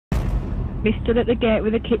He stood at the gate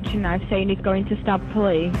with a kitchen knife saying he's going to stab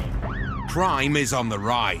police. Crime is on the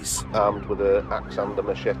rise. Armed with an axe and a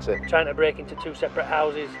machete. Trying to break into 2 separate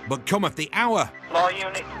houses. But cometh the hour. More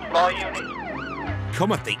units, more units.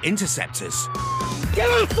 Cometh the Interceptors. Get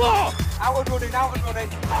on the floor! Out and running, out and running.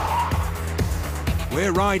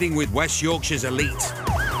 We're riding with West Yorkshire's elite.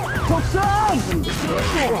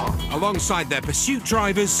 Alongside their pursuit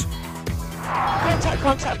drivers.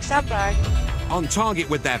 Contact, stand by. On target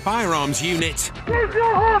with their firearms unit. Use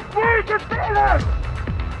your horse, please, and see them!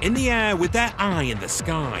 In the air with their eye in the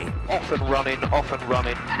sky. Off and running, off and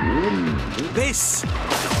running. This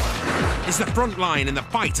is the front line in the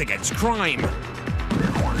fight against crime. Get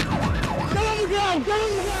on the ground, get on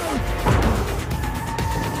the ground!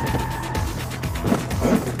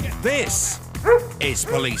 This is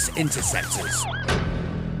Police Interceptors.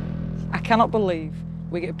 I cannot believe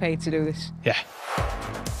we get paid to do this. Yeah.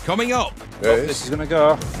 Coming up, This is going to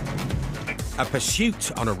go. a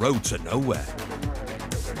pursuit on a road to nowhere.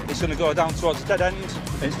 It's going to go down towards the dead end.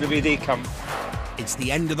 It's going to be a decamp. It's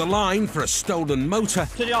the end of the line for a stolen motor.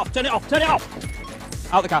 Turn it off, turn it off, turn it off!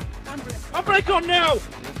 Out the car. Handbrake on now!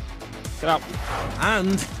 Get out.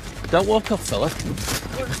 And Don't walk off, fella.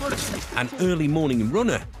 an early morning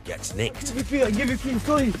runner gets nicked. Give me please,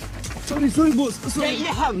 sorry. Sorry, boss. Sorry. Get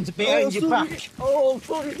your hands behind your back. Oh,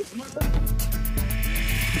 sorry.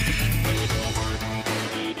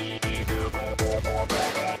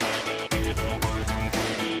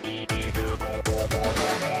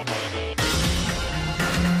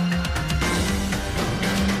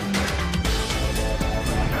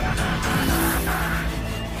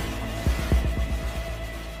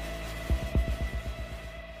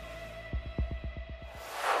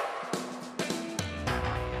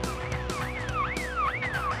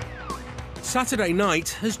 Saturday night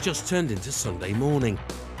has just turned into Sunday morning.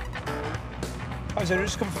 I said,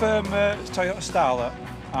 just confirm it's Toyota Starlet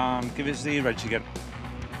and give us the reg again.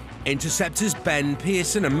 Interceptors Ben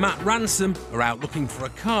Pearson and Matt Ransom are out looking for a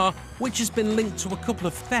car which has been linked to a couple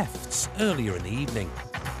of thefts earlier in the evening.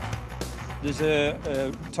 There's a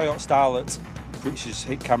Toyota Starlet which has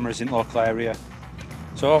hit cameras in local area.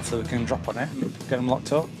 So hopefully we can drop on it, get them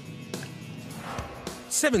locked up.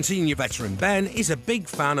 17-year veteran Ben is a big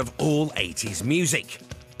fan of all 80s music.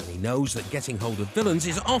 And he knows that getting hold of villains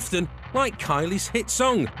is often like Kylie's hit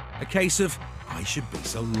song, a case of I should be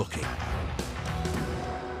so lucky.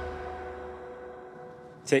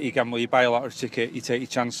 Take your gamble, you buy a lottery ticket, you take your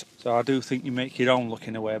chance. So I do think you make your own luck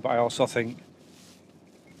in a way, but I also think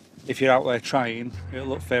if you're out there trying, it'll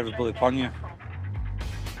look favourably upon you.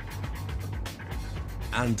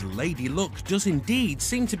 And Lady Luck does indeed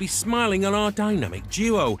seem to be smiling on our dynamic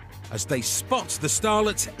duo as they spot the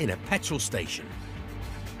starlet in a petrol station.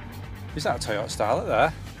 Is that a Toyota Starlet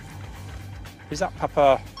there? Is that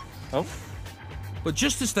Papa? Oh. But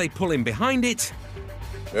just as they pull in behind it,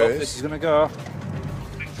 This is going to go.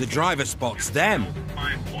 the driver spots them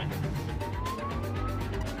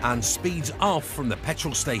and speeds off from the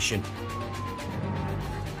petrol station.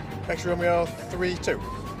 X Romeo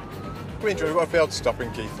 3-2. Green Drive, we've got a failed stop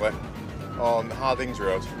in Keighley on Hardings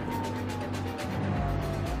Road.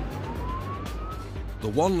 The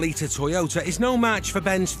 1-litre Toyota is no match for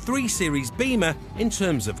Ben's 3 Series Beamer in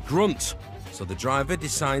terms of grunt, so the driver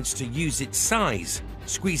decides to use its size,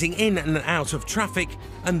 squeezing in and out of traffic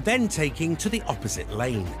and then taking to the opposite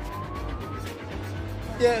lane.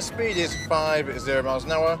 Yeah, speed is 50 miles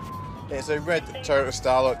an hour. It's a red Toyota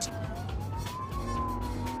Starlet.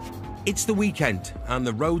 It's the weekend and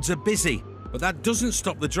the roads are busy, but that doesn't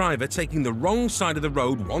stop the driver taking the wrong side of the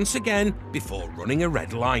road once again before running a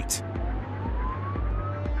red light.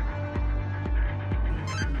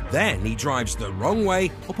 Then he drives the wrong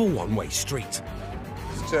way up a one-way street.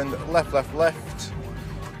 He's turned left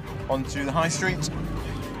onto the high street.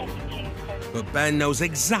 But Ben knows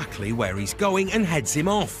exactly where he's going and heads him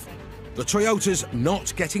off. The Toyota's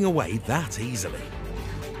not getting away that easily.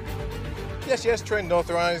 Yes, trained and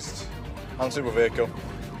authorised. Unsuitable vehicle.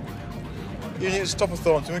 Units top of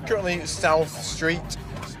Thornton. We're currently South Street.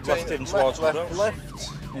 Left in towards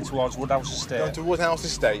left. In towards Woodhouse Estate. Going to Woodhouse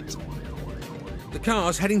Estate. The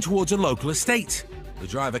car's heading towards a local estate. The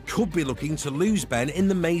driver could be looking to lose Ben in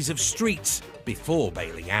the maze of streets before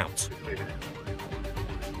bailing out.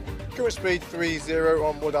 Current speed 30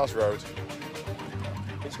 on Woodhouse Road.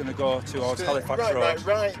 It's going to go towards Halifax Road.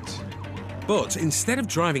 Right. But instead of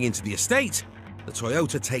driving into the estate, the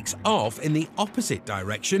Toyota takes off in the opposite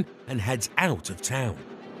direction and heads out of town.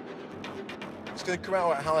 It's going to come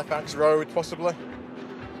out at Halifax Road, possibly.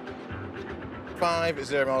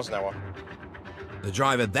 50 miles an hour. The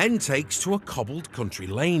driver then takes to a cobbled country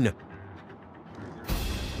lane.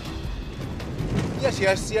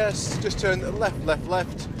 Yes. Just turn left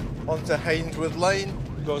onto Hainsworth Lane.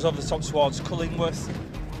 Goes over the top towards Cullingworth.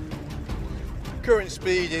 Current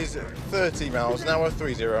speed is 30 miles an hour,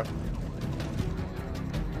 30.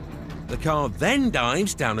 The car then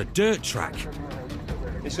dives down a dirt track.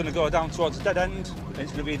 It's going to go down towards the dead end, and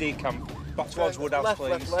it's going to be a decamp. Back towards Woodhouse,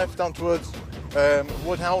 please. Left, down towards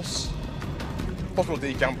Woodhouse. Possible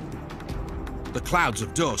decamp. The clouds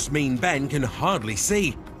of dust mean Ben can hardly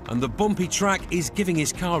see, and the bumpy track is giving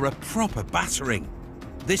his car a proper battering.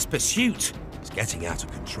 This pursuit is getting out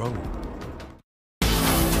of control.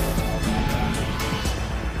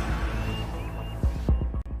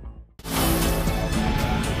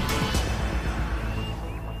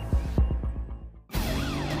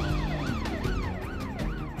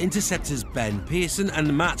 Interceptors Ben Pearson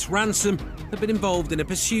and Matt Ransom have been involved in a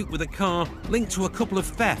pursuit with a car linked to a couple of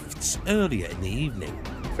thefts earlier in the evening.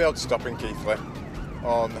 Failed to stop in Keighley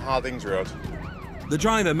on Hardings Road. The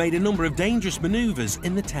driver made a number of dangerous manoeuvres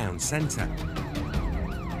in the town centre.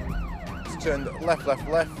 It's turned left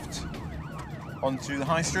onto the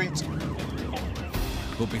high street.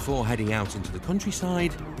 But before heading out into the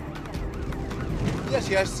countryside...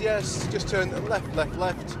 Yes. Just turn left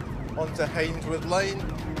onto Hainsworth Lane.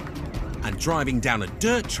 And driving down a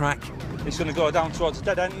dirt track... It's going to go down towards the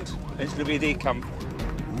dead end, and it's going to be a decamp.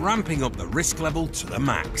 Ramping up the risk level to the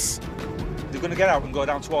max. They're going to get out and go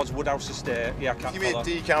down towards Woodhouse Estate. Yeah, I can't Give me a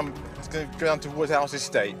decamp. It's going to go down to Woodhouse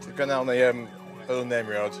Estate. It's going down the Old Name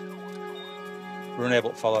Road. We're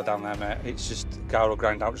unable to follow down there, mate. It's just the car will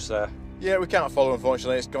grind out just there. Yeah, we can't follow,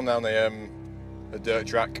 unfortunately. It's gone down the dirt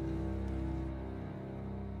track.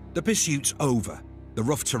 The pursuit's over. The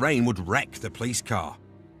rough terrain would wreck the police car,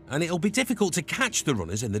 and it'll be difficult to catch the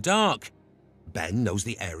runners in the dark. Ben knows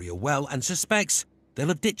the area well and suspects they'll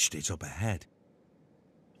have ditched it up ahead.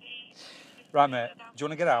 Right, mate, do you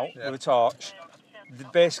want to get out with a torch?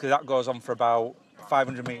 Basically, that goes on for about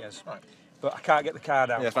 500 metres. Right. But I can't get the car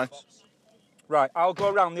down. Yeah, fine. Right, I'll go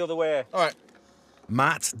around the other way. All right.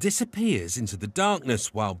 Matt disappears into the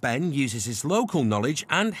darkness while Ben uses his local knowledge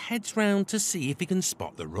and heads round to see if he can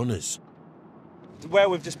spot the runners. Where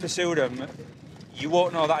we've just pursued them, you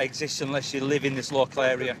won't know that exists unless you live in this local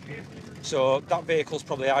area. So that vehicle's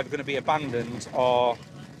probably either going to be abandoned or,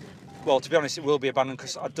 well, to be honest, it will be abandoned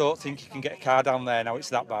because I don't think you can get a car down there now. It's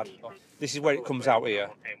that bad. This is where it comes out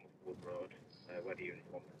here.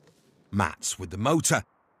 Matt's with the motor.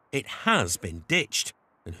 It has been ditched,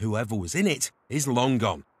 and whoever was in it is long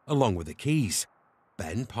gone, along with the keys.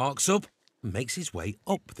 Ben parks up and makes his way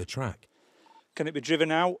up the track. Can it be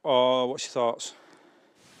driven out, or what's your thoughts?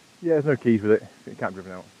 Yeah, there's no keys with it. It can't be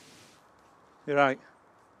driven out. You're right.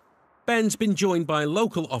 Ben's been joined by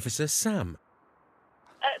local officer Sam.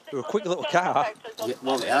 They're a quick little car.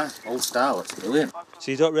 Well, they are. Old style, it's brilliant.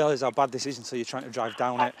 So you don't realise how bad this is until you're trying to drive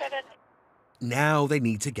down it. Now they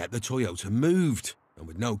need to get the Toyota moved, and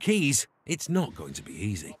with no keys, it's not going to be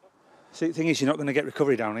easy. See, the thing is, you're not going to get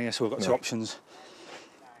recovery down here, so we've got two options.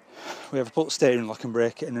 We have to put the steering lock and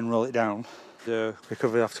brake it in and roll it down. The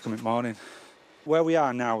recovery will have to come in the morning. Where we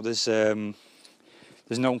are now, there's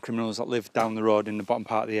known criminals that live down the road in the bottom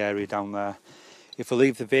part of the area down there. If we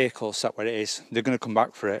leave the vehicle sat where it is, they're going to come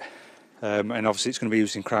back for it. And obviously it's going to be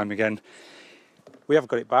used in crime again. We have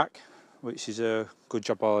got it back, which is a good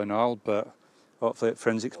job all in all, but hopefully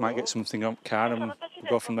forensics might get something on the car and we'll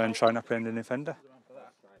go from there and try and apprehend an offender.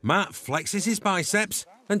 Matt flexes his biceps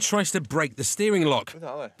and tries to break the steering lock,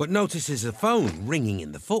 but notices a phone ringing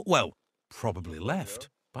in the footwell, probably left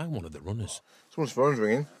by one of the runners. Someone's phone's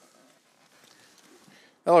ringing.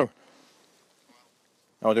 Hello.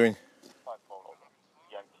 How are we doing?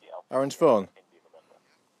 Aaron's phone?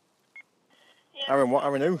 Aaron what?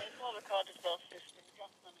 Aaron who?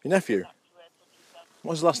 Your nephew?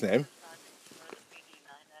 What's his last name?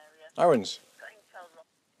 Aaron's?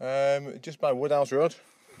 Just by Woodhouse Road.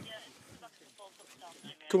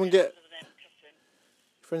 Come and get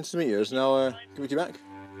friends to meet yours and I'll give it you back.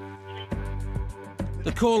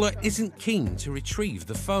 The caller isn't keen to retrieve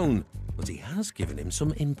the phone, but he has given him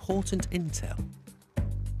some important intel.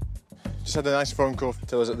 Just had a nice phone call to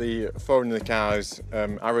tell us that the phone in the car is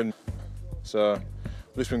Aaron. So we'll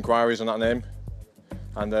do some inquiries on that name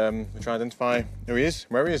and we'll try and identify who he is,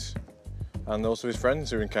 where he is, and also his friends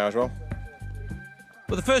who are in the car as well.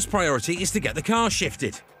 But the first priority is to get the car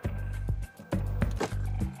shifted.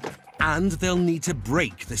 And they'll need to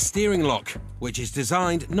break the steering lock, which is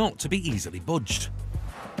designed not to be easily budged.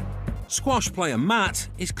 Squash player Matt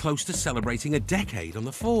is close to celebrating a decade on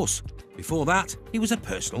the force. Before that, he was a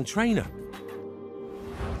personal trainer.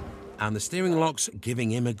 And the steering lock's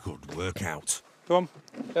giving him a good workout. Come on.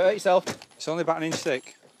 Hurt yourself. It's only about an inch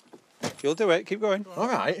thick. You'll do it. Keep going. All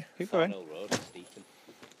right. Keep going.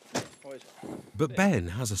 But Ben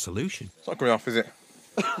has a solution. It's not coming off, is it?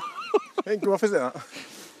 It ain't come off, is it, that?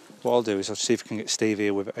 What I'll do is I'll see if I can get Steve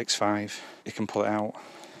here with X5. He can pull it out.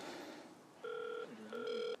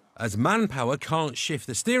 As manpower can't shift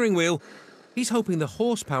the steering wheel, he's hoping the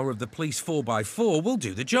horsepower of the police 4x4 will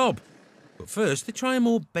do the job. But first, they try a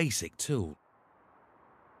more basic tool.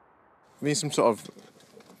 We need some sort of...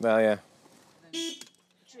 Well, yeah.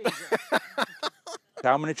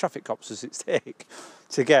 How many traffic cops does it take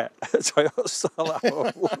to get a Toyota style out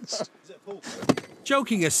of woods?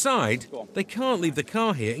 Joking aside, they can't leave the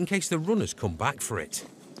car here in case the runners come back for it.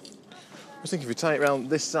 I was thinking if you tie it around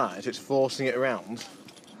this side, it's forcing it around.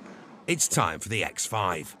 It's time for the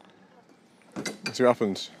X5. Let's see what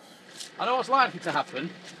happens. I know what's likely to happen.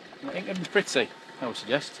 It ain't going to be pretty, I would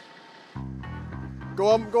suggest. Go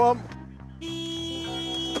on, go on.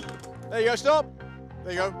 There you go, stop.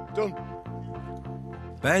 There you go, done.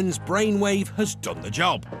 Ben's brainwave has done the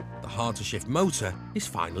job. The hard-to-shift motor is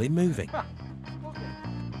finally moving.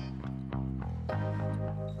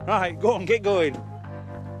 Right, go on, get going.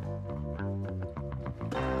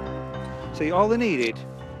 See, all they needed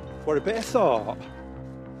for a bit of thought.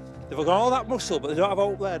 They've got all that muscle, but they don't have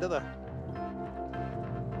hope there, do they?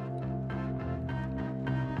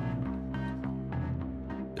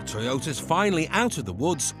 The Toyota's finally out of the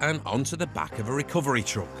woods and onto the back of a recovery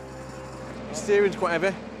truck. Steering's quite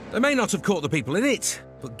heavy. They may not have caught the people in it,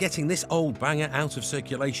 but getting this old banger out of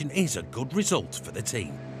circulation is a good result for the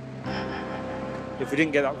team. If we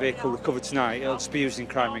didn't get that vehicle recovered tonight, it'll just be used in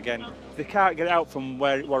crime again. If they can't get it out from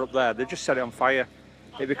where it was up there, they just set it on fire.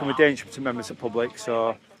 It become a danger to members of the public,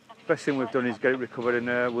 so the best thing we've done is get it recovered,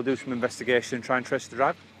 and we'll do some investigation and try and trace the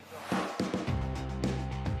driver.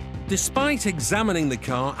 Despite examining the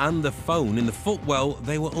car and the phone in the footwell,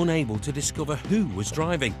 they were unable to discover who was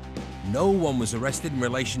driving. No one was arrested in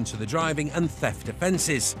relation to the driving and theft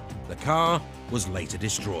offences. The car was later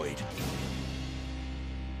destroyed.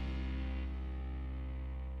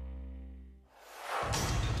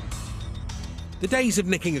 The days of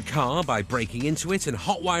nicking a car by breaking into it and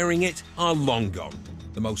hot-wiring it are long gone.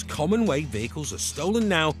 The most common way vehicles are stolen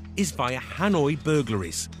now is via Hanoi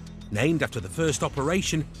burglaries, named after the first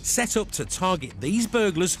operation set up to target these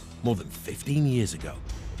burglars more than 15 years ago.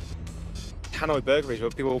 Hanoi burglaries, where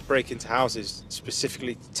people break into houses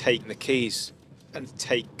specifically to take the keys and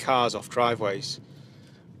take cars off driveways.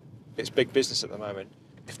 It's big business at the moment.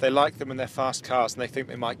 If they like them and they're fast cars and they think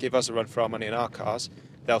they might give us a run for our money in our cars,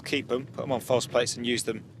 they'll keep them, put them on false plates and use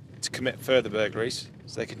them to commit further burglaries,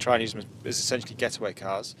 so they can try and use them as essentially getaway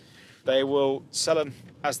cars. They will sell them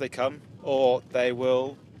as they come, or they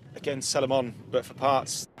will, again, sell them on, but for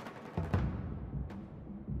parts.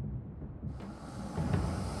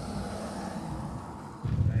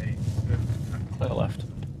 Clear left.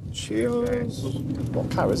 Cheers. What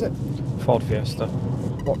car is it? Ford Fiesta.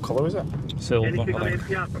 What colour is it? Silver,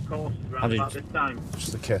 I think.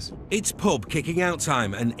 Just a kiss. It's pub kicking out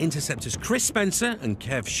time, and Interceptors Chris Spencer and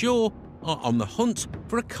Kev Shaw are on the hunt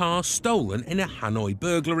for a car stolen in a Hanoi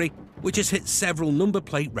burglary, which has hit several number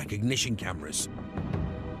plate recognition cameras.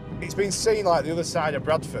 It's been seen like the other side of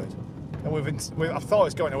Bradford, and I thought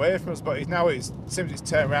it's going away from us, but it seems it's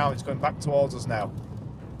turned around, it's going back towards us now.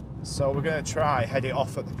 So we're going to try head it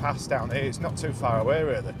off at the pass down here. It's not too far away,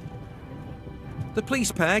 really. The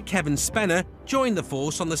police pair, Kevin Spenner, joined the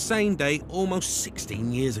force on the same day almost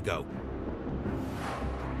 16 years ago.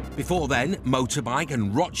 Before then, motorbike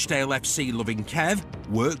and Rochdale FC loving Kev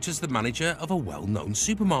worked as the manager of a well-known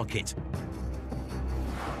supermarket.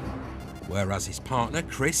 Whereas his partner,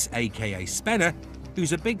 Chris, aka Spenner,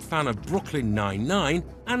 who's a big fan of Brooklyn Nine-Nine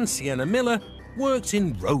and Sienna Miller, worked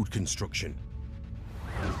in road construction.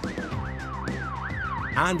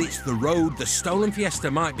 And it's the road the stolen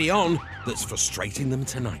Fiesta might be on that's frustrating them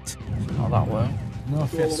tonight. Not that way. No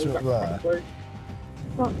Fiesta up there.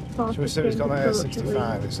 Should we see it's gone there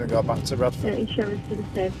 65? It's going to go back to Bradford. Insurance to the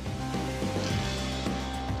same.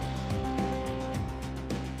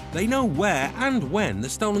 They know where and when the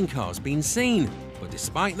stolen car's been seen, but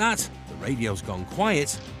despite that, the radio's gone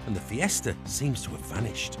quiet and the Fiesta seems to have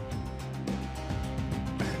vanished.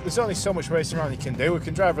 There's only so much racing around you can do. We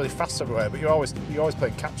can drive really fast everywhere, but you're always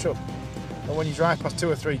playing catch up. And when you drive past 2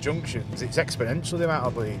 or 3 junctions, it's exponential the amount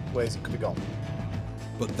of ways it could be gone.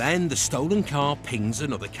 But then the stolen car pings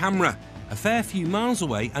another camera, a fair few miles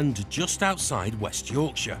away and just outside West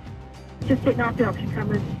Yorkshire. Just take North Yorkshire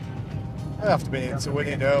cameras. I have to be into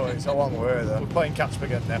winning now. It's a long way though. We're playing catch up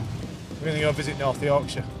again now. We're going to go visit North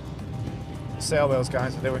Yorkshire. See how those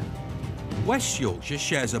guys are doing. West Yorkshire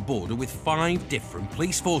shares a border with 5 different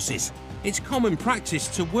police forces, it's common practice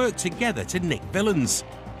to work together to nick villains.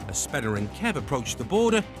 As Spencer and Kev approach the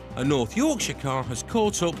border, a North Yorkshire car has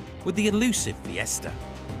caught up with the elusive Fiesta.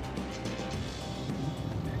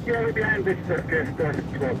 Yeah, we're behind this Fiesta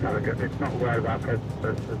 12 target. It's not aware of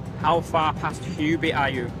that. How far past Hubie are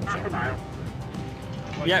you? Half a mile.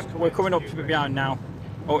 Yep, we're coming up to be behind now.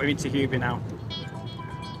 Oh, we're into Hubie now.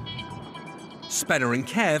 Spencer and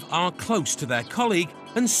Kev are close to their colleague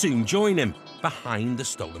and soon join him behind the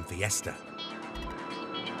stolen Fiesta.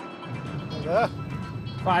 Yeah.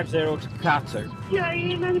 5-0 to car 2. Yeah, are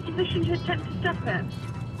you in a position to attempt to stop it?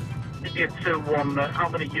 It's 2-1. How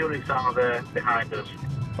many units are there behind us?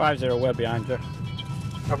 5-0, we're behind you.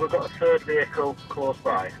 Have we got a third vehicle close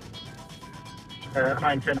by?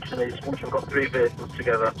 My intention is, once we've got 3 vehicles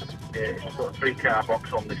together, is to put a 3-car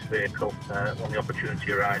box on this vehicle when the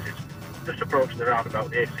opportunity arises. Just approaching the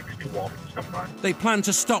roundabout, the A61, stand by. They plan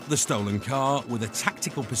to stop the stolen car with a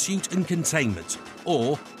tactical pursuit and containment,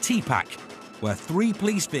 or TPAC, where 3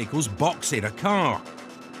 police vehicles box in a car.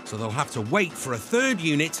 So they'll have to wait for a third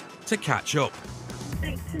unit to catch up.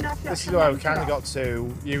 This is where we kind of got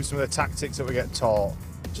to use some of the tactics that we get taught,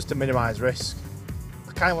 just to minimise risk.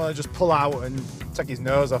 I kind of want to just pull out and take his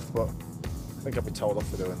nose off, but I think I'll be told off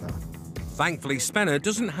for doing that. Thankfully, Spencer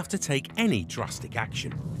doesn't have to take any drastic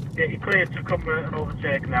action. Yeah, you're cleared to come and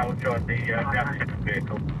overtake now and join the second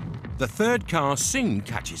vehicle. The third car soon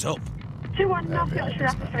catches up. 2-1 North Yorkshire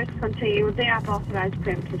officers to continue. They have authorised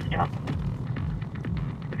preemptive stop.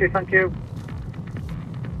 Okay, thank you.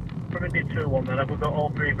 We're going to need 2-1 then. Have we got all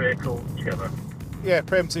 3 vehicles together? Yeah,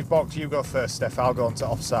 preemptive box, you go first, Steph. I'll go on to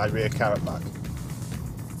offside rear car at back.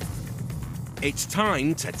 It's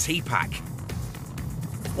time to TPAC.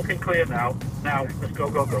 Looking clear now. Now, let's go,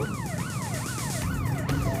 go, go.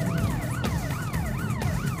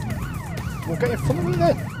 We'll get in front of me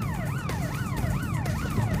then.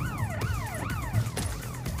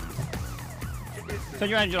 Turn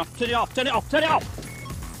your engine off, turn it off, turn it off, turn it off!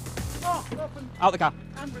 Out the car.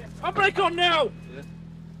 I'll brake on now!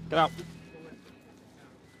 Get out.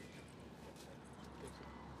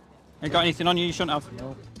 Ain't got anything on you shouldn't have?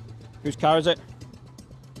 No. Whose car is it?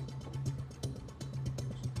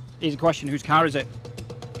 Easy question, whose car is it?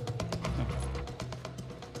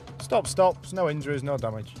 Stop, stop. No injuries, no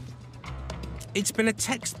damage. It's been a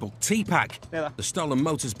textbook TPAC. Yeah. The stolen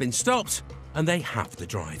motor's been stopped, and they have the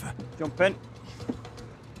driver. Jump in.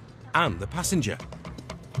 And the passenger.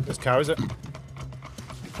 Whose car is it?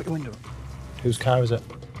 Put your window up. Whose car is it?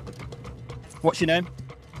 What's your name?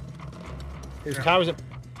 Whose car is it?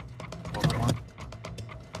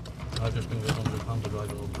 I've just been given £100 to drive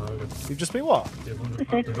it on Target. You've just been what?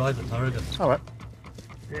 £100 to drive the Target. All right.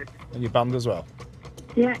 And you're banned as well?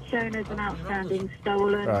 Yeah, shown as an outstanding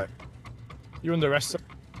stolen. Right. You're under arrest. So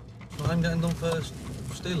I'm getting done for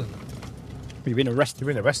stealing it. You've been arrested. You've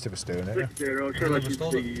been arrested for stealing it, yeah?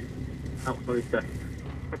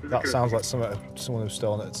 That sounds like someone who's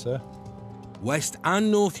stolen it, sir. West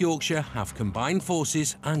and North Yorkshire have combined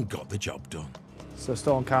forces and got the job done. So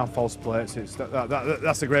stolen car and false plates,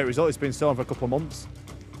 that's a great result. It's been stolen for a couple of months.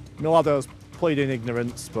 Milado's pleading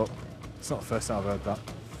ignorance, but it's not the first time I've heard that.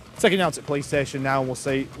 Taking him out to the police station now and we'll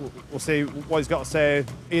see what he's got to say.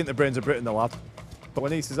 He ain't the brains of Britain, the lad. But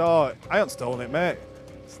when he says, oh, I haven't stolen it, mate,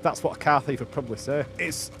 that's what a car thief would probably say.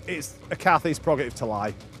 It's a car thief's prerogative to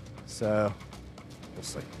lie. So, we'll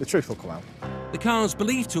see. The truth will come out. The car's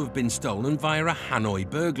believed to have been stolen via a Hanoi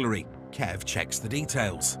burglary. Kev checks the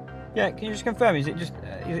details. Yeah, can you just confirm, is it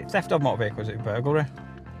theft of motor vehicle, is it burglary?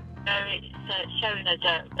 No, it's shown as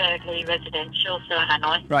a burglary residential, so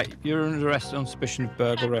Hanoi. Right, you're under arrest on suspicion of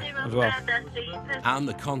burglary as well. And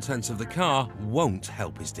the contents of the car won't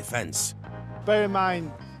help his defence. Bear in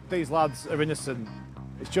mind, these lads are innocent.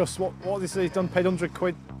 It's just, what this he's done, paid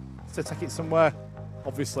 £100 to take it somewhere,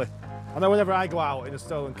 obviously. I know whenever I go out in a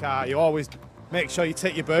stolen car, you always make sure you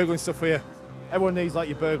take your burgling stuff with you. Everyone needs like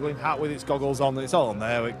your burgling hat with its goggles on, and it's all on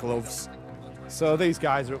there with gloves. So these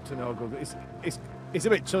guys are up to no good. It's a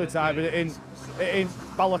bit chilly time, but it ain't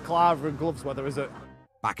balaclava and gloves weather, is it?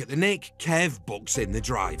 Back at the nick, Kev books in the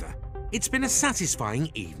driver. It's been a satisfying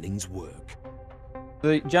evening's work.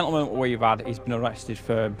 The gentleman we've had, he's been arrested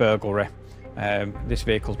for burglary. This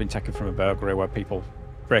vehicle's been taken from a burglary where people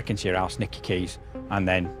break into your house, nick your keys, and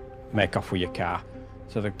then make off with your car.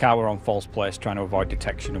 So the car were on false plates trying to avoid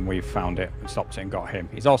detection, and we've found it and stopped it and got him.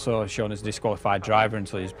 He's also shown as a disqualified driver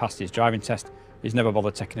until he's passed his driving test. He's never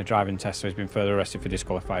bothered taking a driving test, so he's been further arrested for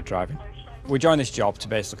disqualified driving. We joined this job to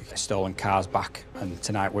basically get stolen cars back, and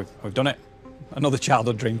tonight we've done it. Another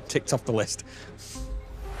childhood dream ticked off the list.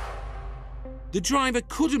 The driver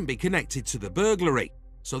couldn't be connected to the burglary,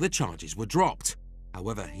 so the charges were dropped.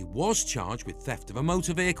 However, he was charged with theft of a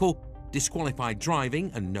motor vehicle, disqualified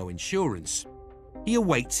driving and no insurance. He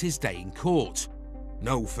awaits his day in court.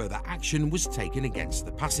 No further action was taken against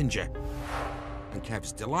the passenger, and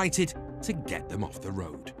Kev's delighted to get them off the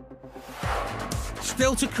road.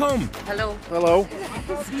 Still to come. Hello. Hello.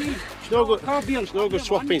 It's no good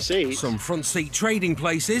swapping seats. Some front seat trading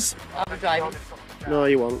places. I'll be driving. No,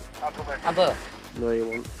 you won't. I will. No, you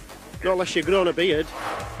won't. Not unless you've grown a beard.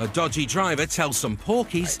 A dodgy driver tells some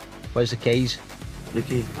porkies. Where's the keys? The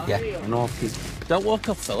key? Yeah. No key. Don't walk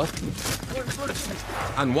off, fella.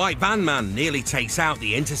 And White Van Man nearly takes out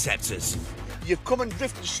the Interceptors. You've come and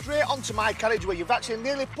drifted straight onto my carriageway. You've actually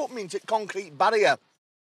nearly put me into concrete barrier.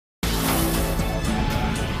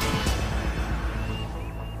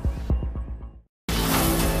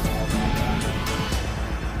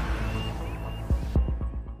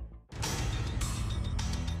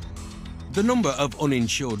 The number of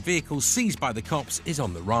uninsured vehicles seized by the cops is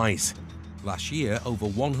on the rise. Last year, over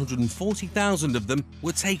 140,000 of them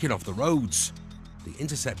were taken off the roads. The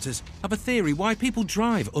Interceptors have a theory why people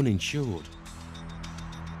drive uninsured.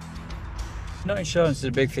 Not insurance is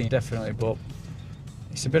a big thing, definitely, but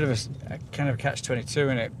it's a bit of a kind of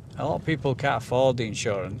catch-22 in it. A lot of people can't afford the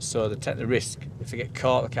insurance, so they take the risk. If they get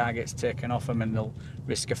caught, the car gets taken off them and they'll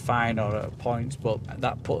risk a fine or a point, but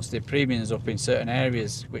that puts the premiums up in certain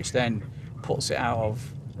areas, which then puts it out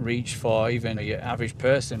of reach for even your average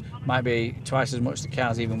person. Might be twice as much the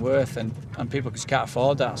car's even worth, and people just can't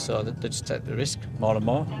afford that, so they just take the risk more and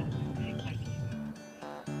more.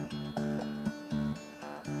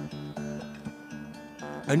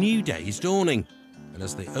 A new day is dawning, and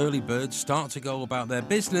as the early birds start to go about their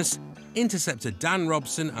business, Interceptor Dan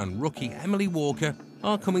Robson and rookie Emily Walker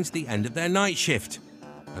are coming to the end of their night shift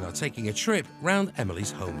and are taking a trip round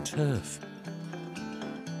Emily's home turf.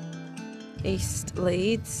 East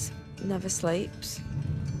Leeds, never sleeps.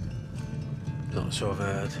 Not so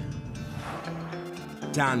bad.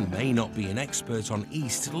 Dan may not be an expert on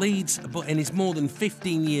East Leeds, but in his more than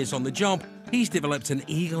 15 years on the job, he's developed an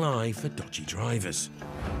eagle eye for dodgy drivers.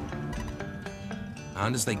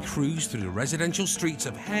 And as they cruise through the residential streets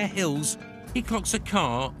of Hare Hills, he clocks a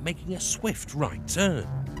car making a swift right turn.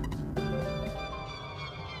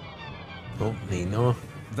 Oh, no.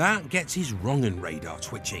 That gets his wrong and radar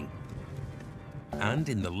twitching. And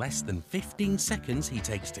in the less than 15 seconds he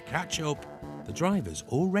takes to catch up, the driver's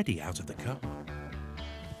already out of the car.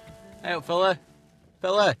 Hey, fella.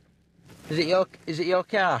 Fella. Is it your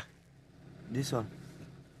car? This one?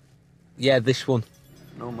 Yeah, this one.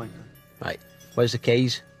 No, my car. Right. Where's the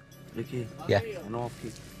keys? The key? Yeah. No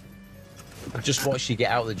key. I just watched you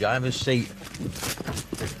get out of the driver's seat.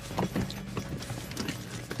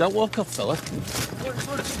 Don't walk off, fella.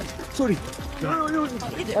 Sorry. No.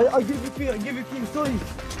 I give you key,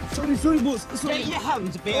 sorry, boss. Sorry. Get your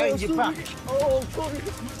hands behind your back. Oh,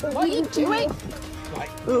 sorry. What are you doing? Right.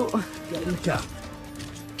 Oh. Get in the car.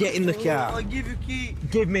 Get in the car. I give you key.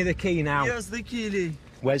 Give me the key now. Yes, the key.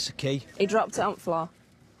 Where's the key? He dropped it on the floor.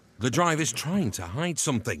 The driver's trying to hide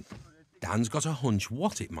something. Dan's got a hunch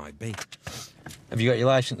what it might be. Have you got your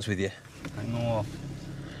licence with you? No.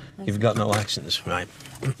 You've got no licence, right.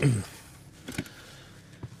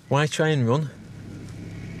 Why try and run?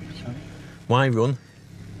 Sorry? Why run?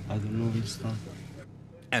 I don't know this time.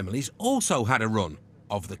 Emily's also had a run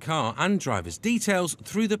of the car and driver's details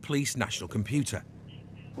through the police national computer.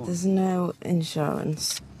 There's no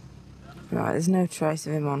insurance. Right, there's no trace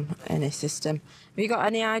of him on any system. Have you got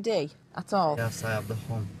any ID at all? Yes, I have the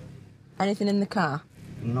phone. Anything in the car?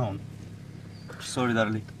 No. Sorry,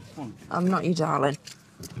 darling. I'm not your darling.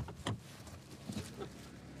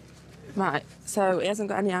 Right, so he hasn't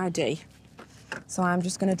got any ID. So I'm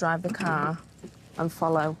just going to drive the car and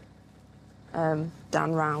follow Dan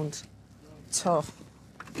round to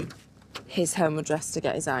his home address to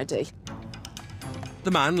get his ID.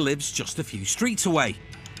 The man lives just a few streets away.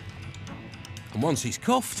 And once he's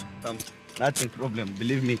cuffed... That's a problem,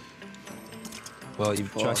 believe me. Well,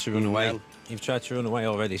 you've tried to run away. You've tried to run away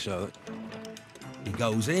already, so... He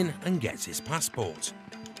goes in and gets his passport.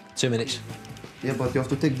 2 minutes. Yeah, but you have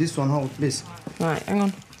to take this one out, please. Right, hang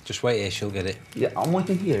on. Just wait here, she'll get it. Yeah, I'm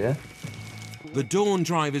waiting here, yeah? The Dawn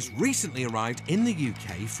driver's recently arrived in the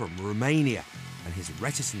UK from Romania, and his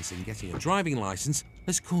reticence in getting a driving licence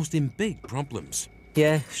has caused him big problems.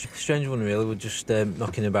 Yeah, strange one really. We're just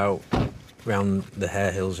knocking about around the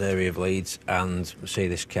Hare Hills area of Leeds and we see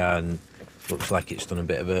this car and looks like it's done a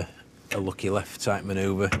bit of a lucky left type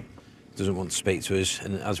manoeuvre. Doesn't want to speak to us,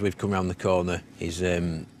 and as we've come round the corner, he's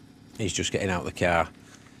just getting out of the car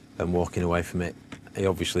and walking away from it. He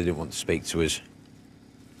obviously didn't want to speak to us,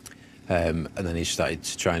 and then he started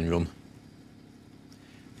to try and run.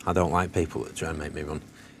 I don't like people that try and make me run.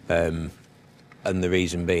 And the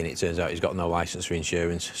reason being, it turns out he's got no licence or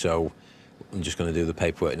insurance, so I'm just going to do the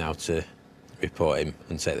paperwork now to report him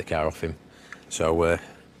and take the car off him. So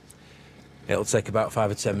it'll take about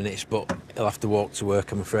 5 or 10 minutes, but he'll have to walk to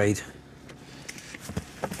work, I'm afraid.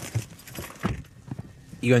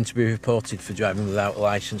 You're going to be reported for driving without a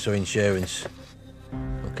licence or insurance.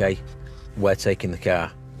 OK? We're taking the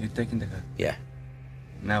car. You're taking the car? Yeah.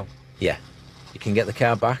 Now? Yeah. You can get the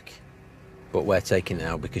car back, but we're taking it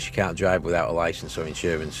now because you can't drive without a licence or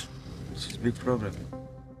insurance. This is a big problem.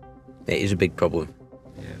 It is a big problem.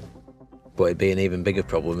 Yeah. But it'd be an even bigger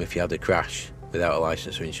problem if you had a crash without a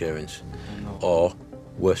licence or insurance. Or,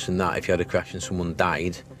 worse than that, if you had a crash and someone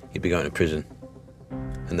died, you'd be going to prison.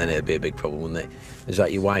 And then it'd be a big problem, wouldn't it? Is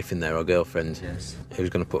that your wife in there or girlfriend? Yes. Who's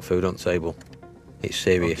going to put food on the table? It's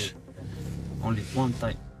serious. Okay. Only one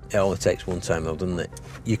time. It only takes one time though, doesn't it?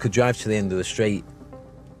 You could drive to the end of the street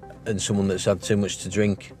and someone that's had too much to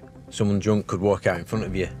drink, someone drunk could walk out in front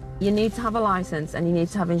of you. You need to have a licence and you need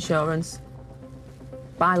to have insurance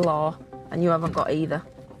by law, and you haven't got either.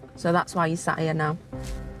 So that's why you sat here now.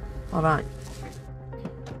 All right.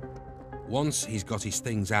 Once he's got his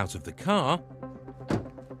things out of the car,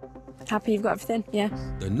 Happy you've got everything? Yeah.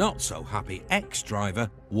 the not-so-happy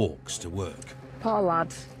ex-driver walks to work. Poor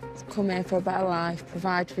lad. He's come here for a better life,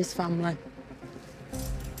 provide for his family.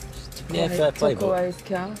 Yeah, fair play, Took away but his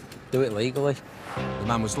car. do it legally. The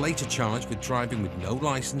man was later charged with driving with no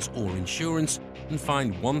licence or insurance and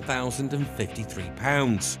fined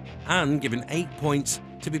 £1,053 and given 8 points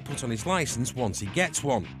to be put on his licence once he gets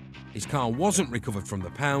one. His car wasn't recovered from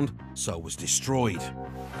the pound, so was destroyed.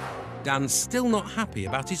 Dan's still not happy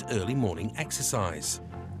about his early morning exercise.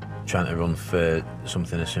 Trying to run for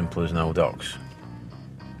something as simple as no docs.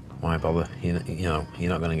 Why bother? You know, you're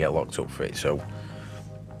not going to get locked up for it, so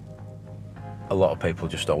a lot of people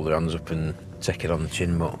just hold their hands up and take it on the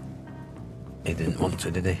chin, but he didn't want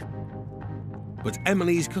to, did he? But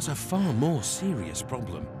Emily's got a far more serious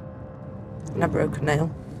problem. And I broke a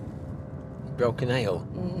nail. Broken nail?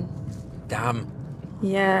 Damn.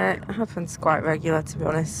 Yeah, it happens quite regular, to be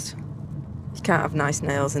honest. You can't have nice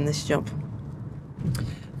nails in this job.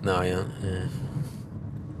 No, yeah.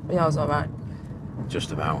 Yours all right?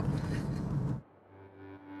 Just about.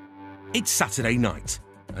 It's Saturday night,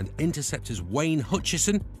 and Interceptors Wayne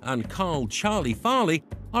Hutchison and Carl Charlie Farley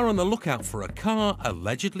are on the lookout for a car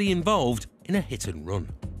allegedly involved in a hit and run.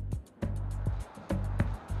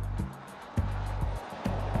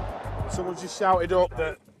 Someone's just shouted up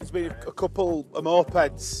that there's been a couple of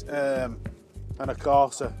mopeds and a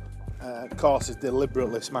Corsa. Corsa's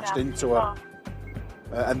deliberately smashed into her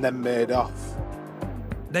and then made off.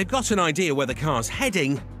 They've got an idea where the car's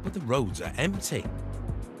heading, but the roads are empty.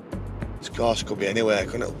 This Corsa could be anywhere,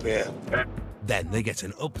 couldn't it, up here? Then they get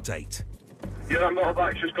an update. Yeah, that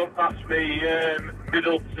motorbike's just gone past me,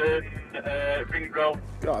 Middleton, Ring Road.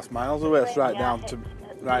 God, that's miles away. It's right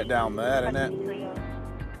down there, isn't it?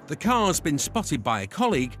 The car's been spotted by a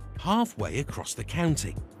colleague halfway across the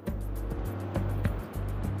county.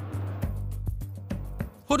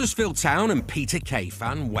 Huddersfield Town and Peter Kay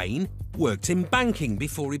fan Wayne worked in banking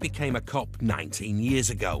before he became a cop 19 years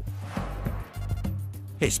ago.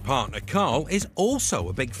 His partner Carl is also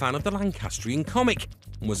a big fan of the Lancastrian comic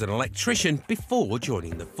and was an electrician before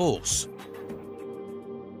joining the force.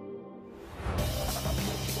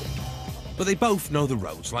 But they both know the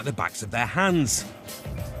roads like the backs of their hands.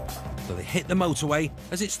 So they hit the motorway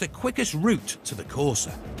as it's the quickest route to the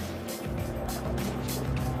Corsa.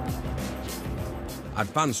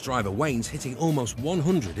 Advanced driver Wayne's hitting almost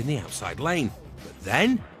 100 in the outside lane, but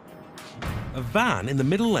then a van in the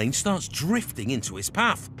middle lane starts drifting into his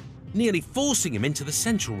path, nearly forcing him into the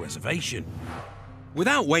central reservation.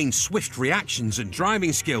 Without Wayne's swift reactions and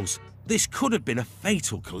driving skills, this could have been a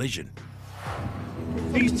fatal collision.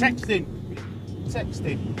 He's texting.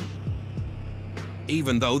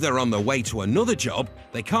 Even though they're on their way to another job,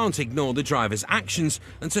 they can't ignore the driver's actions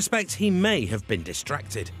and suspect he may have been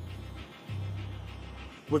distracted.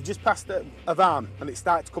 We've just passed a van and it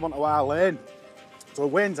started to come onto our lane. So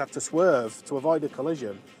Wayne's had to swerve to avoid a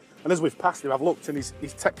collision. And as we've passed him, I've looked and he's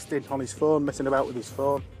texting on his phone, messing about with his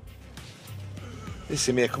phone. You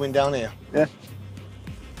see me coming down here? Yeah.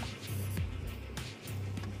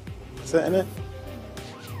 That's it, innit?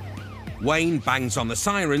 Wayne bangs on the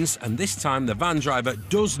sirens, and this time the van driver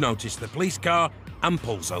does notice the police car and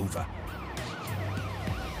pulls over.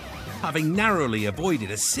 Having narrowly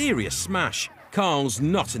avoided a serious smash, Carl's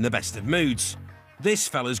not in the best of moods. This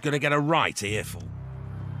fella's going to get a right earful.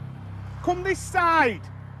 Come this side!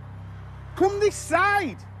 Come this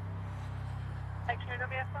side! X-ray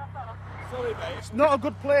WF5. Sorry, mate. It's not a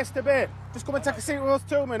good place to be. Just come and take a seat with us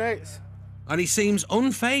 2 minutes. And he seems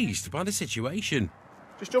unfazed by the situation.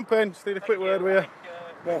 Just jump in, just need a quick word with you.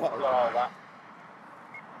 Good luck.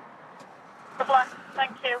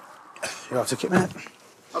 Thank you. You have to keep mate.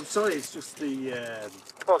 I'm sorry, it's just the. I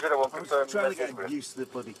was trying to get used to the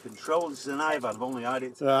bloody controls. It's an iPad, I've only had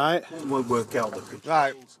it. Right. It won't work out the controls.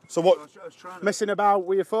 Right. So what? Messing about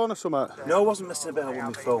with your phone or something? No, I wasn't messing about with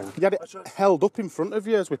my phone. You had it held up in front of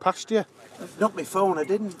you as we passed you. Not my phone, I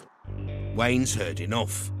didn't. Wayne's heard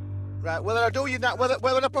enough. Right, whether I do you that, whether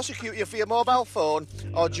I prosecute you for your mobile phone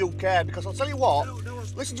or do you care? Because I'll tell you what,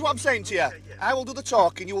 listen to what I'm saying to you. I will do the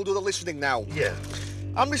talking, you will do the listening now. Yeah.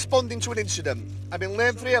 I'm responding to an incident. I'm in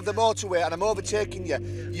lane 3 of the motorway and I'm overtaking you.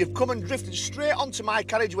 You've come and drifted straight onto my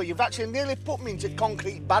carriageway. You've actually nearly put me into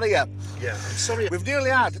concrete barrier. Yeah, I'm sorry. We've nearly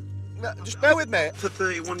had. Just bear with me. For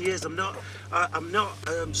 31 years, I'm not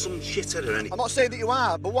some shithead or anything. I'm not saying that you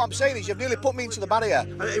are, but what I'm saying is you've nearly put me into the barrier.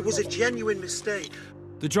 It was a genuine mistake.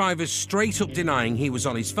 The driver's straight up denying he was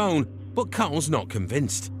on his phone, but Carl's not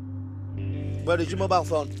convinced. Where is your mobile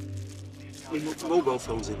phone? My mobile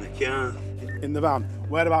phone's in the car. In the van.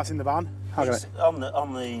 Whereabouts in the van? It's on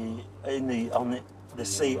the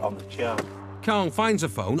seat on the car. Carl finds a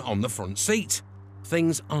phone on the front seat.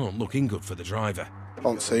 Things aren't looking good for the driver.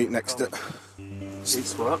 On seat next to it.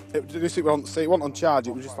 It's what? It was on seat. It wasn't on charge,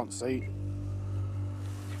 it was just on seat.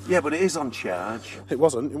 Yeah, but it is on charge. It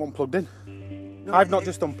wasn't plugged in. No, I've not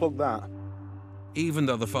just unplugged that. Even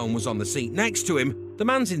though the phone was on the seat next to him, the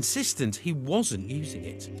man's insistent he wasn't using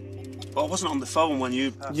it. Well, I wasn't on the phone when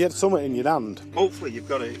you passed. You had something in your hand. Hopefully you've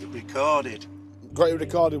got it recorded. Got it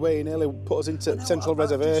recorded where you nearly put us into central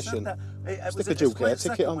reservation. Stick a duplicate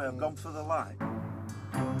ticket on. I've gone for the light.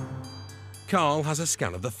 Carl has a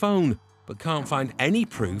scan of the phone, but can't find any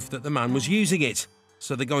proof that the man was using it.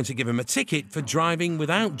 So they're going to give him a ticket for driving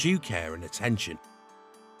without due care and attention.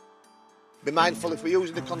 Be mindful if we're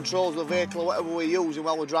using the controls of the vehicle or whatever we're using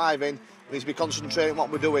while we're driving, we need to be concentrating on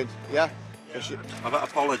what we're doing, yeah? I've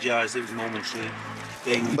apologised, it was a momentary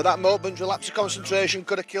thing. But that momentary lapse of concentration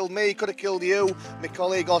could have killed me, could have killed you, my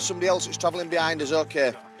colleague or somebody else that's travelling behind us,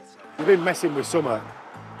 OK? We've been messing with something.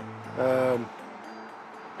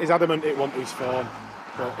 He's adamant it wasn't his phone,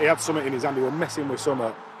 but he had something in his hand, he was messing with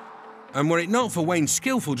something. And were it not for Wayne's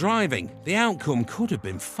skillful driving, the outcome could have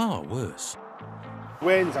been far worse.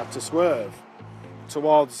 Wayne's had to swerve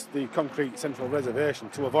towards the concrete central reservation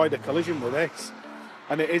to avoid a collision with this.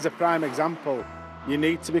 And it is a prime example. You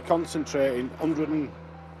need to be concentrating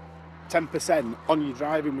 110% on your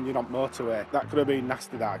driving when you're on motorway. That could have been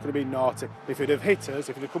nasty, that could have been naughty. If he'd have hit us,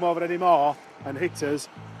 if he'd have come over any more and hit us,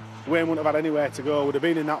 Wayne wouldn't have had anywhere to go, would have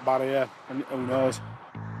been in that barrier, and who knows.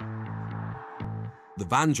 The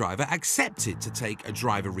van driver accepted to take a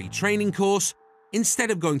driver retraining course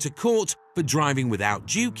instead of going to court for driving without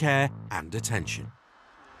due care and attention.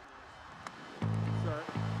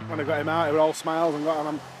 When I got him out, he was all smiles and got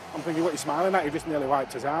him. I'm thinking, what are you smiling at? He just nearly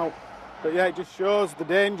wiped us out. But yeah, it just shows the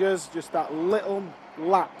dangers, just that little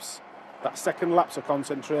lapse, that second lapse of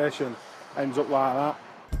concentration ends up like that.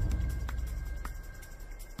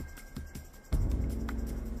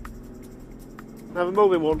 Have a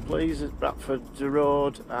moving one, please, at Bradford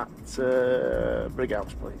Road at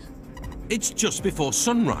Brighouse, please. It's just before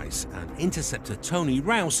sunrise, and Interceptor Tony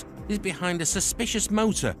Rouse is behind a suspicious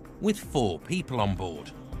motor with 4 people on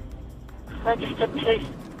board. Registered to.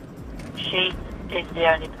 She is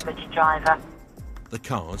the only permitted driver. The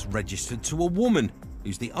car's registered to a woman,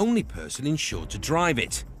 who's the only person insured to drive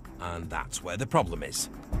it. And that's where the problem is.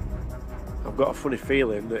 I've got a funny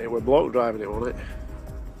feeling that it was a bloke driving it, wasn't it?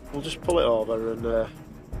 We'll just pull it over and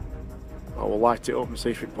I will light it up and see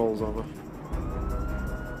if it pulls over.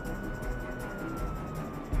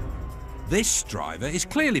 This driver is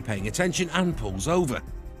clearly paying attention and pulls over.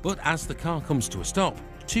 But as the car comes to a stop,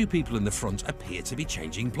 2 people in the front appear to be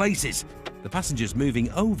changing places. The passenger's moving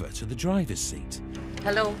over to the driver's seat.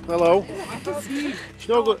 Hello. Hello. It's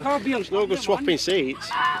no good swapping seats.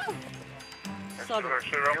 Sorry.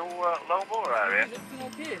 You low more area?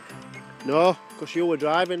 No, because you were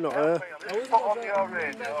driving, not her. Put on your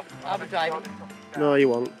radio. I'll be driving. No, you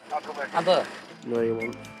won't. I bet. No, you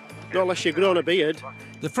won't. Not unless you've grown a beard.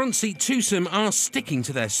 The front seat twosome are sticking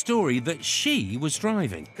to their story that she was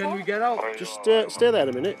driving. Can we get out? Just stay there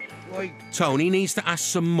a minute. Tony needs to ask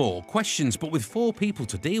some more questions, but with 4 people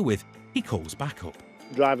to deal with, he calls back up.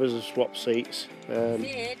 Drivers have swapped seats.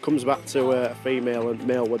 Comes back to a female and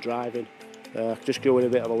male were driving. Just going a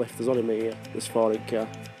bit of a lift. There's only me here, this 4-inch car.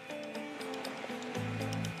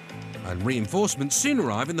 And reinforcements soon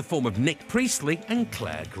arrive in the form of Nick Priestley and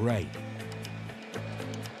Claire Gray.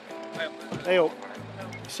 Hey up.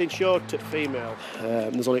 It's insured to female.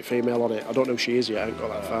 There's only female on it. I don't know who she is yet, I haven't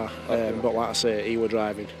got that far. But like I say, he were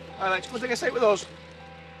driving. Alex, come and take a seat with us.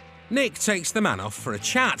 Nick takes the man off for a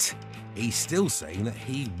chat. He's still saying that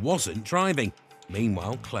he wasn't driving.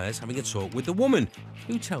 Meanwhile, Claire's having a talk with the woman,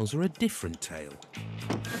 who tells her a different tale.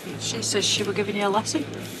 She says she were giving you a lesson.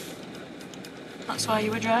 That's why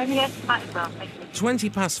you were driving? Yes, might as well, thank you.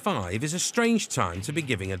 5:20 is a strange time to be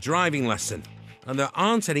giving a driving lesson, and there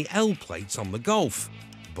aren't any L plates on the Golf.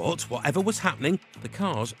 But whatever was happening, the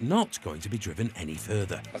car's not going to be driven any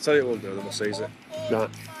further. I'll tell you what we'll do, then we'll seize it. Right.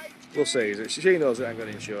 We'll seize it. She knows it ain't got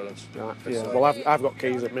insurance. Right. Yeah. Well, I've got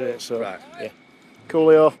keys at the minute, so... Right. Yeah.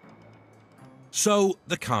 Coolio. So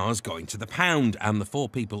the car's going to the pound, and the 4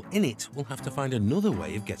 people in it will have to find another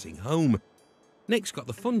way of getting home. Nick's got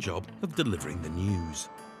the fun job of delivering the news.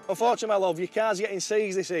 Unfortunately, my love, your car's getting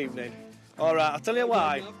seized this evening. All right, I'll tell you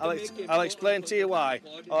why. I'll explain to you why.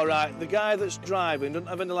 All right, the guy that's driving doesn't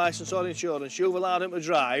have any licence or insurance. You've allowed him to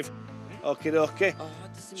drive. Okay.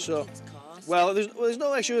 So, well, there's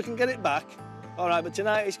no issue. We can get it back. All right, but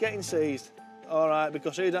tonight it's getting seized. All right,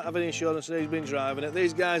 because he don't have any insurance and he's been driving it.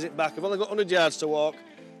 These guys at back have only got 100 yards to walk.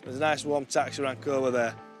 There's a nice warm taxi rank over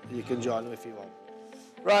there. You can join them if you want.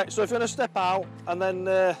 Right, so if you want to step out and then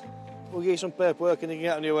we'll give you some paperwork and you can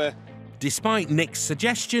get on your way. Despite Nick's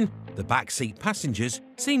suggestion, the backseat passengers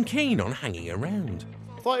seem keen on hanging around.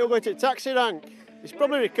 I thought you were going to the taxi rank. It's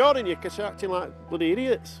probably recording you because you're acting like bloody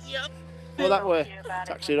idiots. Yep. Go that way.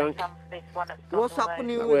 Taxi rank. What's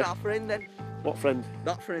happening with our friend then? What friend?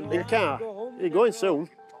 That friend. In the car? You're going soon.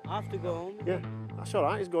 I have to go home. Yeah, that's all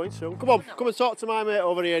right, he's going soon. Come on, come and talk to my mate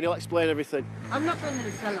over here and he'll explain everything. I'm not going to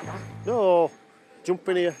the cinema. No, jump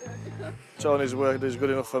in here. Tony's word is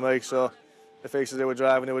good enough for me, so if he says they were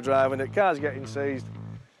driving, it. Car's getting seized.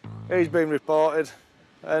 He's been reported,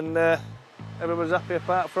 and everybody's happy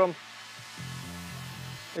apart from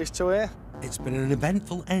these 2 here. It's been an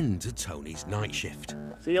eventful end to Tony's night shift.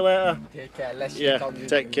 See you later. Take care, let's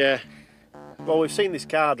take care. Well, we've seen this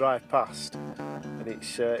car drive past, and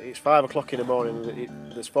it's 5 o'clock in the morning,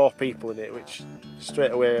 and there's 4 people in it, which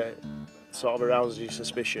straight away sort of arouses your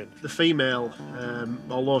suspicion. The female,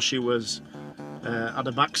 although she was had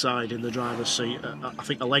a backside in the driver's seat, I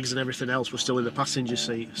think the legs and everything else were still in the passenger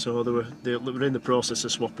seat, so they were in the process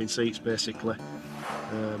of swapping seats basically.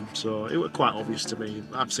 So it was quite obvious to me.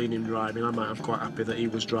 I've seen him driving. I'm quite happy that he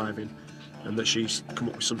was driving, and that she's come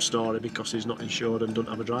up with some story because he's not insured and doesn't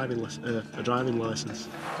have a driving licence.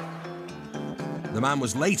 The man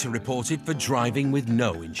was later reported for driving with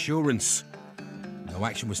no insurance. No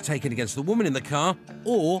action was taken against the woman in the car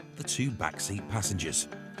or the 2 backseat passengers.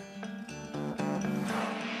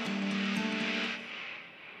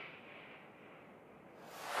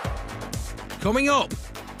 Coming up,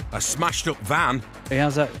 a smashed-up van. He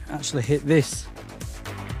has actually hit this.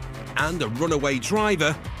 And a runaway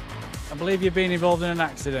driver. I believe you've been involved in an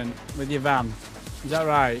accident with your van. Is that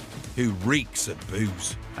right? Who reeks of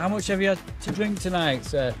booze. How much have you had to drink tonight,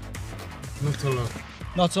 sir? Not a lot.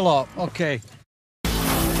 Not a lot, okay.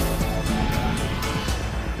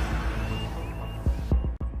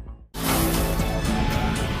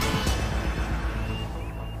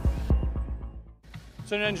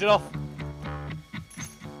 Turn your engine off.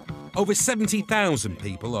 Over 70,000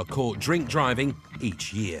 people are caught drink driving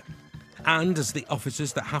each year. And as the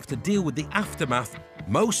officers that have to deal with the aftermath,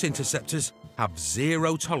 most interceptors have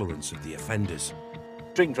zero tolerance of the offenders.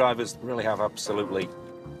 Drink drivers really have absolutely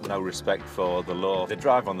no respect for the law. They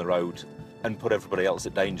drive on the road and put everybody else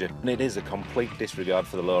at danger. And it is a complete disregard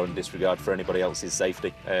for the law and disregard for anybody else's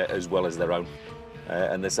safety as well as their own.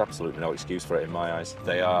 And there's absolutely no excuse for it in my eyes.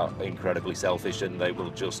 They are incredibly selfish and they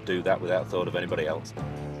will just do that without thought of anybody else.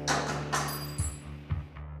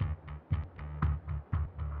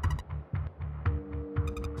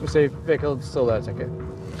 Receive. Vehicle still there, ticket.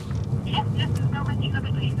 Yes, there's no mention of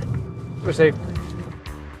it either. Receive.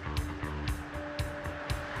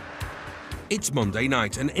 It's Monday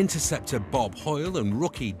night and Interceptor Bob Hoyle and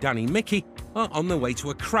rookie Danny Mickey are on their way to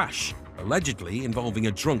a crash, allegedly involving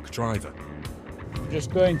a drunk driver.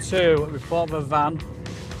 Just going to report of a van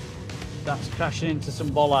that's crashing into some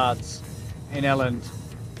bollards in Elland.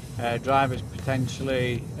 Driver's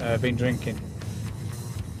potentially been drinking.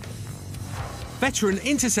 Veteran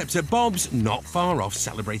Interceptor Bob's not far off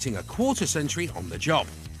celebrating a quarter century on the job.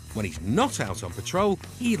 When he's not out on patrol,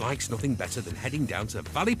 he likes nothing better than heading down to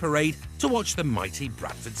Valley Parade to watch the mighty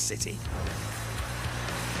Bradford City.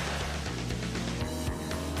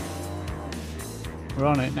 We're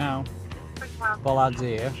on it now. Bollards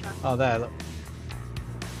here. Oh, there, look.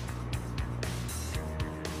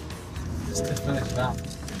 Just finish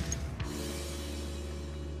that.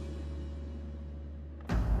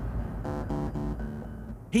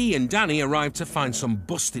 He and Danny arrived to find some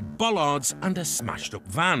busted bollards and a smashed up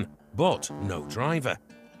van, but no driver.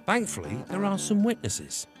 Thankfully, there are some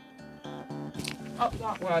witnesses. Up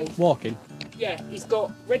that way. Walking. Yeah, he's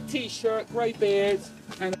got red t-shirt, grey beard,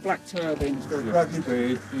 and a black turban. Raggy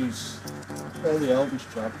beard, he's fairly elvish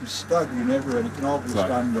chap, he's staggering everywhere, he can hardly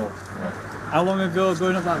stand up. How long ago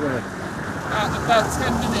going up that way? About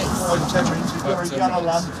 10 minutes. Oh, 10 minutes, he's got a yellow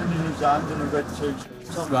lantern in his hand and a red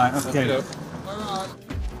t-shirt. Right, okay.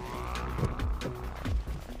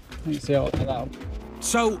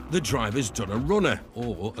 So the driver's done a runner,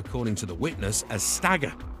 or according to the witness, a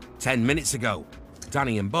stagger. 10 minutes ago.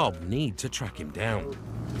 Danny and Bob need to track him down.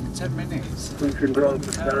 10 minutes? Especially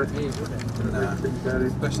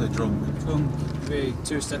drunk. Drunk, be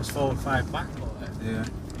 2 steps forward, 5 back. Yeah.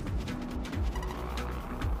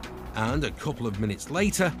 And a couple of minutes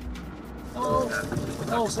later,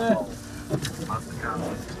 Oh, sir.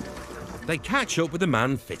 they catch up with the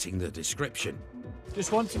man fitting the description.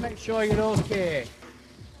 Just want to make sure you're okay.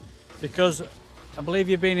 Because I believe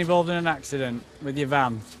you've been involved in an accident with your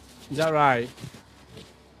van. Is that right?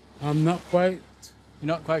 I'm not quite. You're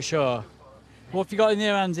not quite sure? What have you got in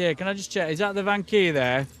your hands here? Can I just check? Is that the van key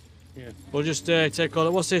there? Yeah. We'll just take all.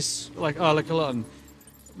 What's this? Like, oh, like a lot.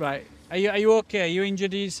 Right. Are you okay? Are you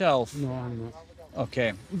injured yourself? No, I'm not.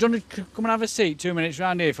 Okay. Do you want to come and have a seat 2 minutes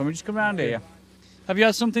round here for me? Just come round here. Have you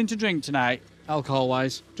had something to drink tonight,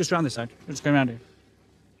 alcohol-wise? Just round this side. Just come round here.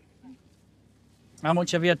 How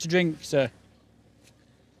much have you had to drink, sir?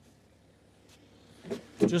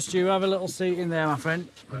 Just you have a little seat in there, my friend.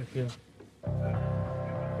 Thank you.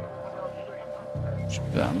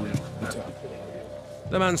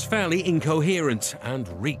 The man's fairly incoherent and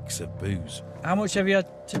reeks of booze. How much have you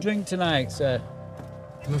had to drink tonight, sir?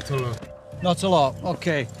 Not a lot. Not a lot,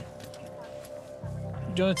 okay.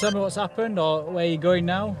 Do you want to tell me what's happened or where you're going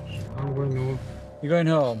now? I'm going home. You're going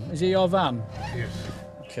home? Is it your van? Yes.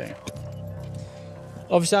 Okay.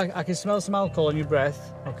 Obviously, I can smell some alcohol in your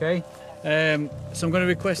breath, okay? So I'm going to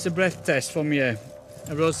request a breath test from you.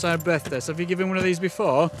 A roadside breath test. Have you given one of these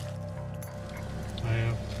before? I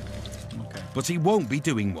have. Okay. But he won't be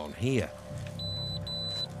doing one here.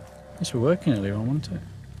 This were working earlier on, wasn't it?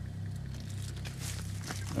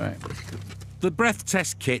 Right. The breath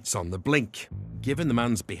test kit's on the blink. Given the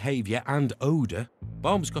man's behaviour and odour,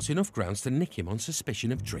 Bob's got enough grounds to nick him on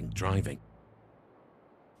suspicion of drink driving.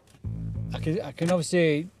 I can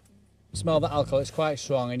obviously smell the alcohol. It's quite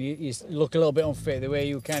strong, and you look a little bit unfit the way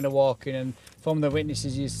you kind of walking, and from the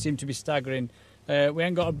witnesses you seem to be staggering. We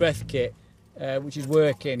ain't got a breath kit, which is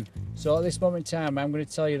working. So at this moment in time, I'm going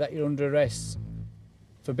to tell you that you're under arrest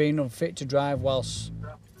for being unfit to drive whilst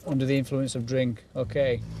under the influence of drink.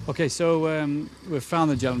 Okay. Okay, so we've found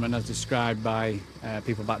the gentleman as described by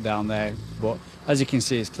people back down there, but as you can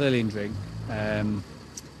see, it's clearly in drink.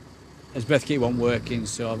 His breath kit wasn't working,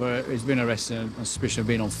 so he's been arrested on suspicion of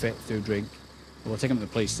being unfit through drink. We'll take him to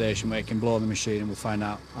the police station where he can blow the machine and we'll find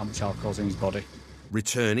out how much alcohol's in his body.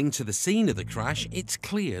 Returning to the scene of the crash, it's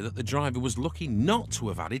clear that the driver was lucky not to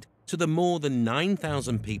have added to the more than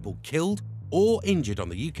 9,000 people killed or injured on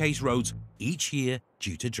the UK's roads each year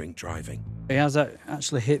due to drink driving. He has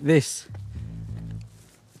actually hit this.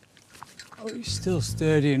 Oh, he's still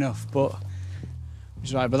sturdy enough, but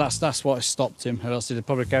he's right. But that's what stopped him. Or else he'd have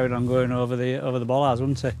probably carried on going over the bollards,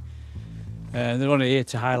 wouldn't he? They're only here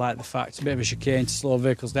to highlight the fact. It's a bit of a chicane to slow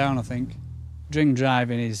vehicles down, I think. Drink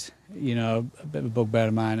driving is, you know, a bit of a bugbear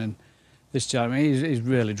of mine, and this gentleman, he's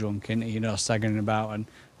really drunk, isn't he? You know, staggering about, and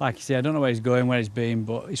like you say, I don't know where he's going, where he's been,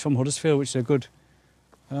 but he's from Huddersfield, which is a good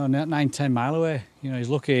 9-10 mile away. You know, he's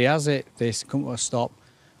lucky he has it. This come to a stop,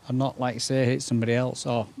 and not like say hit somebody else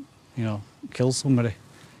or, you know, kill somebody.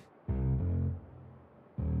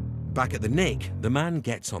 Back at the nick, the man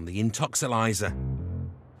gets on the intoxilizer.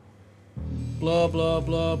 Blow, blow,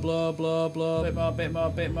 blow, blow, blow, blow. Bit more, bit more,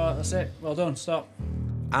 bit more. That's it. Well done. Stop.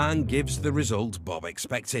 And gives the result Bob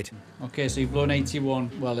expected. Okay, so you've blown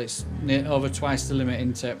 81. Well, it's over twice the limit,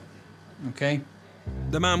 isn't it? Okay.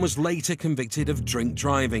 The man was later convicted of drink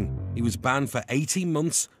driving. He was banned for 18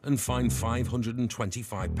 months and fined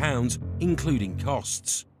 £525, including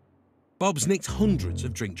costs. Bob's nicked hundreds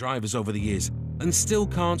of drink drivers over the years and still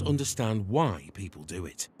can't understand why people do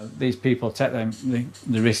it. These people take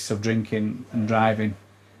the risks of drinking and driving,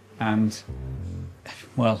 and,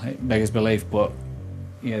 well, it beggars belief, but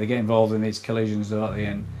yeah, they get involved in these collisions, don't they?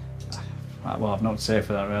 And, well, I've not to say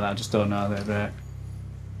for that, really. I just don't know. They're,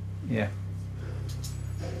 yeah,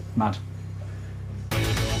 mad.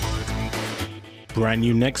 Brand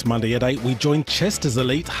new next Monday at 8, we join Chester's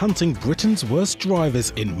Elite hunting Britain's worst drivers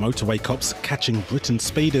in Motorway Cops Catching Britain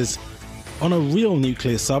Speeders. On a real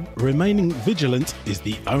nuclear sub, remaining vigilant is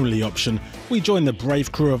the only option. We join the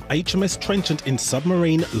brave crew of HMS Trenchant in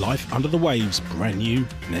submarine Life Under the Waves, brand new,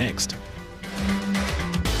 next.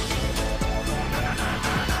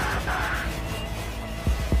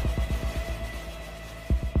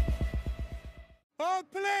 Oh,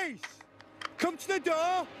 police! Come to the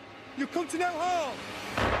door! You come to no harm!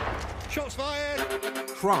 Shots fired!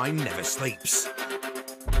 Crime never sleeps.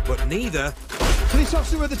 But neither Police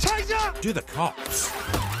officer with the taser! do the cops.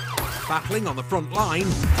 Battling on the front line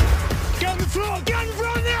Get on the floor! Get on the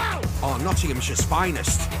floor now! are Nottinghamshire's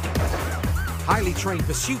finest. Highly trained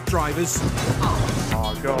pursuit drivers.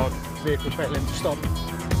 Oh God, vehicle failing to stop.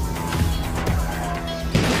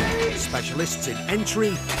 Specialists in entry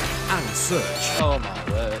and search. Oh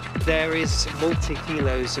my word. There is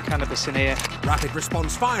multi-kilos of cannabis in here. Rapid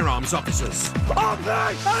response firearms officers. Oh,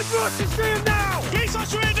 please! I'm going to see him now! Police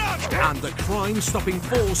officer in And the crime-stopping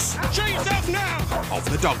force Show yourself now! of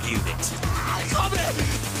the dog unit. Come in!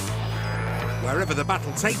 Wherever the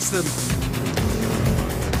battle takes them,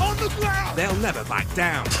 On the ground! they'll never back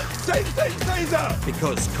down. Taser!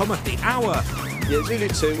 Because cometh the hour, Yeah, Zulu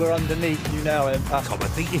 2, we're underneath you now,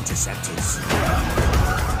 cometh the Interceptors.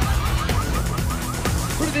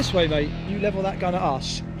 Put it this way, mate. You level that gun at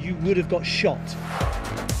us, you would have got shot.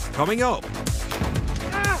 Coming up,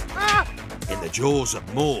 in the jaws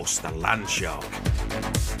of Morse, the land shark.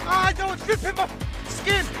 Ah, don't strip him off!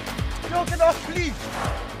 Skin! Don't get off, please!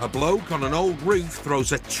 A bloke on an old roof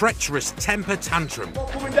throws a treacherous temper tantrum.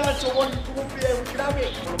 Coming down to one, you won't be able to have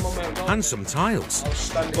it. And some tiles.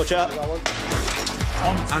 Watch out.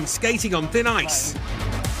 And skating on thin ice.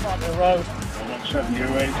 Up the road. You're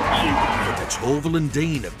ready to shoot. The Torval and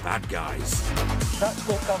Dean of bad guys.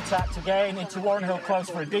 Tactical contact again into Warren Hill Close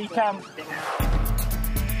for a decamp.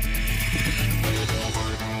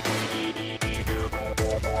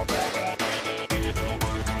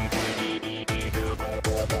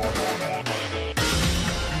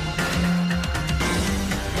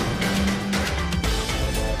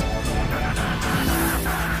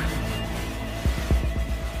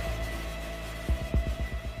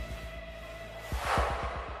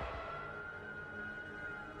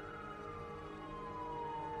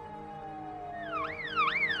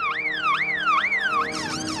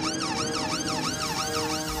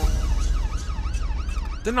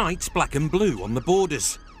 The night's black and blue on the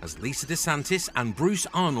borders as Lisa DeSantis and Bruce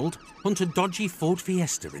Arnold hunt a dodgy Ford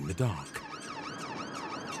Fiesta in the dark.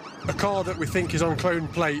 A car that we think is on clone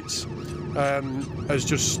plates has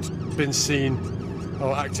just been seen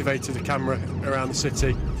or activated the camera around the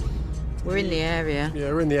city. We're in the area.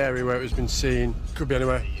 Yeah, we're in the area where it has been seen. Could be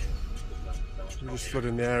anywhere. We're just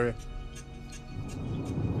flooding the area.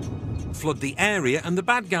 Flood the area and the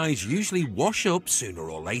bad guys usually wash up sooner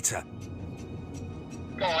or later.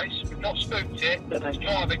 Guys, we've not spooked it. There's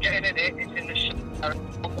driver getting in it. It's in the shower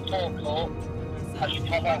on the forecourt. As you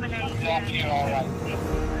come out, you're all right.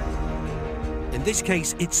 In this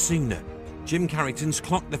case, it's sooner. Jim Carrington's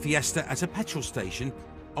clocked the Fiesta at a petrol station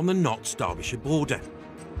on the Notts Derbyshire border.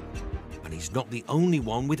 And he's not the only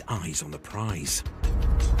one with eyes on the prize.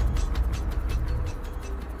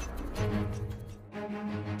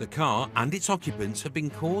 The car and its occupants have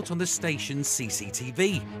been caught on the station's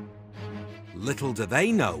CCTV. Little do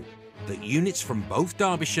they know that units from both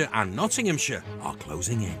Derbyshire and Nottinghamshire are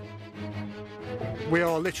closing in. We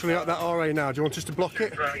are literally at that RA now. Do you want us to block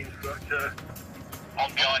it?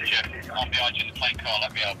 I'm behind you. I'm behind you in the plane car.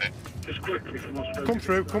 Let me help it. Just quickly from us. Come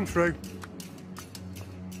through, come through.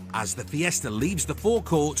 As the Fiesta leaves the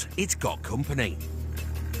forecourt, it's got company.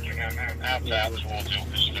 Out towards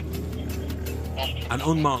Ilkeston. An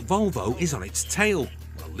unmarked Volvo is on its tail,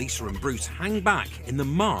 while Lisa and Bruce hang back in the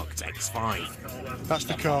marked X5. That's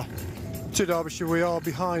the car. To Derbyshire, we are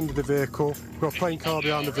behind the vehicle. We've got a plane car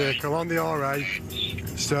behind the vehicle on the RA.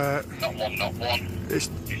 It's, not one. It's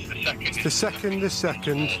the second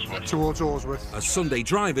towards Orsworth. As Sunday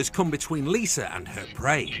drivers come between Lisa and her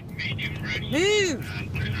prey. Move!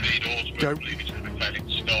 Go.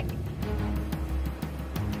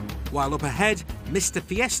 While up ahead, Mr.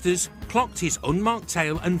 Fiestas clocked his unmarked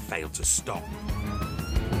tail and failed to stop.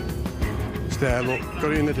 It's there, look.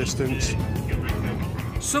 Got it in the distance.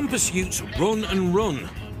 Some pursuits run and run,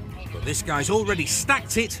 but this guy's already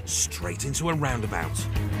stacked it straight into a roundabout.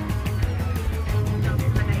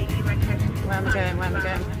 Where am I going? Where am I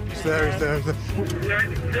going? It's there, it's there, it's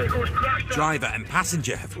there. Driver and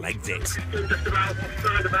passenger have legged it.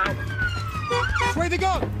 Where they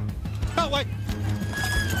gone? That way.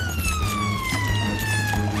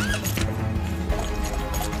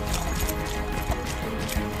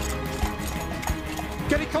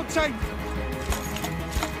 Get it contained.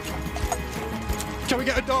 Can we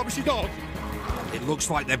get a Derbyshire dog? It looks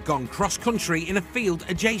like they've gone cross-country in a field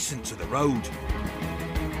adjacent to the road.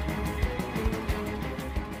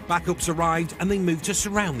 Backups arrived and they moved to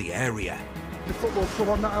surround the area. The football club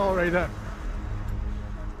on that already there.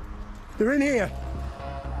 They're in here.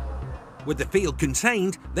 With the field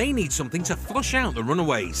contained, they need something to flush out the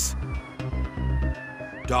runaways.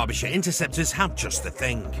 Derbyshire Interceptors have just the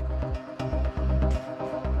thing.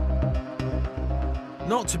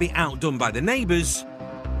 Not to be outdone by the neighbours,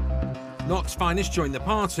 Knock's finest join the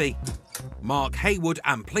party, Mark Haywood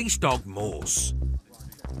and police dog Morse.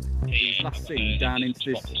 Last seen down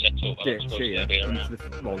into this ditch here,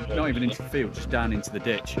 well, not even into the field, just down into the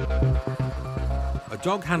ditch. A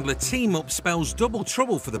dog handler team-up spells double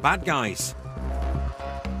trouble for the bad guys.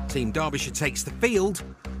 Team Derbyshire takes the field.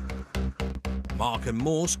 Mark and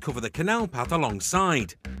Morse cover the canal path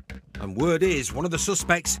alongside. And word is one of the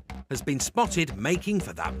suspects has been spotted making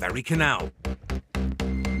for that very canal.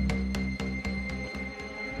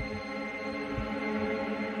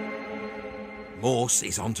 Morse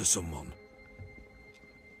is onto someone.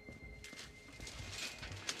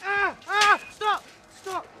 Stop!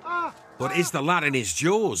 Stop! But is the lad in his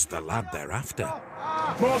jaws the lad they're after?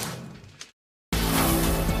 Morse.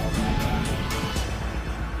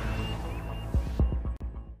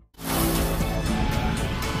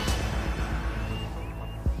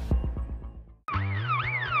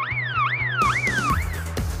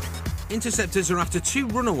 Interceptors are after 2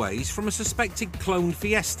 runaways from a suspected cloned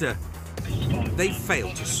Fiesta. They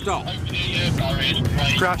failed to stop.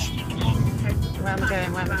 Crash. Where am I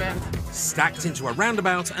going? Where am I going? Stacked into a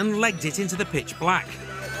roundabout and legged it into the pitch black.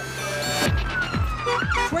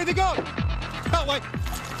 Where they go? That way.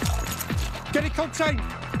 Get it contained.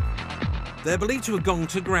 They're believed to have gone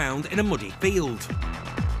to ground in a muddy field.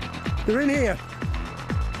 They're in here.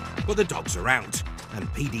 But the dogs are out, and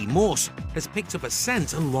PD Morse has picked up a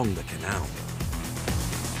scent along the canal.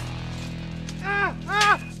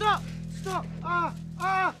 Stop! Stop!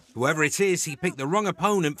 Whoever it is, he picked the wrong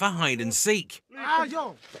opponent for hide and seek.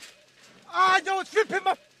 Yo! Yo, it's ripping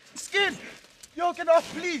my skin! Yo, get off,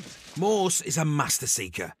 please! Morse is a master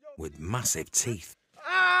seeker with massive teeth.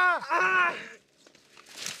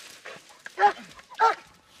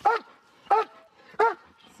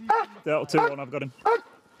 That'll 2-1, I've got him.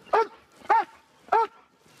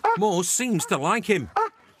 Morse seems to like him.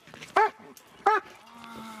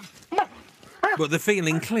 But the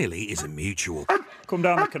feeling clearly isn't mutual. Come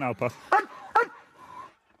down the canal path.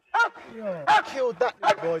 Yo, killed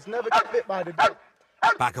that, boys. Never get bit by the dog.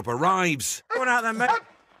 Backup arrives. Going out there, mate.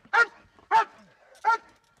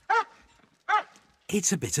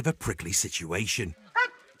 It's a bit of a prickly situation.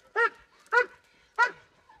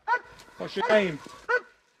 What's your name?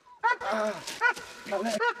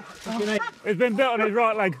 He's been bit on his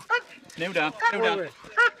right leg. Kneel down, kneel down.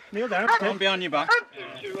 Kneel down. Come behind your back.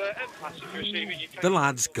 The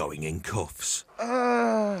lad's going in cuffs.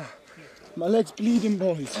 My leg's bleeding,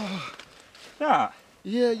 boys. That?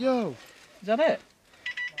 Yeah, yo. Is that it?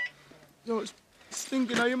 Yo, it's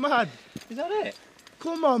stinking. Are you mad? Is that it?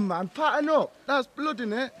 Come on, man. Pattern up. That's blood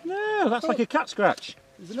in it. No, that's like a cat scratch.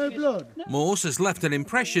 Is there no blood? Morse has left an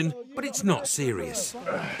impression, but it's not serious.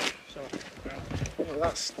 Oh,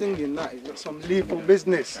 that's stinging, that is. That's some lethal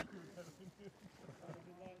business.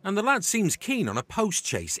 And the lad seems keen on a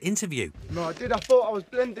post-chase interview. No, I did. I thought I was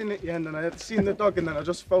blending at the end and I had seen the dog and then I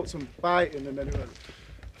just felt some biting and then it went.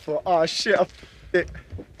 I thought, oh shit,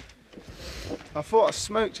 I thought I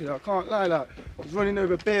smoked it. I can't lie, like, I was running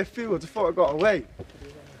over bare fields. I thought I got away.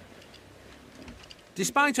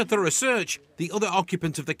 Despite a thorough search, the other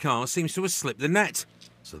occupant of the car seems to have slipped the net,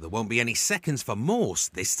 so there won't be any seconds for Morse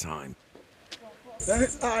this time.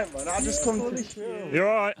 Next time, man, I just come to the show. You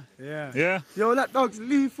alright? Yeah. Yeah? Yo, that dog's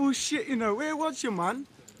lethal shit, you know. Where was you, man?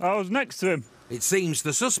 I was next to him. It seems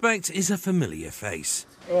the suspect is a familiar face.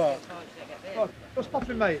 Right. What's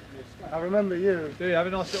popping, mate? I remember you. Do you have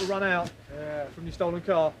a nice little run out from your stolen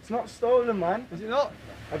car? It's not stolen, man. Is it not?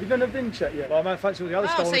 Have you done a VIN check yet? Well, man, thanks all the other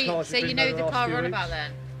stolen cars. So you know the car run about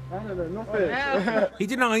then? I don't know, nothing. He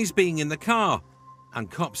denies being in the car, and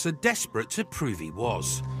cops are desperate to prove he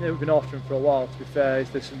was. Yeah, we've been after him for a while, to be fair.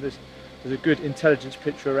 There's a good intelligence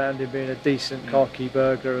picture around him being a decent car key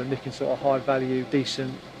burglar and nicking sort of high-value,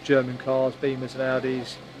 decent German cars, Beamers and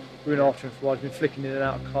Audis. We've been after him for a while. He's been flicking in and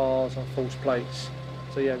out of cars on false plates.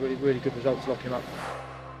 So yeah, really good result to lock him up.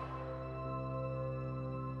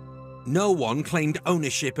 No one claimed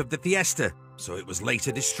ownership of the Fiesta, so it was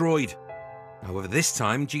later destroyed. However, this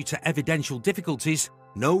time, due to evidential difficulties,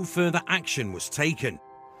 no further action was taken.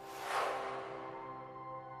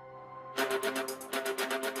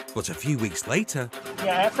 But a few weeks later...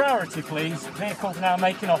 Yeah, our priority, please. Vehicle's now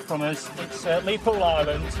making off from us. It's Leopold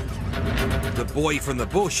Island. The boy from the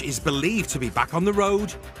bush is believed to be back on the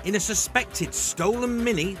road in a suspected stolen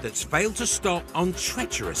Mini that's failed to stop on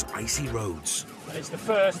treacherous icy roads. It's the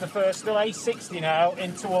first, still A60 now,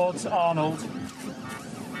 in towards Arnold.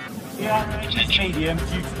 Yeah, it's medium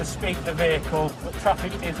due to the speed of the vehicle, but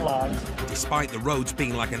traffic is light. Despite the roads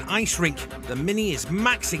being like an ice rink, the Mini is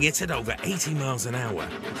maxing it at over 80 miles an hour.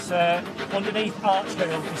 It's underneath Arch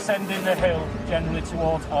Hill, descending the hill generally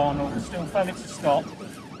towards Arnold, still failing to stop.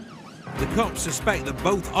 The cops suspect that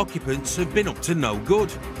both occupants have been up to no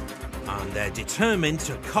good, and they're determined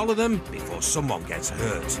to collar them before someone gets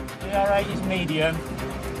hurt. The R8 is medium,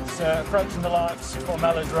 it's approaching the lights for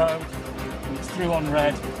Mellors Road, it's through on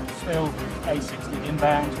red, still A60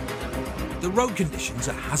 inbound. The road conditions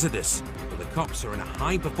are hazardous, but the cops are in a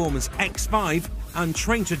high-performance X5 and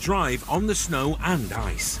trained to drive on the snow and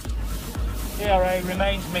ice. DRA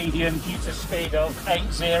remains medium due to speed of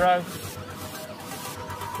 80.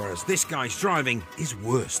 Whereas this guy's driving is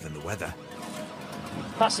worse than the weather.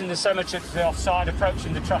 Passing the cemetery to the offside,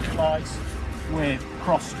 approaching the traffic lights with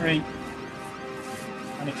Cross Street.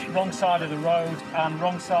 And it's wrong side of the road and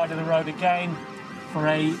wrong side of the road again for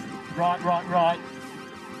a right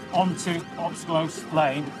onto Oxclose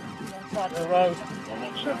Lane. Wrong side of the road.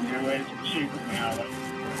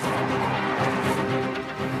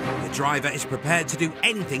 The driver is prepared to do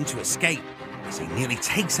anything to escape as he nearly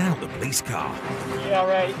takes out the police car.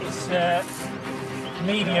 ERA is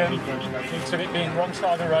medium due to it being wrong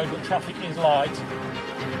side of the road, but traffic is light.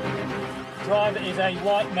 Driver is a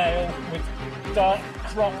white male with dark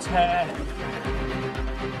cropped hair.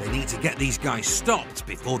 They need to get these guys stopped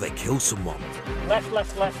before they kill someone. Left,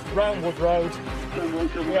 Roundwood Road.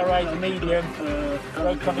 ERA medium.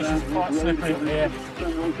 Road conditions quite slippery up here.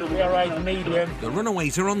 ERA medium. The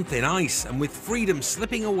runaways are on thin ice, and with freedom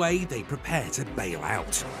slipping away, they prepare to bail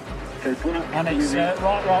out. And it's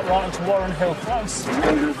right into Warren Hill Close.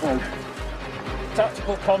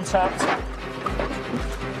 Tactical contact.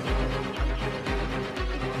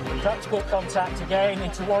 Tactical contact again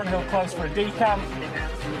into Warren Hill Close for a decamp.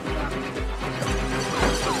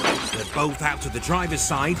 They're both out to the driver's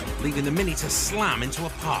side, leaving the Mini to slam into a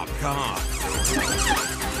parked car.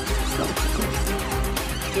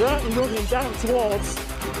 They're out and running down towards.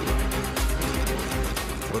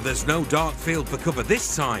 But there's no dark field for cover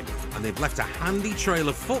this time, and they've left a handy trail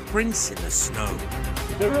of footprints in the snow.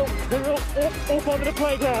 They're up onto the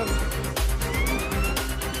playground.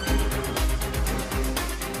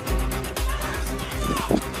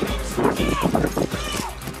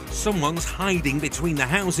 Someone's hiding between the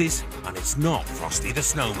houses, and it's not Frosty the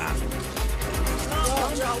Snowman.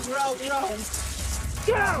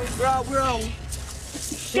 We're out.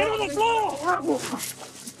 Get on the floor!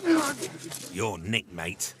 Your Nick,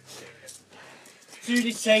 mate.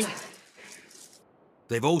 Judy,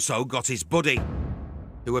 They've also got his buddy,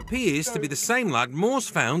 who appears to be the same lad Morse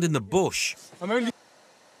found in the bush. I'm only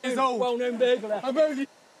years old. Well-known burglar. I'm only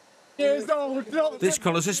years old. This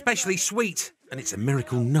collar's especially sweet, and it's a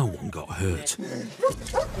miracle no one got hurt.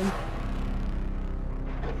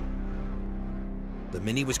 The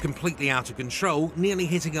Mini was completely out of control, nearly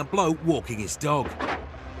hitting a bloke walking his dog.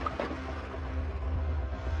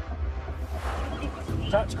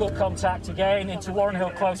 Tactical contact again into Warren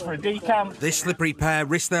Hill Close for a decamp. This slippery pair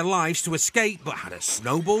risked their lives to escape, but had a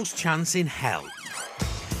snowball's chance in hell.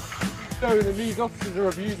 Knowing that these officers are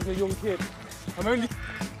abusing a young kid. I'm only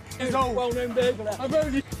years old. Well-known burglar. I'm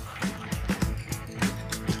only...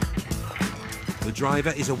 The driver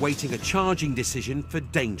is awaiting a charging decision for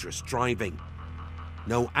dangerous driving.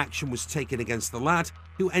 No action was taken against the lad,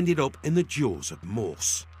 who ended up in the jaws of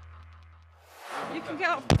Morse. You can get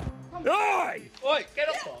up. Oi! Oi, get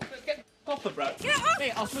up. Get off the bro. Get up. Hey,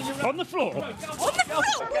 I'll swing you on the floor. On the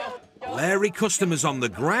floor. Leery customers on the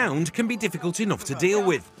ground can be difficult enough to deal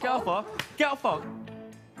with. Get off. Get off.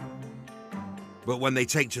 But when they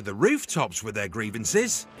take to the rooftops with their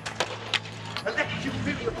grievances, Electrocute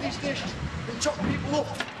people at the police station and chop people up.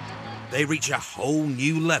 they reach a whole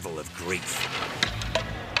new level of grief.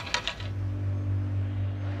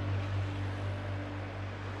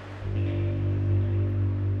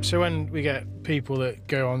 So when we get people that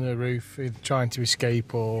go on the roof either trying to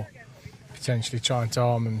escape or potentially trying to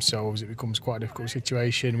harm themselves, it becomes quite a difficult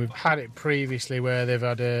situation. We've had it previously where they've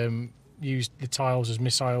had used the tiles as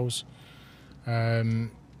missiles,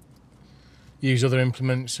 used other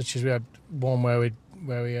implements, such as we had one where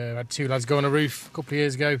we had two lads go on a roof a couple of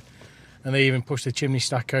years ago, and they even pushed the chimney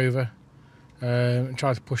stack over and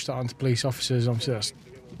tried to push that onto police officers. Obviously that's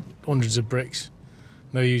hundreds of bricks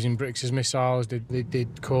They're using bricks as missiles. They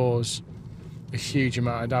did cause a huge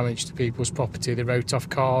amount of damage to people's property. They wrote off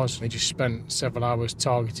cars. They just spent several hours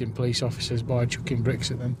targeting police officers by chucking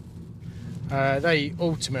bricks at them. They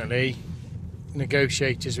ultimately,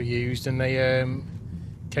 negotiators were used, and they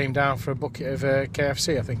came down for a bucket of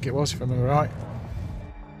KFC, I think it was, if I remember right.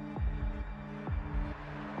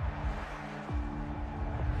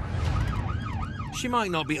 She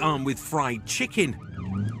might not be armed with fried chicken,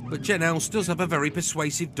 but Jen Else does have a very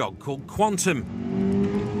persuasive dog called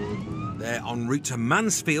Quantum. They're en route to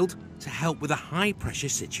Mansfield to help with a high-pressure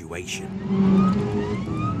situation.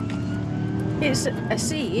 It's a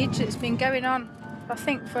siege. It's been going on, I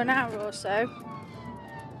think, for an hour or so.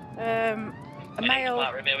 A male,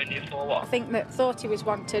 I think, that thought he was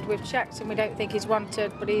wanted. We've checked and we don't think he's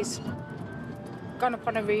wanted, but he's gone up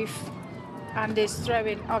on a roof and is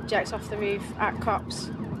throwing objects off the roof at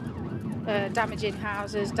cops, damaging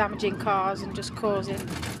houses, damaging cars, and just causing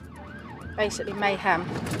basically mayhem.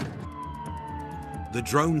 The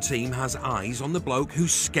drone team has eyes on the bloke who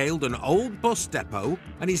scaled an old bus depot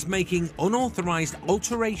and is making unauthorised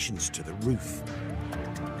alterations to the roof.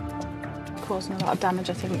 Causing a lot of damage,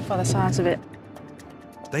 I think, by the sides of it.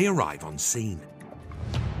 They arrive on scene.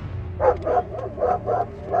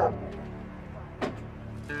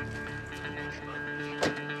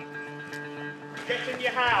 Get in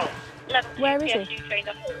your house. Where is he?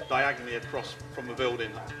 Diagonally across from the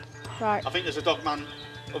building. Right. I think there's a dog man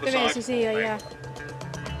other There side. is, he's here, yeah.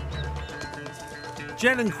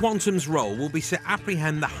 Jen and Quantum's role will be to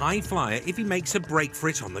apprehend the high flyer if he makes a break for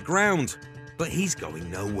it on the ground. But he's going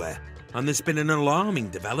nowhere, and there's been an alarming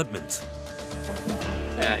development.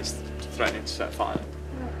 Yeah, he's threatening to set fire.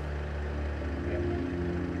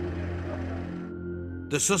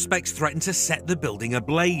 The suspects threaten to set the building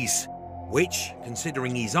ablaze, which,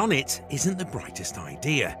 considering he's on it, isn't the brightest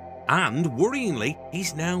idea. And, worryingly,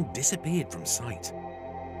 he's now disappeared from sight.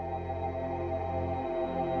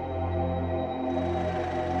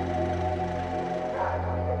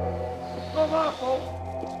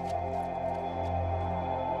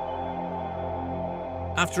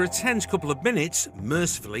 After a tense couple of minutes,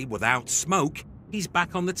 mercifully without smoke, he's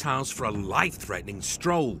back on the tiles for a life-threatening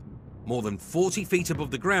stroll. More than 40 feet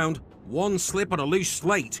above the ground, one slip on a loose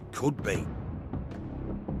slate could be.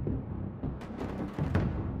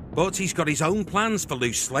 But he's got his own plans for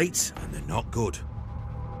loose slates, and they're not good.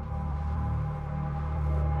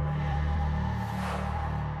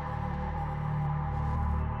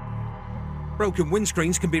 Broken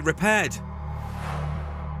windscreens can be repaired.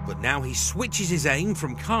 But now he switches his aim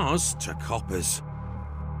from cars to coppers.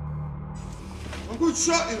 I'm a good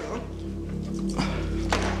shot, you know.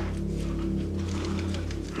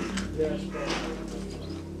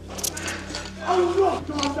 Oh, look,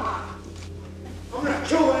 God, I'm gonna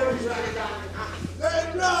kill everything. Let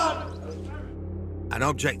it run! An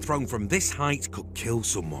object thrown from this height could kill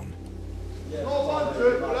someone. You're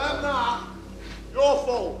wanted, but I'm not. Your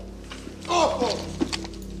fault. Your fault.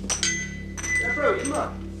 Yeah, bro, come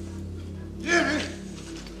on. Jimmy!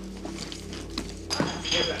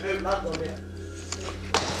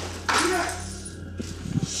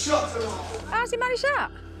 Shut him off! How's he managed that?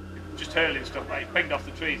 Just hurling stuff, like he pinged off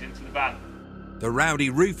the trees into the van. The rowdy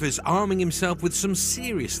roofer's arming himself with some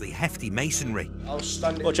seriously hefty masonry. I'll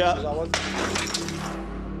stand it. Watch out.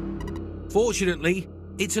 Fortunately,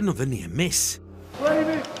 it's another near miss.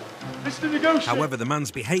 Raven, Mr. Negotiator. However, the man's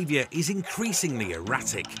behaviour is increasingly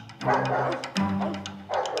erratic. All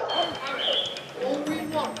we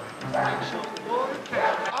want is make sure the water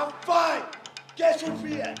can. I'm fine. Get up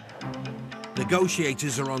here.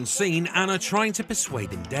 Negotiators are on scene and are trying to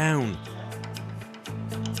persuade him down.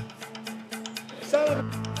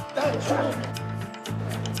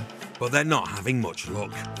 But they're not having much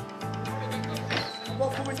luck. I'm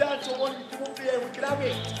not coming down till one of you come up here and we can have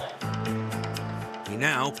it. He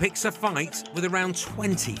now picks a fight with around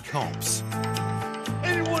 20 cops.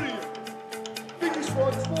 Any one of you. Biggest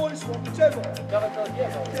one, smallest one, whichever.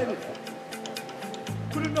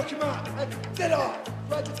 Couldn't knock him out. And dead off.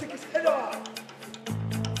 Tried to take his head off.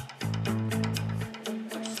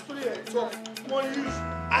 Stood here, so one of you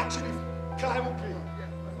actually climb up here.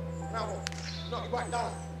 Now what? Knock you back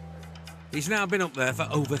down. He's now been up there for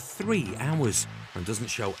over 3 hours and doesn't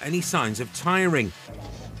show any signs of tiring.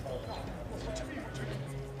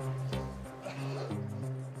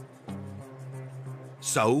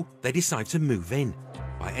 So they decide to move in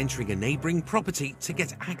by entering a neighbouring property to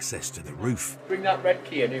get access to the roof. Bring that red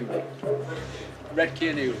Kia new. Red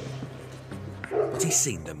Kia new. But he's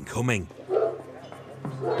seen them coming.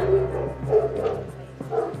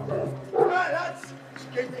 Right, lads. Let's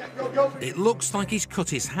get It looks like he's cut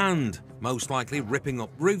his hand, most likely ripping up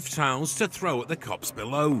roof tiles to throw at the cops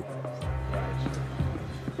below.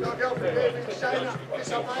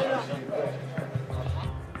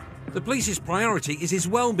 The police's priority is his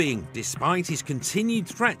well-being, despite his continued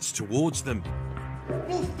threats towards them.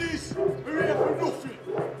 Muftis, we're here for nothing.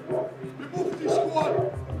 The Mufti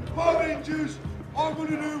squad, the Power Rangers, I'm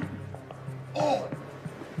going to do all.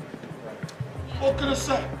 What can I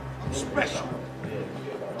say? I'm special.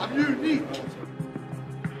 I'm unique.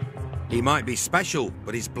 He might be special,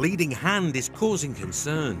 but his bleeding hand is causing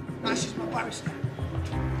concern. This is my barrister.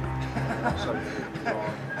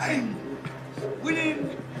 I'm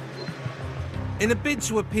winning. In a bid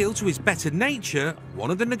to appeal to his better nature, one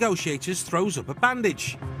of the negotiators throws up a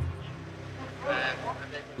bandage.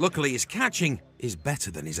 Luckily, his catching is better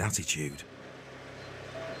than his attitude.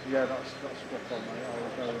 Yeah, that's spot on, mate.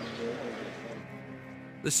 I'll go and do it.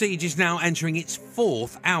 The siege is now entering its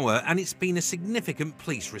 4th hour, and it's been a significant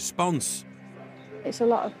police response. It's a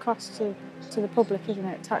lot of cost to the public, isn't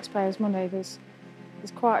it? Taxpayers' money. There's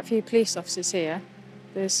quite a few police officers here.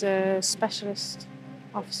 There's specialist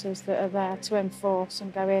officers that are there to enforce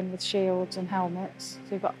and go in with shields and helmets.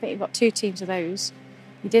 So I think you've got 2 teams of those.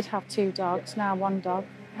 You did have 2 dogs, now 1 dog.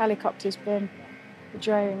 Helicopter's been, the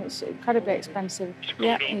drone, it's incredibly expensive.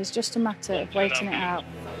 Yeah, it's just a matter of waiting it out.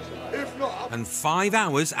 And 5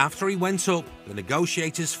 hours after he went up, the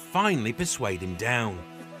negotiators finally persuade him down.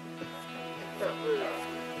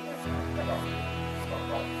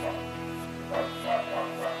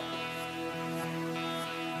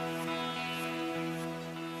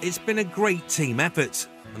 It's been a great team effort,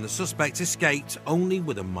 and the suspect escaped only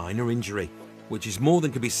with a minor injury, which is more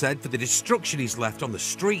than can be said for the destruction he's left on the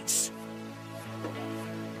streets.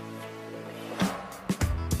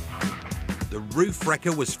 The roof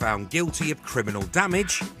wrecker was found guilty of criminal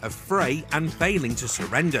damage, of fray and failing to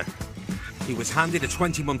surrender. He was handed a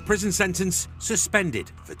 20-month prison sentence,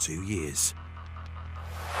 suspended for 2 years.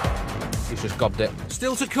 He's just gobbed it.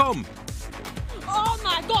 Still to come. Oh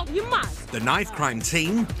my God, you mad? The knife crime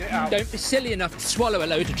team. Don't be silly enough to swallow a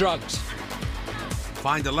load of drugs.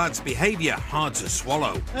 Find a lad's behaviour hard to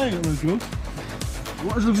swallow. Hey, it looks good.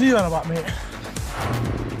 What is Lucy on about, mate?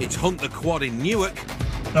 It's Hunt the Quad in Newark.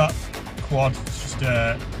 That quad just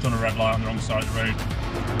done a red light on the wrong side of the road.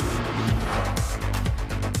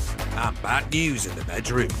 And bad news in the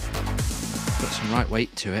bedroom. Got some right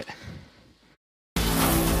weight to it.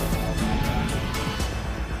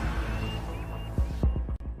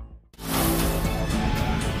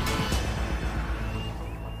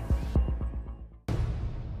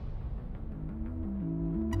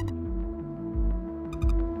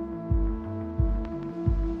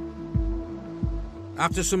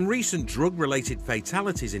 After some recent drug-related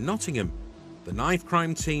fatalities in Nottingham, the knife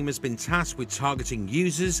crime team has been tasked with targeting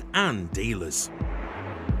users and dealers.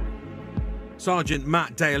 Sergeant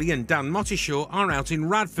Matt Daly and Dan Mottishaw are out in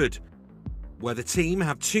Radford, where the team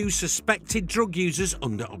have 2 suspected drug users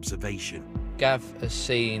under observation. Gav has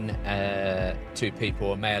seen 2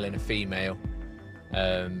 people, a male and a female,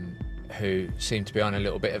 who seem to be on a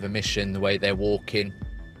little bit of a mission, the way they're walking.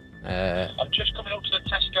 I'm just coming up to the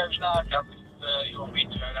Tesco's now, Gav. You want me to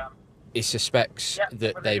go down? He suspects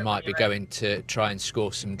that they might be going to try and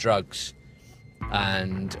score some drugs,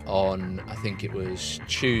 and on, I think it was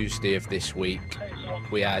Tuesday of this week,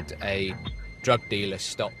 we had a drug dealer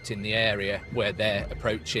stopped in the area where they're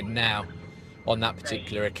approaching now. On that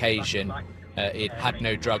particular occasion, it had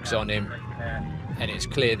no drugs on him, and it's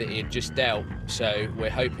clear that he had just dealt, so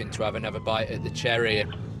we're hoping to have another bite at the cherry.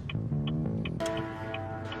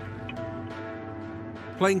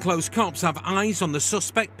 Plainclothes cops have eyes on the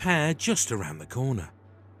suspect pair just around the corner.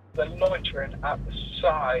 They're loitering at the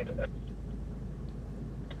side.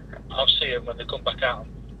 I'll see them when they come back out.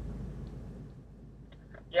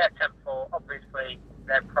 Yeah, 10-4. Obviously,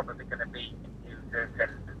 they're probably going to be users,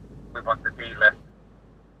 and we want the dealer.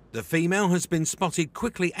 The female has been spotted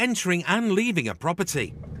quickly entering and leaving a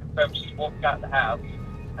property. She's walked out the house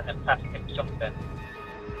and then passed him something.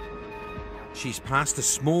 She's passed a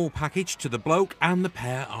small package to the bloke, and the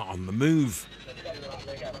pair are on the move.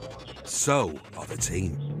 So are the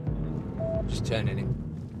team. Just turning him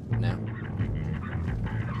now.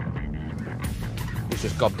 He's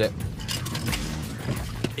just gobbed it.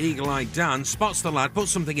 Eagle-eyed Dan spots the lad put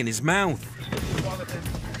something in his mouth.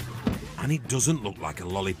 And it doesn't look like a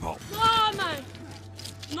lollipop. No, man.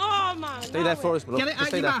 No, man. Stay there for us, below. Get it out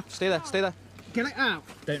stay your there. mouth. Stay there, stay there. Get it out.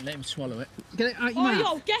 Don't let him swallow it. Get it out your mouth.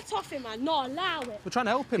 Yo, get off him, man. Not allow it. We're trying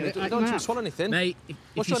to help him. Get it out Don't your swallow anything. Mate,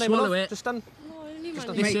 What's if your you name, swallow love? it... Just stand.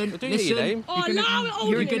 Listen, listen.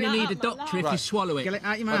 You're going to need a doctor if you swallow it. Get it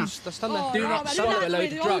out your mouth. Stand there. Do not swallow a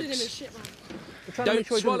load of drugs. Don't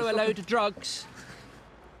swallow a load of drugs.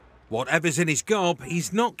 Whatever's in his gob,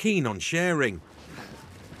 he's not keen on sharing.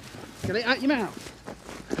 Get it out your mouth.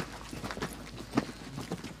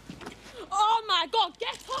 Oh my God,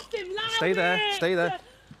 get off him, Larry! Stay there, stay there.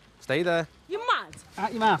 Stay there. You mad?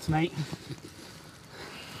 Out your mouth, mate.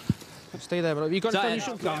 Stay there, but you got to your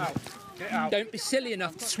shotgun. Don't be silly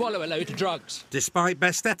enough to swallow a load of drugs. Despite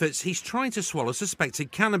best efforts, he's trying to swallow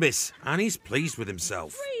suspected cannabis, and he's pleased with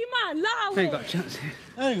himself. Free man, Larry! I ain't got a chance here.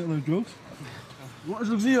 I ain't got no drugs. What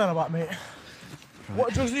drugs are you on about, mate?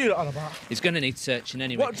 What drugs are you on about? He's going to need searching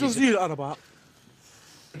anyway. What drugs are you on about?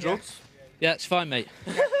 Drugs? Yeah, it's fine, mate.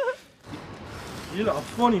 You lot are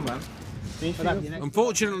funny, man.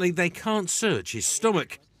 Unfortunately, they can't search his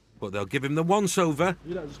stomach, but they'll give him the once-over.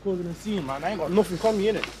 You lot just causing a scene, man. I ain't got nothing from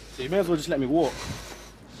you, innit? So you may as well just let me walk.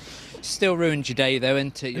 Still ruined your day, though,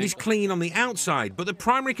 isn't it? And he's clean on the outside, but the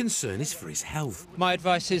primary concern is for his health. My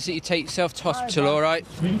advice is that you take yourself to hospital, all right?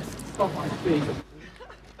 Stop my feet.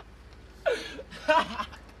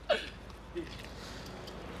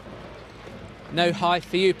 No high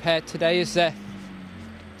for you, Pear, today, is there?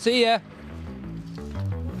 See ya.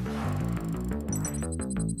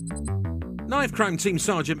 Knife Crime Team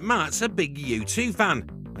Sergeant Matt's a big U2 fan,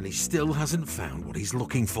 and he still hasn't found what he's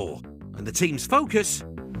looking for. And the team's focus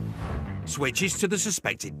switches to the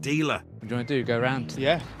suspected dealer. What do you want to do, go round?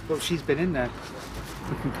 Yeah, well, she's been in there.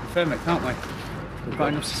 We can confirm it, can't we? We've got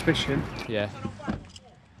enough suspicion. Yeah.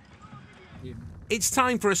 It's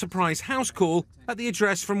time for a surprise house call at the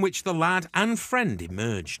address from which the lad and friend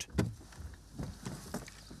emerged.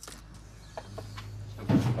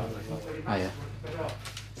 Oh, yeah.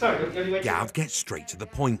 So, Gav gets straight to the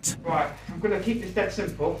point. right, I'm going to keep this dead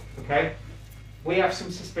simple, okay? We have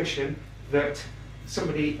some suspicion that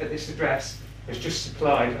somebody at this address has just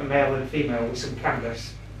supplied a male and a female with some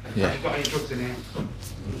cannabis. Yeah. Have you got any drugs in here?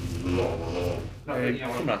 Not really, you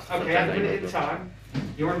know. Okay, at the minute in time,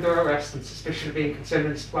 you're under arrest on suspicion of being concerned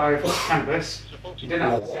in the supply of cannabis. You don't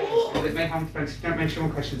have to say because it may harm defence. Don't mention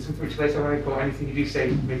one question, something which later on report. Anything you do say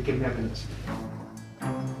may be given evidence.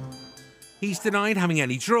 He's denied having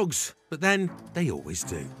any drugs, but then they always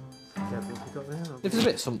do. If there's a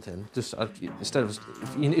bit of something, just instead of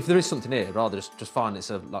if there is something here, rather just find it's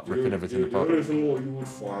like ripping everything apart. The only thing what you would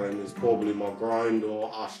find is probably my grind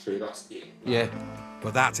or ashtray. That's it. Yeah.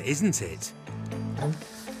 But that isn't it.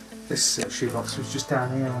 This shoebox was just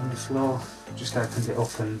down here on the floor. Just opened it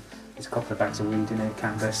up and there's a couple of bags of weed in here,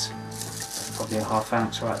 cannabis. Probably a ½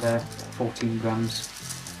 ounce right there, 14 grams,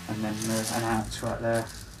 and then an ounce right there.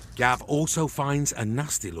 Gav also finds a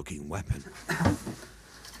nasty-looking weapon.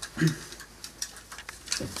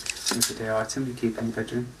 It's a day item you keep in your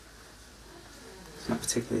bedroom. It's not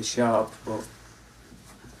particularly sharp, but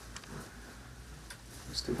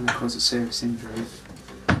it's still going to cause a serious injury,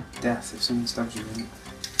 death if someone stabs you with it.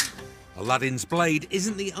 Aladdin's blade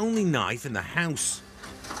isn't the only knife in the house.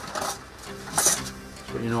 That's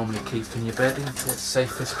what you normally keep in your bed, isn't it? It's the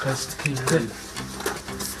safest place to keep it.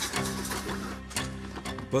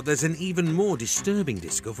 But there's an even more disturbing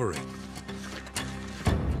discovery.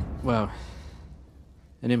 Well,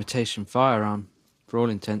 an imitation firearm, for all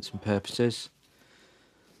intents and purposes.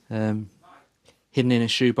 Hidden in a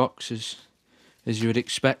shoebox, as you would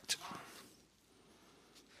expect.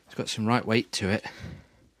 It's got some right weight to it.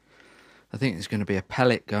 I think it's going to be a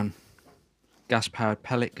pellet gun, gas-powered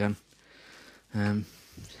pellet gun. There's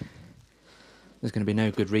going to be no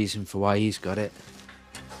good reason for why he's got it.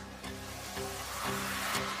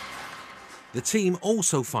 The team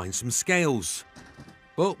also finds some scales.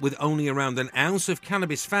 But with only around an ounce of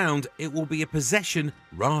cannabis found, it will be a possession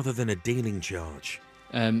rather than a dealing charge.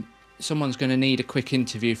 Someone's going to need a quick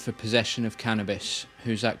interview for possession of cannabis.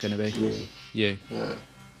 Who's that going to be? Me. You. Yeah.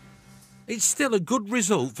 It's still a good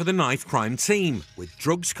result for the knife crime team, with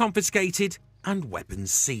drugs confiscated and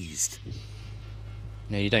weapons seized.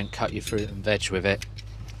 No, you don't cut your fruit and veg with it.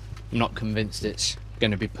 I'm not convinced it's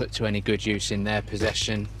going to be put to any good use in their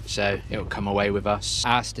possession, so it'll come away with us.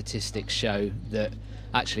 Our statistics show that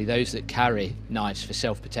actually those that carry knives for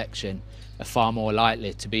self-protection are far more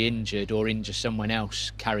likely to be injured or injure someone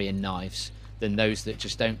else carrying knives than those that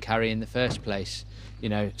just don't carry in the first place. You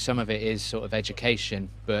know, some of it is sort of education,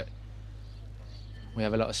 but we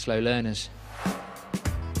have a lot of slow learners.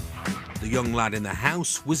 The young lad in the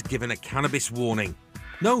house was given a cannabis warning.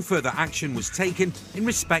 No further action was taken in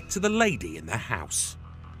respect to the lady in the house.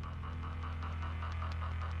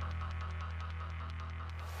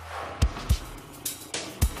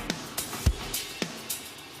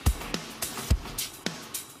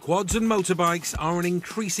 Quads and motorbikes are an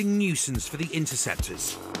increasing nuisance for the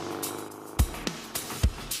Interceptors.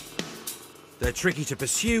 They're tricky to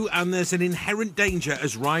pursue, and there's an inherent danger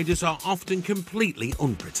as riders are often completely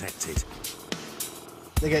unprotected.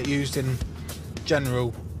 They get used in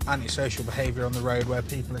general antisocial behaviour on the road where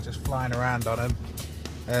people are just flying around on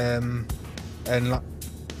them. And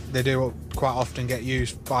they do quite often get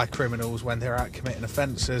used by criminals when they're out committing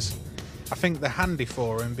offences. I think they're handy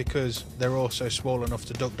for them because they're also small enough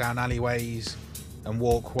to duck down alleyways and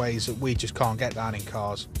walkways that we just can't get down in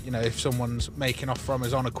cars. You know, if someone's making off from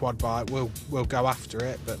us on a quad bike, we'll go after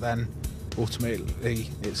it, but then ultimately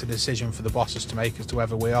it's a decision for the bosses to make as to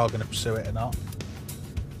whether we are going to pursue it or not.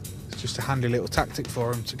 It's just a handy little tactic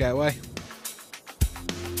for them to get away.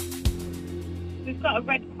 We've got a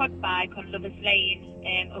red quad bike on Lovers Lane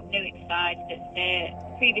up Newark side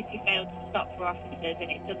that's previously failed to stop for officers,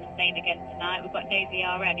 and it's done the same again tonight. We've got no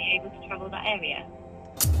VRM. Are you able to travel that area?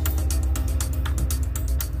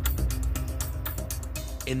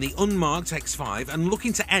 In the unmarked X5 and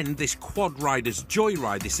looking to end this quad riders'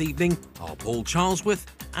 joyride this evening are Paul Charlesworth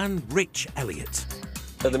and Rich Elliott.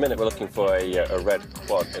 At the minute we're looking for a red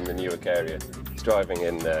quad in the Newark area. It's driving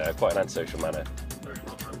in quite an antisocial manner.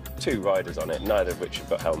 2 riders on it, neither of which have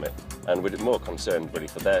got helmet, and we're more concerned really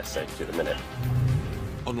for their safety at the minute.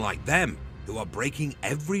 Unlike them, who are breaking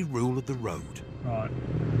every rule of the road. Right.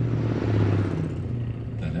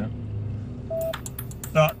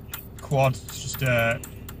 That quad's just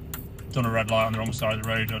done a red light on the wrong side of the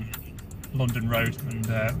road on London Road, and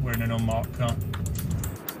we're in an unmarked car.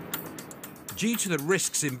 Due to the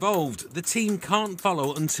risks involved, the team can't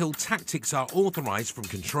follow until tactics are authorised from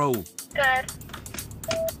control. Good.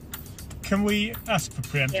 Can we ask for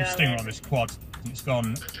preemptive stinger on this quad? It's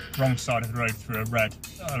gone wrong side of the road through a red.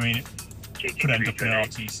 I mean, it could end up in an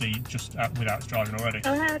RTC just without its driving already.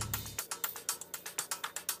 Go ahead.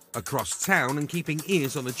 Across town and keeping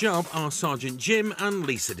ears on the job are Sergeant Jim and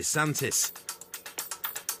Lisa DeSantis.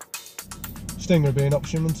 Stinger would be an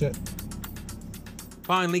option, wouldn't it?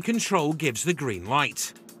 Finally, control gives the green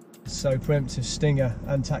light. So preemptive stinger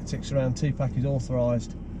and tactics around TPAC is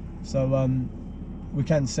authorised. So we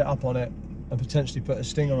can set up on it and potentially put a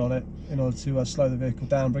stinger on it in order to slow the vehicle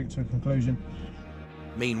down, bring it to a conclusion.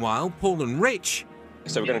 Meanwhile, Paul and Rich...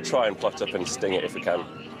 So we're going to try and plot up and sting it if we can.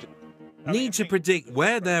 ...need to predict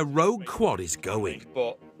where their rogue quad is going.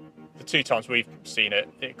 But the 2 times we've seen it,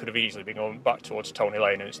 it could have easily been going back towards Tony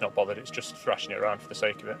Lane, and it's not bothered, it's just thrashing it around for the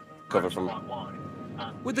sake of it. Cover from...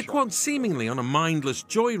 With the quad seemingly on a mindless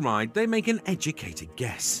joyride, they make an educated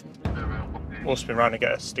guess. We'll spin round and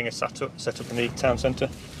get a stinger set up in the town centre.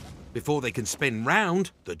 Before they can spin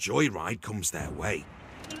round, the joyride comes their way.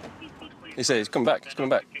 He says, come back, it's coming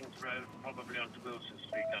back.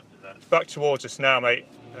 Back towards us now, mate.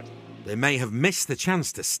 They may have missed the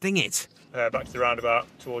chance to sting it. Back to the roundabout,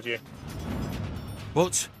 towards you.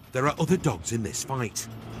 But there are other dogs in this fight.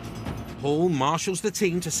 Paul marshals the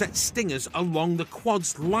team to set stingers along the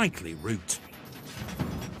quad's likely route.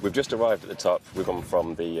 We've just arrived at the top. We've gone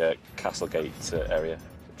from the Castlegate area.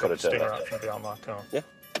 Got to turn stinger out from behind my car. Yeah,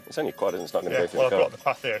 it's only a quad and it's not going to go through well, the car. I've got the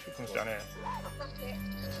path here if it comes down here.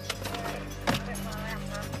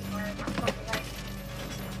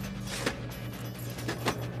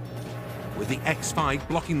 With the X5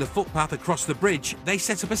 blocking the footpath across the bridge, they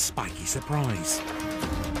set up a spiky surprise.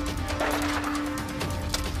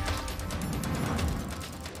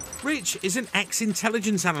 Rich is an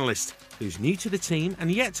ex-intelligence analyst who's new to the team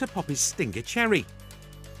and yet to pop his stinger cherry.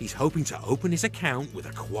 He's hoping to open his account with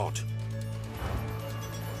a quad.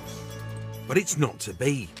 But it's not to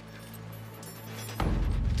be.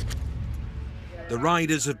 The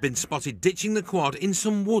riders have been spotted ditching the quad in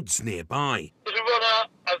some woods nearby. There's a runner,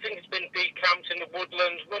 I think it's been decamped in the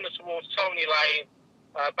woodlands, runner towards Tony Lane,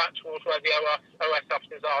 back towards where the OS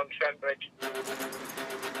officers are on Trent Bridge.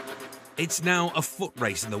 It's now a foot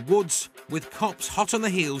race in the woods, with cops hot on the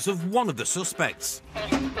heels of one of the suspects.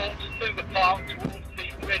 Through the park towards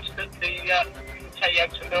the bridge that the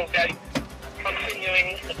Toyota Millgate,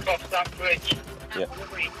 continuing across that bridge. Yeah.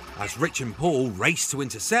 As Rich and Paul race to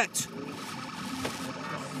intercept,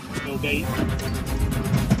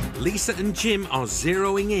 Lisa and Jim are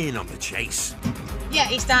zeroing in on the chase. Yeah,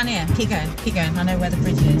 it's down here. Keep going, keep going. I know where the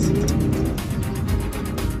bridge is.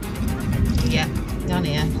 Yeah, down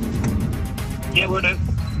here. Yeah, we'll do.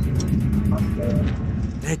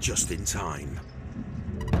 They're just in time.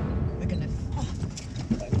 We're gonna... Oh.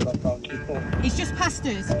 He's just past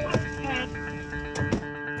us.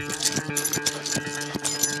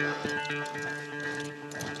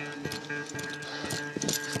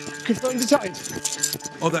 Confirm detained.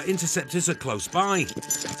 Other interceptors are close by.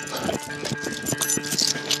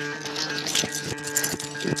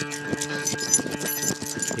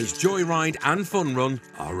 joyride and fun run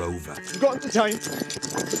are over. You've got to take.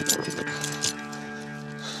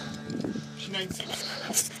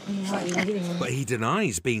 But he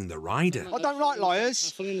denies being the rider. I don't like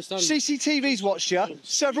liars. CCTV's watched you.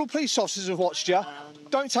 Several police officers have watched you.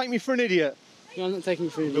 Don't take me for an idiot. No, I'm not taking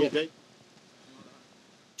you for an idiot.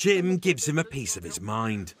 Jim gives him a piece of his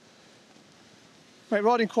mind. Mate,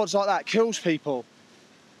 riding quads like that kills people.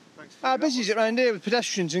 How busy is it around here with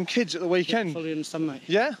pedestrians and kids at the weekend? I fully understand, mate.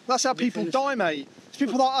 Yeah? That's how people die, mate. It's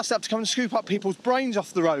people like us that have to come and scoop up people's brains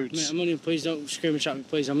off the roads. Mate, I'm only, please don't scream and shout at me,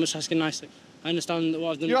 please. I'm just asking nicely. I understand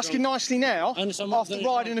what I've done. You're asking nicely now? I understand what after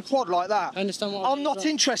riding a quad like that? I understand what I'm not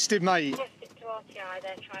interested, mate.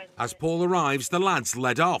 As Paul arrives, the lad's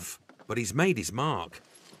led off, but he's made his mark.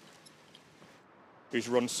 He's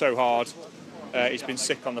run so hard, he's been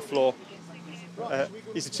sick on the floor.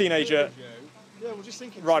 He's a teenager,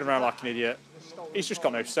 riding around like an idiot. He's just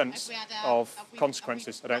got no sense of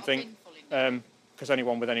consequences, I don't think, because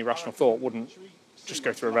anyone with any rational thought wouldn't just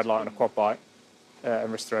go through a red light on a quad bike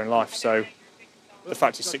and risk their own life. So the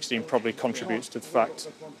fact he's 16 probably contributes to the fact,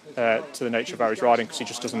 to the nature of how he's riding, because he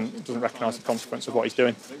just doesn't recognise the consequence of what he's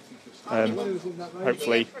doing.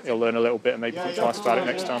 Hopefully he'll learn a little bit and maybe think twice about it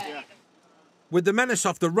next time. With the menace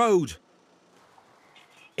off the road,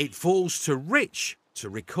 it falls to Rich to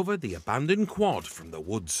recover the abandoned quad from the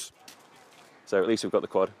woods. So at least we've got the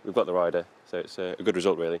quad, we've got the rider, so it's a good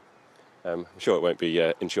result really. I'm sure it won't be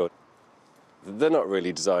insured. They're not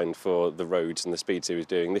really designed for the roads and the speeds he was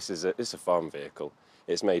doing. This is a farm vehicle.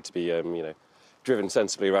 It's made to be driven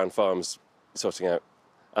sensibly around farms, sorting out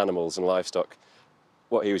animals and livestock.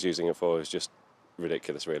 What he was using it for is just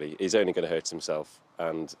ridiculous really. He's only going to hurt himself,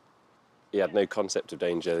 and he had no concept of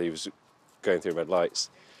danger. He was going through red lights,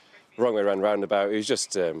 wrong way around roundabout. He was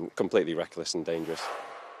just completely reckless and dangerous.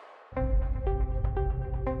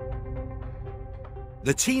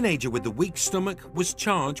 The teenager with the weak stomach was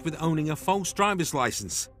charged with owning a false driver's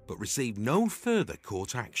licence, but received no further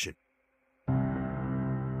court action.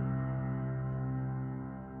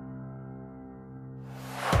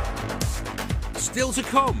 Still to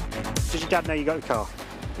come. Does your dad know you got the car?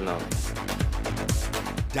 No.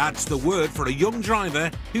 Dad's the word for a young driver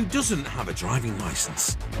who doesn't have a driving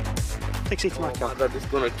licence. Take a seat to my car. My dad is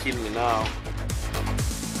gonna kill me now.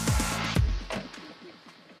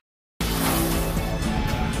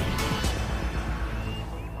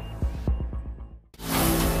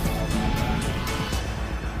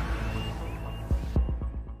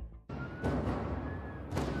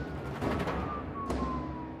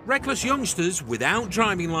 Reckless youngsters without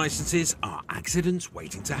driving licences are accidents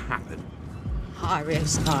waiting to happen. High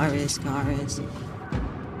risk, high risk, high risk.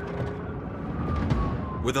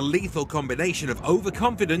 With a lethal combination of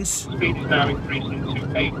overconfidence Speed is now increasing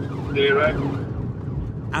to 80.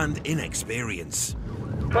 and inexperience.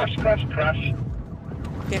 Crash, crash, crash.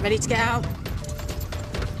 Get ready to get out.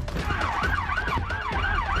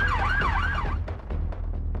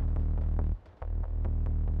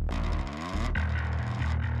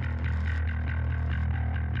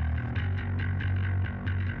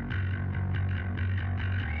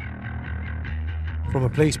 From a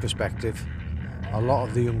police perspective, a lot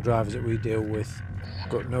of the young drivers that we deal with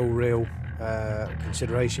got no real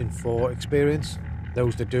consideration for experience.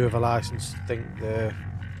 Those that do have a licence think they're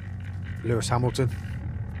Lewis Hamilton,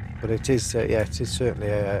 but it is certainly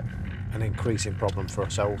an increasing problem for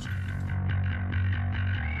ourselves.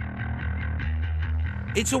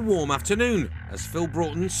 It's a warm afternoon as Phil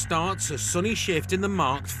Broughton starts a sunny shift in the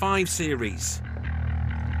Mark V series.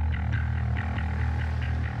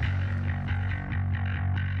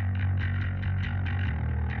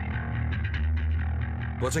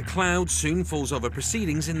 But a cloud soon falls over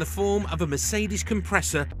proceedings in the form of a Mercedes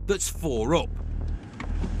compressor that's 4 up.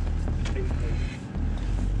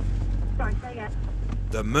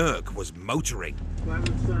 The Merc was motoring.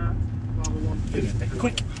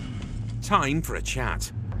 Quick! Time for a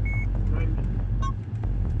chat.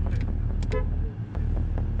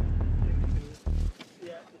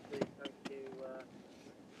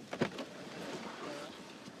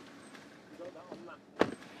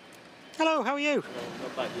 Hello, how are you?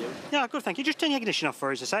 Not bad, you. Yeah, good, thank you. Just turn your ignition off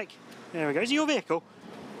for us a sec. There we go. Is it your vehicle?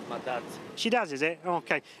 My dad's. It's your dad's, is it?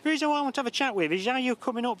 Okay. The reason why I want to have a chat with is how you're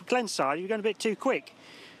coming up Glenside. You're going a bit too quick.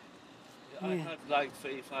 I had like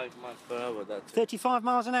 35 miles per hour. That's it. 35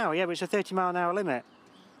 miles an hour, yeah, but it's a 30-mile-an-hour limit.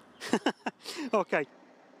 Okay.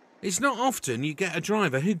 It's not often you get a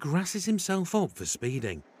driver who grasses himself up for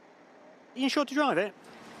speeding. Are you insured to drive it?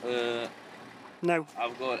 No.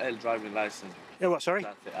 I've got L driving license. Oh, what, sorry?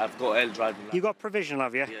 That's it. I've got L driving license. You got provisional,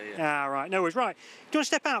 have you? Yeah. Ah, right. No worries. Right. Do you want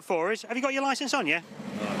to step out for us? Have you got your licence on you?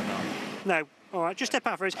 No. No. All right, just step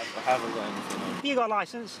out for us. I haven't got anything. You got a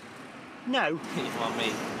licence? No. If I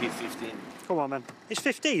may, be 15. Come on, man. It's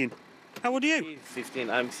 15. How old are you? 15.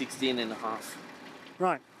 I'm 16 and a half.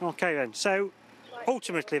 Right. Okay then. So,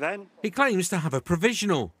 ultimately then, He claims to have a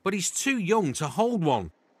provisional, but he's too young to hold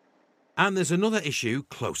one. And there's another issue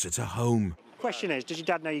closer to home. question is, does your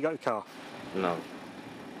dad know you got a car? No.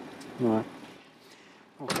 Right.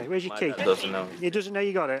 Okay. Where's your My key? dad doesn't know. He doesn't know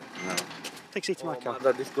you got it. No. Take a seat to my car.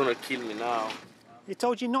 My dad is gonna kill me now. He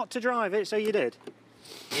told you not to drive it, so you did.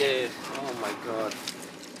 Yeah. Oh my God.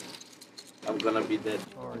 I'm gonna be dead.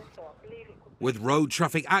 With road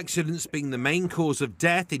traffic accidents being the main cause of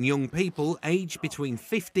death in young people aged between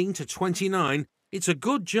 15 to 29, it's a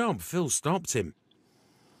good job Phil stopped him.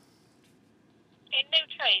 No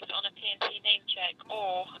trace on a PNC name check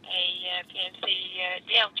or a PNC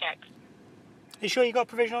DL check. You sure you got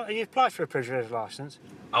provisional? You applied for a provisional licence?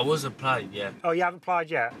 I was applied, yeah. Oh, you haven't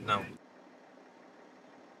applied yet? No.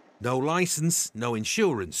 No licence, no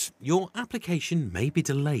insurance. Your application may be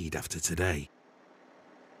delayed after today.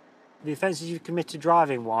 The offences you've committed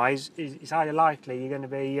driving-wise, it's highly likely you're going to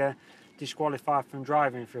be disqualified from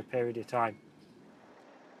driving for a period of time.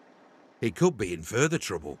 He could be in further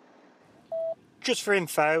trouble. Just for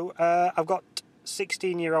info, I've got a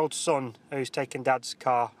 16-year-old son who's taken Dad's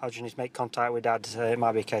car. I just need to make contact with Dad. It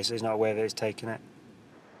might be a case that he's not aware that he's taken it.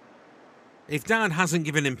 If Dad hasn't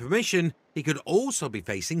given him permission, he could also be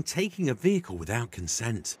facing taking a vehicle without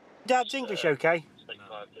consent. Dad's English okay?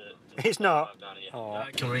 It's not? Oh. I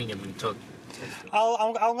can ring him and talk.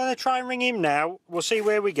 I'm going to try and ring him now. We'll see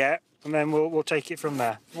where we get, and then we'll take it from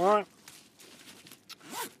there. All right?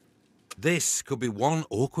 This could be one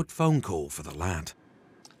awkward phone call for the lad.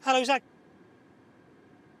 Hello, Zach.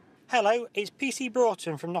 Hello, it's PC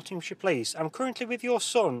Broughton from Nottinghamshire Police. I'm currently with your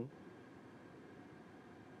son.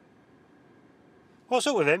 What's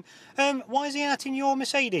up with him? Why is he out in your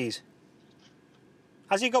Mercedes?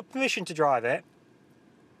 Has he got permission to drive it?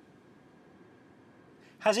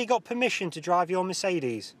 Has he got permission to drive your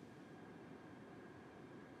Mercedes?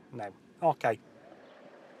 No. Okay.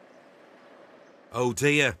 Oh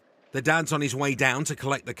dear. The dad's on his way down to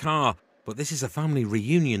collect the car, but this is a family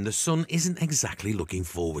reunion the son isn't exactly looking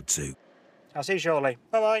forward to. I'll see you shortly.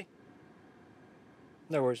 Bye-bye.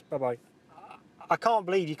 No worries. Bye-bye. I can't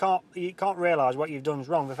believe you can't realise what you've done is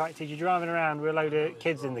wrong. The fact is you're driving around with a load of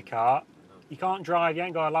kids in the car. You can't drive, you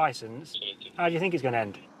ain't got a licence. How do you think it's going to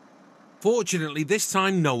end? Fortunately, this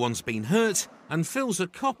time no one's been hurt, and Phil's a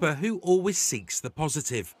copper who always seeks the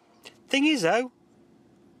positive. Thing is, though,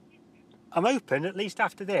 I'm hoping at least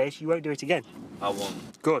after this you won't do it again. I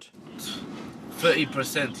won't. Good.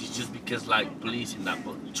 30% is just because, like, police in that,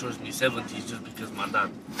 but trust me, 70 is just because my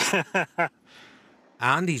dad.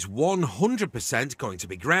 And he's 100% going to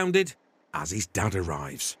be grounded as his dad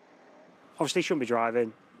arrives. Obviously, he shouldn't be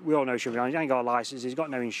driving. We all know he shouldn't be driving. He ain't got a licence, he's got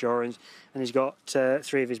no insurance, and he's got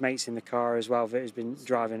 3 of his mates in the car as well that has been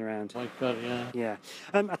driving around. My God, yeah. Yeah.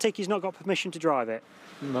 I take he's not got permission to drive it?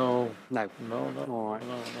 No. No? No. All right.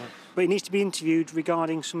 No. But he needs to be interviewed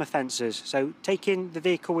regarding some offences. So, taking the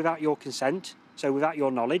vehicle without your consent, so without your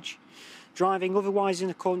knowledge, driving otherwise in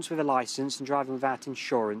accordance with a licence, and driving without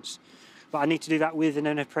insurance. But I need to do that with an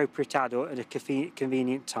inappropriate adult at a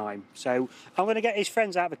convenient time. So I'm going to get his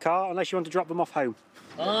friends out of the car unless you want to drop them off home.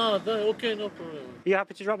 Okay, no problem. Are you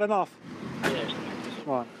happy to drop them off? Yes.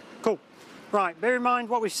 Right, cool. Right, bear in mind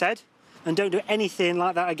what we've said and don't do anything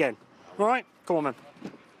like that again. All right? Come on, man.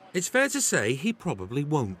 It's fair to say he probably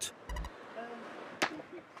won't.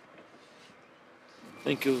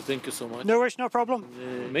 Thank you so much. No worries, no problem.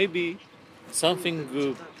 Maybe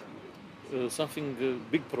something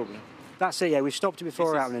big problem. That's it, yeah, we've stopped it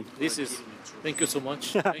before happening. Thank you so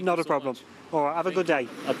much. Not a problem. All right, have a good day.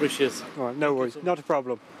 Appreciate it. All right, no worries, not a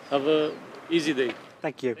problem. Have a easy day.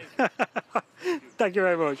 Thank you. Thank you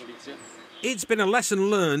very much. It's been a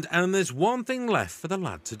lesson learned, and there's one thing left for the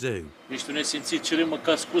lad to do. I'm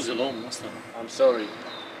sorry.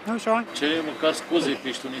 No, it's all right.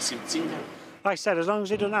 Like I said, as long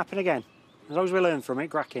as it doesn't happen again, as long as we learn from it,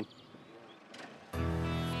 cracking.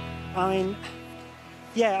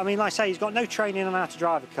 like I say, he's got no training on how to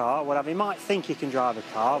drive a car, whatever. He might think he can drive a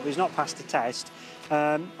car, but he's not passed the test.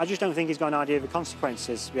 I just don't think he's got an idea of the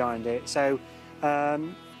consequences behind it. So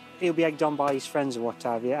he'll be egged on by his friends or what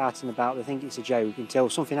have you, out and about. They think it's a joke until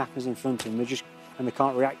something happens in front of them, and they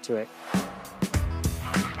can't react to it.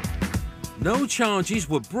 No charges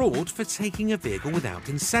were brought for taking a vehicle without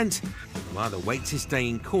consent. He'll either wait his day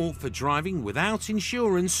in court for driving without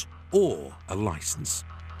insurance or a licence.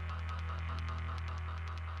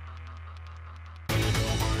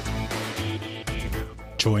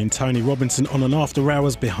 Join Tony Robinson on an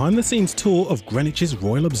after-hours behind-the-scenes tour of Greenwich's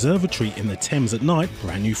Royal Observatory in the Thames at night,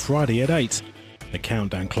 brand new Friday at 8. The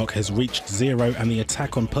countdown clock has reached 0 and the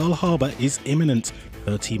attack on Pearl Harbor is imminent.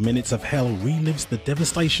 30 Minutes of Hell relives the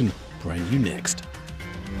devastation, brand new next.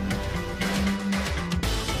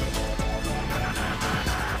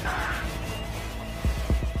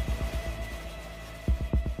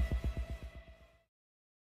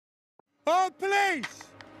 All police!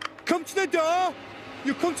 Come to the door!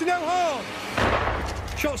 You come to no harm!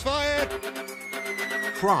 Shots fired!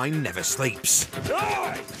 Crime never sleeps.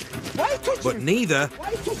 Why are you touching But me? neither Why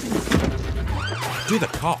are you touching me? do the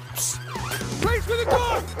cops. Police with a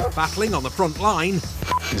gun! Battling on the front line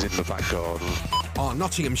is in the back garden. are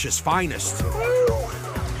Nottinghamshire's finest.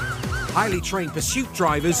 Highly trained pursuit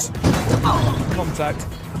drivers. Contact.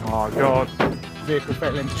 Oh, God. Vehicle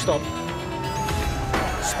failing to stop.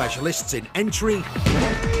 Specialists in entry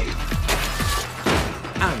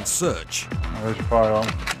and search. There's a firearm.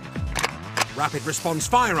 Rapid response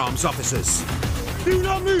firearms officers. Do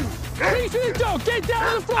not move! Police with a dog, get down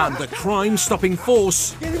on the floor! And the crime-stopping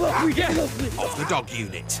force Get him off me, get him off me! of the dog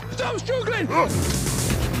unit. Stop struggling!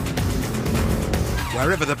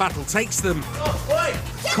 Wherever the battle takes them,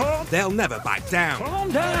 they'll never back down.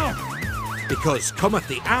 Calm down! Because cometh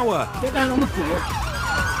the hour, Get down on the floor.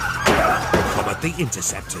 cometh the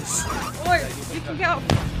Interceptors. Oi, you can get up.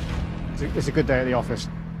 It's a good day at the office.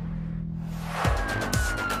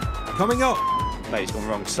 Coming up, Mate, he's gone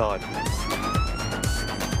wrong side.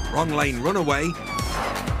 wrong lane runaway.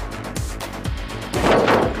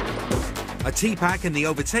 A T-pack in the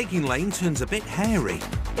overtaking lane turns a bit hairy.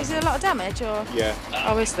 Is there a lot of damage or? Yeah.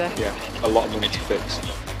 Oh, is there? Yeah, a lot of money to fix.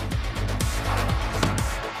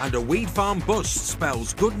 And a weed farm bust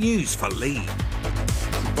spells good news for Lee.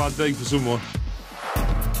 Bad day for someone.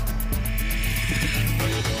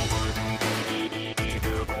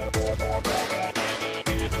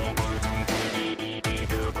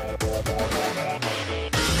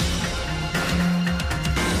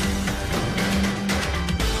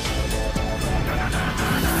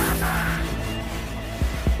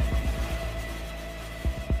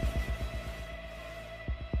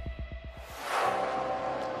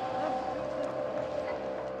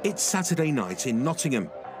 It's Saturday night in Nottingham.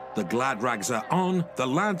 The glad rags are on, the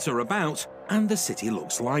lads are about, and the city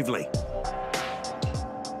looks lively.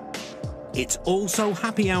 It's also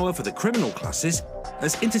happy hour for the criminal classes,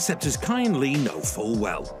 as Interceptors Kai and Lee know full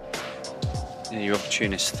well. Your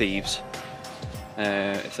opportunist thieves.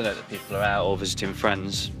 If they know that people are out or visiting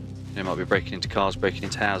friends, they might be breaking into cars, breaking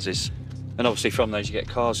into houses. And obviously from those you get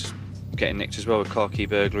cars getting nicked as well with car key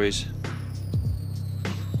burglaries.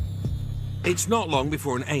 It's not long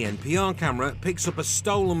before an ANPR camera picks up a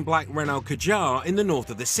stolen black Renault Kadjar in the north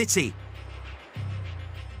of the city.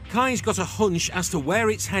 Kai's got a hunch as to where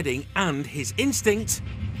it's heading, and his instinct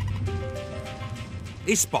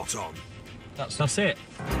is spot on. That's it.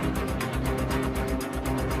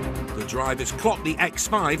 The driver's clocked the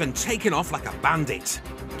X5 and taken off like a bandit.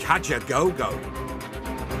 Kadjar go-go.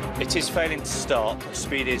 It is failing to stop.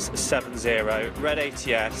 Speed is 70. Red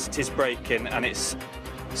ATS, it is braking and it's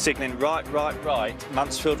signalling right,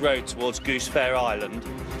 Mansfield Road towards Goose Fair Island.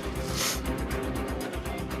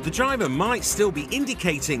 The driver might still be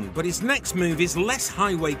indicating, but his next move is less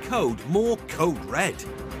highway code, more code red.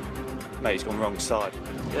 Mate, he's gone wrong side.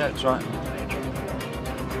 Yeah, that's right.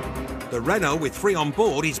 The Renault with 3 on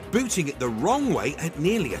board is booting it the wrong way at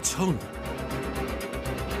nearly a ton.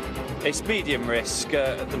 It's medium risk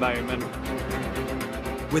at the moment.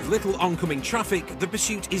 With little oncoming traffic, the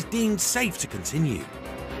pursuit is deemed safe to continue.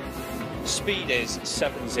 Speed is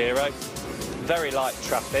 70. Very light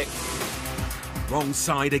traffic. Wrong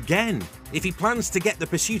side again. If he plans to get the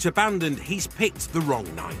pursuit abandoned, he's picked the wrong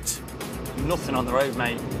night. Nothing on the road,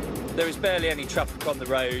 mate. There is barely any traffic on the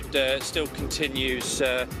road. Still continues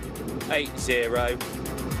 80.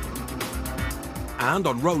 And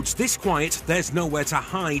on roads this quiet, there's nowhere to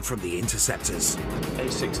hide from the Interceptors.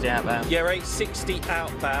 860 outbound. Yeah, 860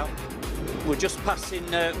 outbound. We're just passing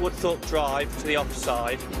Woodthorpe Drive to the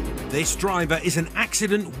offside. This driver is an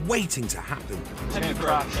accident waiting to happen.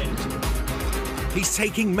 He's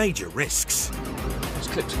taking major risks. It's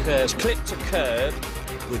clipped to curb. It's clipped to curb.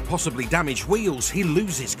 With possibly damaged wheels, he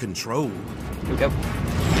loses control. Here we go.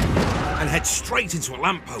 And heads straight into a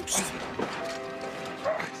lamppost.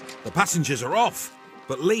 The passengers are off,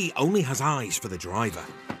 but Lee only has eyes for the driver.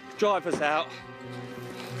 Driver's out.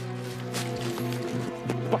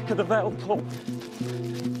 Back of the Vale pub.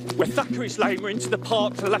 We're Thackeray's Lane, we're into the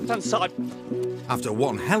park to the left-hand side. After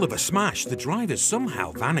one hell of a smash, the driver's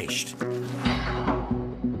somehow vanished.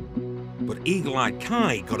 But eagle-eyed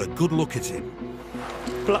Kai got a good look at him.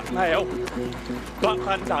 black male, black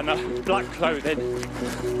bandana, black clothing.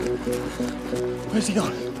 Where's he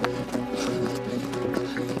gone?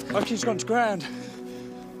 I think he's gone to ground.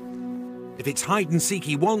 If it's hide and seek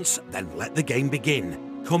he wants, then let the game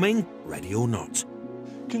begin. Coming, ready or not.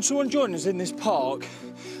 Can someone join us in this park?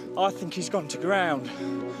 I think he's gone to ground.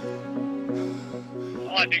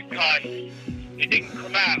 I do, Kai. He didn't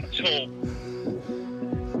come out at all.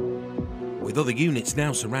 With other units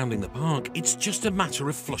now surrounding the park, it's just a matter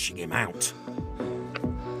of flushing him out.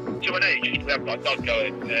 To an age, we haven't got a dog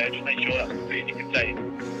going. Just make sure that's completely contained.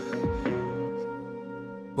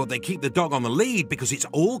 But they keep the dog on the lead because it's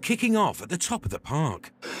all kicking off at the top of the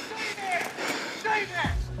park.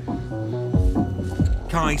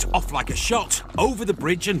 Kai's off like a shot, over the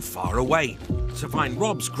bridge and far away, to find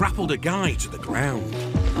Rob's grappled a guy to the ground.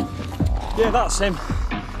 Yeah, that's him.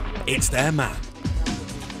 It's their man.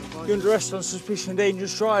 You're under arrest on suspicion of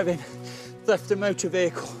dangerous driving, theft of motor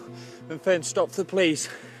vehicle, and failed to stop for the police.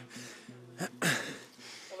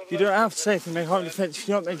 You don't have to say if you make hard defence if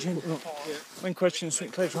you don't mention when questioned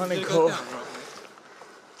later on in court.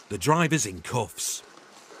 The driver's in cuffs.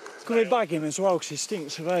 Can we bag him as well, because he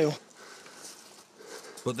stinks of ale?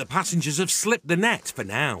 But the passengers have slipped the net for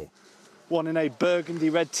now. One in a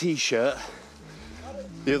burgundy red T-shirt.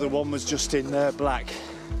 The other one was just in black.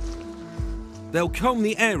 They'll comb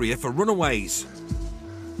the area for runaways.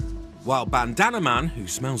 While Bandana Man, who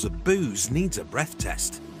smells of booze, needs a breath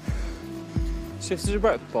test. See if there's a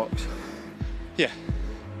breath box. Yeah.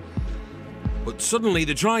 But suddenly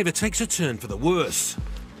the driver takes a turn for the worse.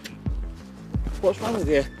 What's wrong with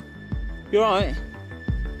you? You alright?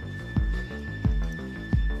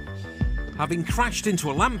 Having crashed into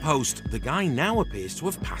a lamppost, the guy now appears to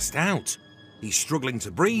have passed out. He's struggling to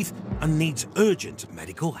breathe and needs urgent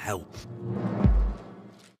medical help.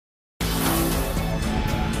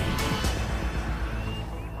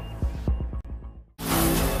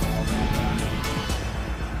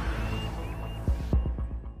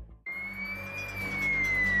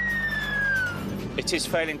 It is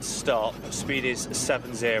failing to stop. Speed is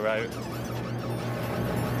 70.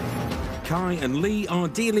 Kai and Lee are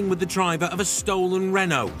dealing with the driver of a stolen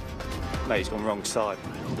Renault. Mate, he's gone wrong side.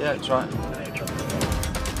 Yeah, that's right.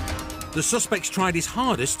 The suspect's tried his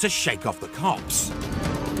hardest to shake off the cops.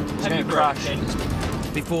 Heavy crash.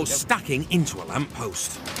 Before stacking into a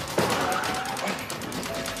lamppost.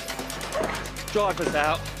 Driver's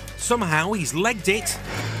out. Somehow he's legged it,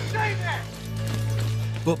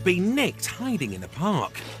 but been nicked hiding in a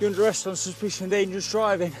park. You're under arrest on suspicion of dangerous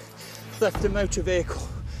driving, theft of motor vehicle,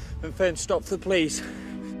 and failed to stop for the police.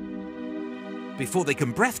 Before they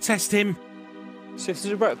can breath test him... See if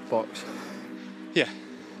there's a breath box. Yeah.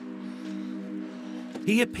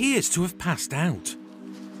 He appears to have passed out.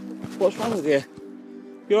 What's wrong with you?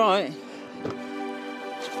 You alright?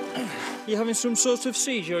 You having some sort of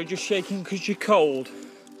seizure or just shaking because you're cold?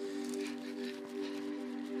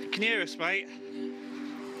 Can you hear us, mate?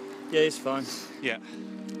 Yeah, he's fine. Yeah.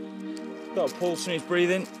 Got a pulse and he's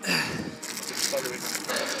breathing.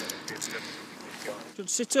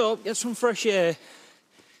 Just sit up, get some fresh air.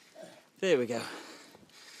 There we go.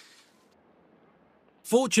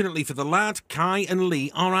 Fortunately for the lad, Kai and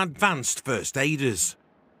Lee are advanced first aiders.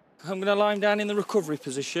 I'm going to lie him down in the recovery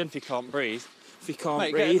position. If you can't breathe. If you can't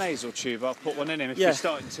Mate, breathe. get a nasal tube. I'll put one in him if Yeah. you're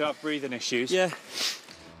starting to have breathing issues. Yeah.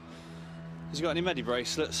 Has he got any medi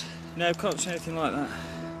bracelets? No, can't say anything like that.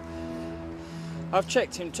 I've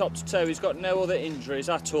checked him top to toe. He's got no other injuries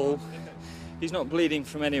at all. He's not bleeding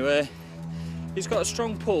from anywhere. He's got a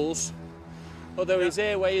strong pulse, although his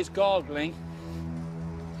airway is gargling.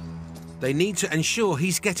 They need to ensure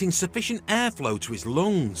he's getting sufficient airflow to his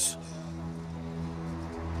lungs.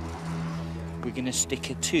 We're going to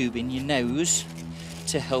stick a tube in your nose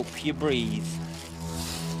to help you breathe.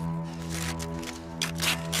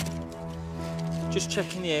 Just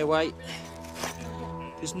checking the airway.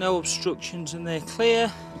 There's no obstructions and they're clear.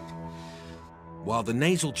 While the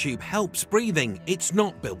nasal tube helps breathing, it's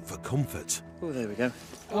not built for comfort. Oh, there we go.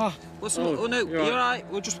 Oh, what's the... Oh, no, you're all right.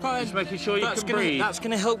 We'll just fine. Just making sure you can breathe. That's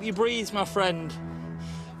going to help you breathe, my friend.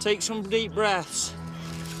 Take some deep breaths.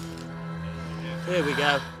 There we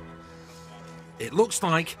go. It looks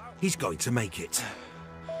like he's going to make it.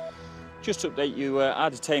 Just to update you, our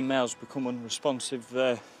detained male's become unresponsive.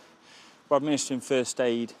 We're administering first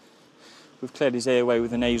aid. We've cleared his airway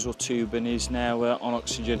with a nasal tube and he's now on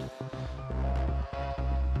oxygen.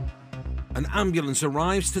 An ambulance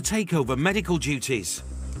arrives to take over medical duties.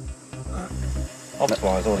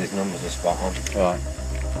 Otherwise, all his numbers are spot on. Right.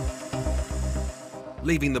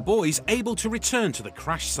 Leaving the boys able to return to the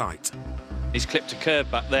crash site. He's clipped a curb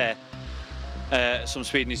back there at some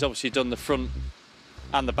speed and he's obviously done the front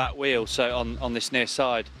and the back wheel, so on this near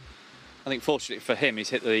side. I think fortunately for him, he's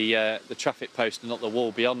hit the traffic post and not the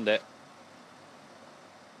wall beyond it.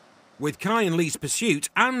 With Kai and Lee's pursuit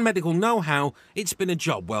and medical know-how, it's been a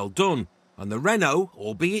job well done, and the Renault,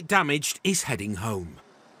 albeit damaged, is heading home.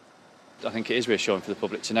 I think it is reassuring for the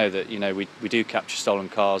public to know that, you know, we do capture stolen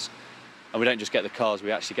cars, and we don't just get the cars,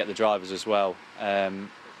 we actually get the drivers as well. At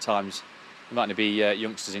times, there might not be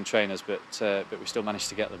youngsters in trainers, but we still manage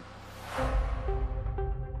to get them.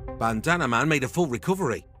 Bandana Man made a full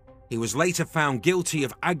recovery. He was later found guilty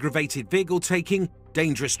of aggravated vehicle taking,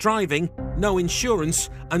 dangerous driving, no insurance,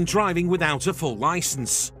 and driving without a full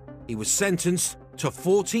licence. He was sentenced to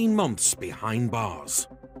 14 months behind bars.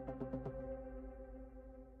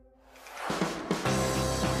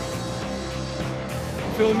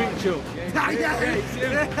 Phil Mitchell.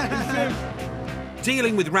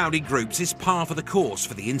 Dealing with rowdy groups is par for the course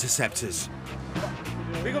for the Interceptors.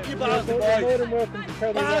 Big up your balance, boys. More than welcome to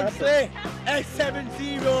tell me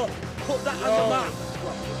S70, put that on the map.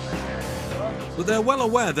 But they're well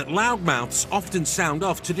aware that loudmouths often sound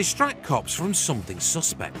off to distract cops from something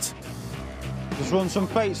suspect. Just run some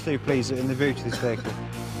plates through, please, in the route of this vehicle.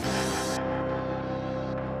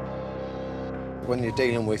 When you're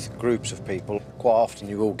dealing with groups of people, quite often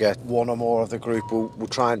you will get one or more of the group who will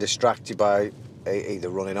try and distract you by either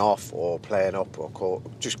running off or playing up or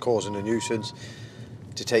just causing a nuisance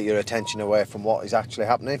to take your attention away from what is actually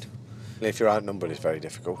happening. If you're outnumbered, it's very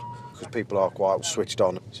difficult because people are quite switched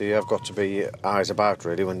on. So you have got to be eyes about,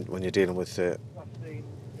 really, when you're dealing with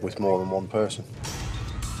more than one person.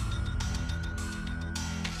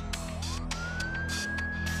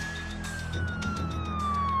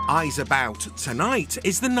 Eyes about tonight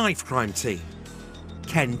is the knife crime team.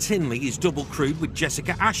 Ken Tinley is double crewed with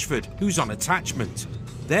Jessica Ashford, who's on attachment.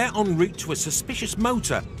 They're en route to a suspicious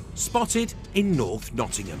motor spotted in North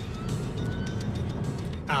Nottingham.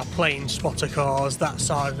 Our planes spotter cars that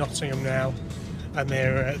side of Nottingham now, and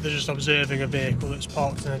they're just observing a vehicle that's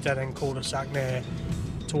parked in a dead-end cul-de-sac near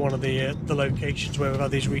to one of the locations where we've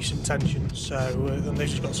had these recent tensions. So and they've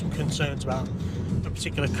just got some concerns about a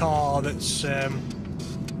particular car that's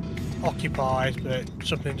occupied, but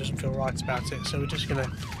something doesn't feel right about it, so we're just going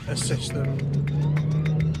to assist them.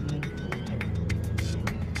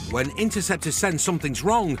 When Interceptors sense something's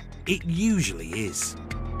wrong, it usually is.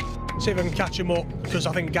 See if I can catch him up, because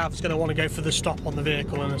I think Gav's going to want to go for the stop on the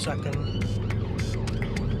vehicle in a second.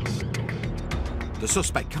 The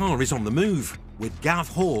suspect car is on the move, with Gav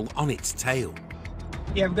Hall on its tail.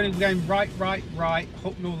 Yeah, we're going to be going right,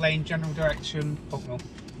 Hucknall Lane, general direction, Hucknall.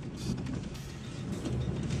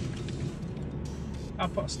 I'll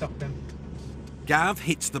put a stop in. Gav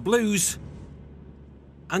hits the blues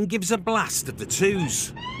and gives a blast of the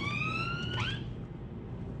twos.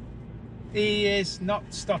 He is not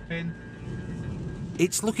stopping.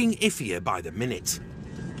 It's looking iffier by the minute.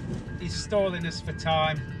 He's stalling us for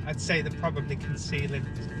time. I'd say they're probably concealing.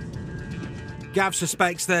 Gav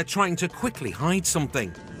suspects they're trying to quickly hide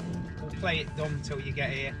something. We'll play it dumb until you get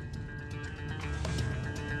here.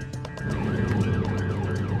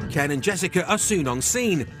 Ken and Jessica are soon on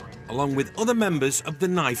scene, along with other members of the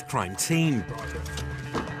knife crime team.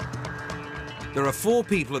 There are 4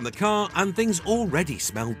 people in the car and things already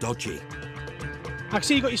smell dodgy. I can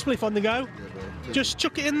see you got your spliff on the go. Just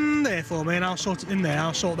chuck it in there for me and I'll sort it in there.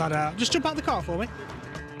 I'll sort that out. Just jump out the car for me.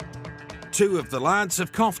 2 of the lads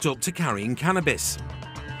have coughed up to carrying cannabis.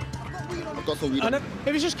 I've got some weed. If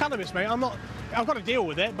it's just cannabis, mate, I've got to deal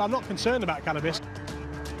with it, but I'm not concerned about cannabis.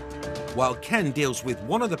 While Ken deals with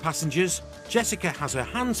one of the passengers, Jessica has her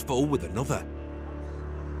hands full with another.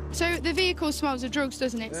 So the vehicle smells of drugs,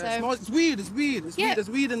 doesn't it? Yeah, So it's weed, it's weed, it's Yeah. weed, there's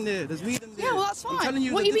weed in there, there's weed in there. Yeah, well, that's fine. I'm telling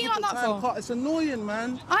you, What it's are a you being like difficult that time. for? It's annoying,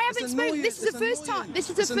 man. I It's haven't spoken. This is annoying, the first it's time. This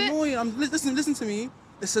is It's the first. annoying. Listen to me.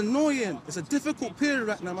 It's annoying. It's a difficult period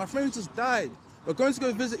right now. My friend just died. We're going to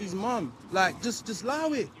go visit his mum. Like, just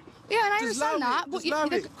allow it. Yeah, and I Just understand allow that. it. But Just allow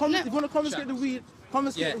it. If you want to confiscate the weed,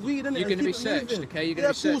 confiscate the weed, innit? You're going to be searched, okay? You're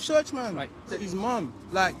going to be full searched. search, man. Right. His mum.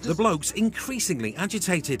 Like, The bloke's increasingly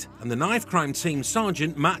agitated, and the knife crime team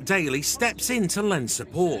sergeant Matt Daly steps in to lend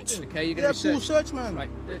support. Okay, you're going yeah, to be full searched. search, man. Right.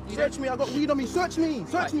 Search me. I got weed on me. Search me.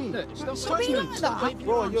 Search me. Look, stop Search being me. like that.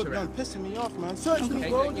 Bro, you're pissing me off, man. Search me, Okay,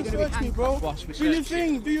 bro. you're Just gonna be search me, bro. handcuffed whilst we Do your search you.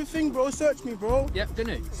 thing. Do your thing, bro. Search me, bro. Yep,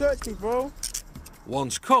 didn't it? Search me, bro.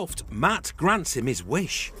 Once cuffed, Matt grants him his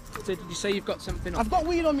wish. So did you say you've got something on? I've got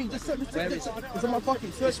weed on me. Just search me. Where is it? It's in my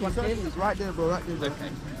pocket. Search me. Search me. It's right there, bro. Right there, bro. Okay.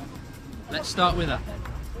 Let's start with that.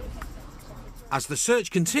 As the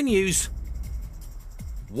search continues,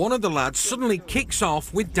 one of the lads suddenly kicks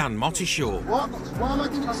off with Dan Mottishaw. What? Why am I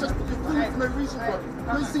giving access to your food for no reason, bro?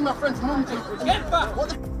 I don't see my friend's mum. Get back! What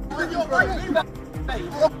the f*** are you, bro? Hey,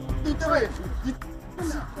 what you doing?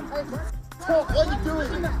 What are you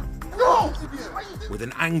doing? No! With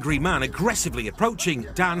an angry man aggressively approaching,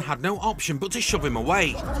 Dan had no option but to shove him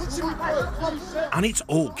away. And it's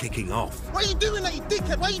all kicking off. Why are you doing that, you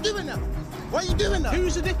dickhead? Why are you doing that? Why are you doing that?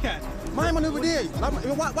 Who's the dickhead? My man over there.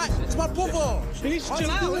 Why? It's my brother. He needs to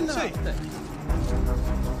chill out, isn't he?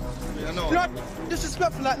 You're not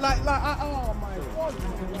disrespectful, oh my God.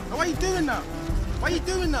 Why are you doing that? Why are you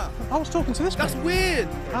doing that? I was talking to this man. That's weird.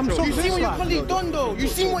 You seen what your colleague done though? You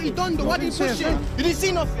seen what he done though? Why did you push him? You didn't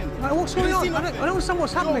see nothing. Like, what's going on? I don't understand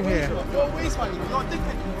what's happening here. You're a waste man, you're a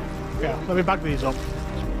dickhead. Yeah, let me bag these up.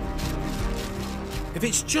 If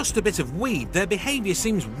it's just a bit of weed, their behaviour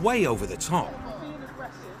seems way over the top.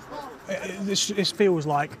 This feels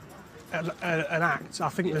like an act. I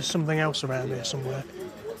think there's something else around here somewhere.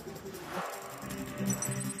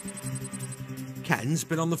 Ken's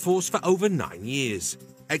been on the force for over 9 years.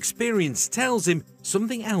 Experience tells him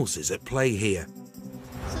something else is at play here.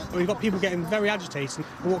 We've got people getting very agitated,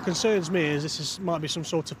 and what concerns me is might be some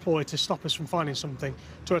sort of ploy to stop us from finding something,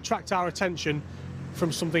 to attract our attention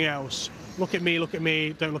from something else. Look at me,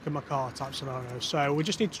 don't look at my car type scenario. So we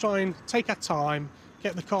just need to try and take our time,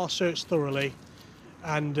 get the car searched thoroughly,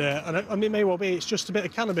 and I mean, it may well be it's just a bit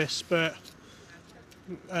of cannabis, but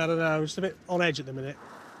I don't know, it's a bit on edge at the minute.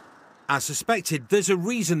 As suspected, there's a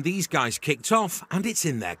reason these guys kicked off, and it's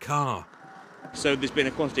in their car. So there's been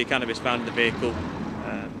a quantity of cannabis found in the vehicle.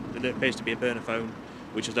 There appears to be a burner phone,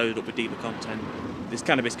 which was loaded up with deeper content. There's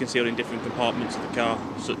cannabis concealed in different compartments of the car,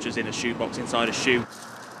 such as in a shoebox inside a shoe.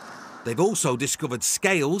 They've also discovered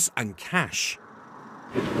scales and cash.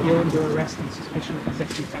 You're under arrest on suspicion of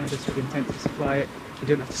possessing cannabis with intent to supply it. You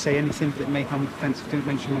don't have to say anything, but it may harm the defence if you don't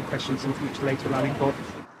mention or question something which later allow in court.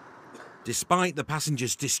 Despite the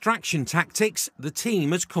passengers' distraction tactics, the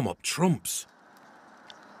team has come up trumps.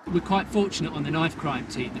 We're quite fortunate on the knife crime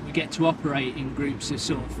team that we get to operate in groups of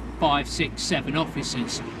sort of 5, 6, 7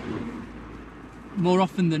 officers. More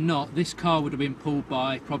often than not, this car would have been pulled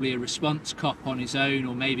by probably a response cop on his own,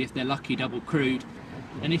 or maybe if they're lucky, double crewed.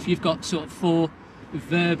 And if you've got sort of 4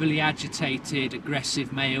 verbally agitated,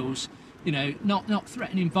 aggressive males, you know, not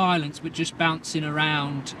threatening violence, but just bouncing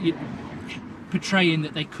around, portraying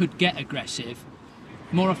that they could get aggressive,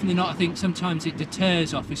 more often than not, I think sometimes it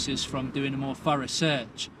deters officers from doing a more thorough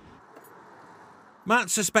search. Matt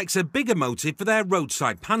suspects a bigger motive for their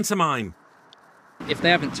roadside pantomime. If they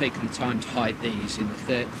haven't taken the time to hide these in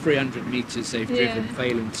the 300 metres they've driven,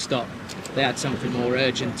 failing to stop, they had something more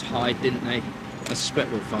urgent to hide, didn't they? I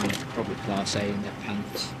suspect we'll find probably Class A in their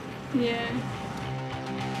pants. Yeah.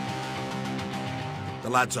 The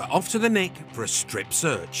lads are off to the nick for a strip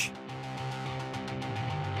search.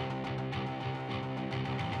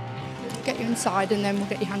 Get you inside and then we'll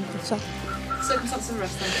get your handcuffs off. Circumstances of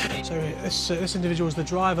arrest then. So this individual was the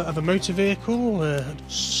driver of a motor vehicle,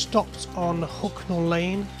 stopped on Hucknall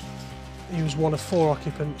Lane. He was one of 4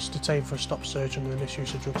 occupants detained for a stop search under the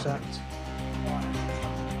Misuse of Drugs Act.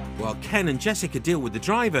 While Ken and Jessica deal with the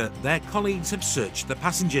driver, their colleagues have searched the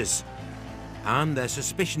passengers. And their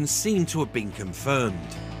suspicions seem to have been confirmed.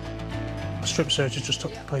 A strip search has just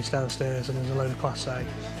took place downstairs and there's a load of Class A.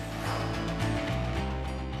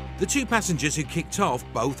 The 2 passengers who kicked off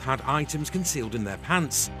both had items concealed in their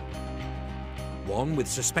pants. One with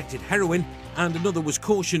suspected heroin and another was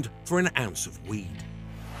cautioned for an ounce of weed.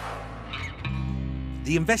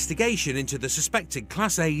 The investigation into the suspected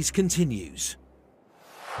Class A's continues.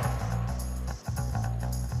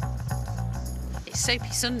 It's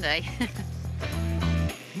Soapy Sunday.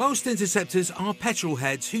 Most interceptors are petrol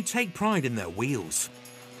heads who take pride in their wheels.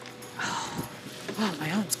 Oh,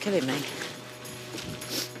 my arm's killing me.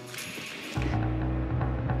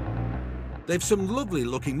 They've some lovely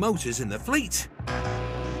looking motors in their fleet,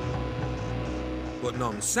 but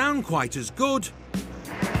none sound quite as good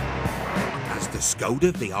as the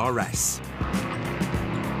Skoda VRS.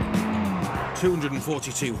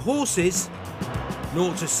 242 horses,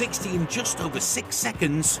 0 to 60 in just over 6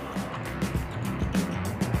 seconds,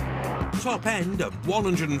 top end of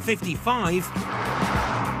 155,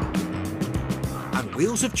 and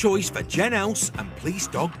wheels of choice for Jen Else and Police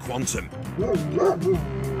Dog Quantum,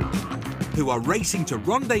 who are racing to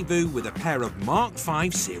rendezvous with a pair of Mark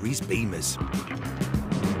V Series Beamers.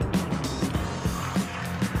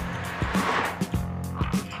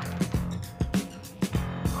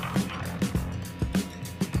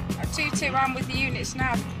 I'm with the units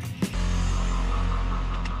now.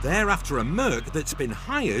 They're after a Merc that's been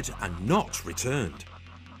hired and not returned.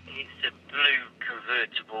 It's a blue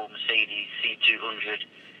convertible Mercedes C200.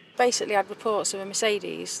 Basically had reports of a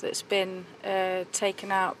Mercedes that's been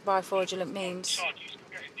taken out by fraudulent means.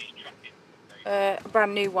 a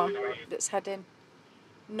brand new one that's heading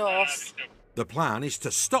north. The plan is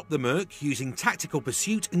to stop the Merc using tactical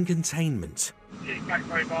pursuit and containment. Back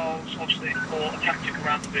mobiles, obviously, for a tactic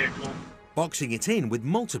around the vehicle. Boxing it in with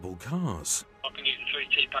multiple cars. I can use the 3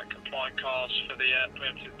 TPAC compliant cars for the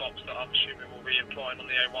preemptive box that I'm assuming will be employing on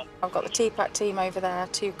the A1. I've got the TPAC team over there,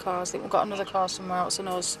 2 cars. I think we've got another car somewhere else than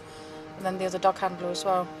us, and then the other dog handler as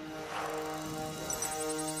well.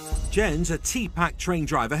 Jen's a TPAC train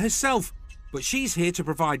driver herself, but she's here to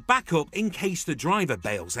provide backup in case the driver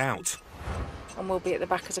bails out. And we'll be at the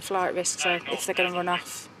back as a flight risk, so if they're going to run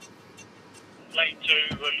off. Lane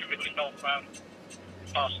 2, committed northbound,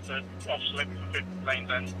 past the off-slip for 5th lane's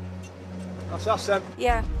end. That's us then.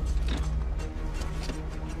 Yeah.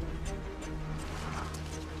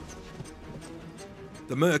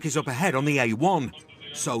 The Merc is up ahead on the A1,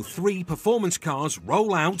 so 3 performance cars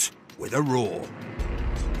roll out with a roar.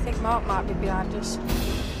 I think Mark might be behind us.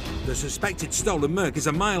 The suspected stolen Merc is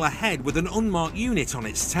a mile ahead with an unmarked unit on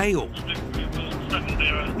its tail.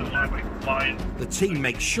 The team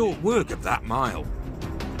makes short work of that mile.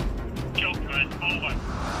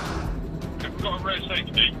 We've got a rear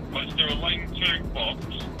safety. Let's do a lane 2 box.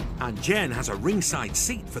 And Jen has a ringside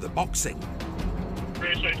seat for the boxing.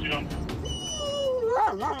 Rear safety on.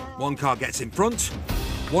 1 car gets in front,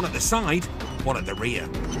 1 at the side, 1 at the rear.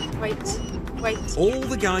 Wait. All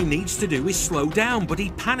the guy needs to do is slow down, but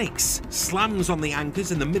he panics, slams on the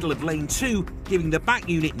anchors in the middle of lane 2, giving the back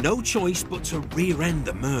unit no choice but to rear-end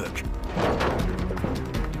the Merc.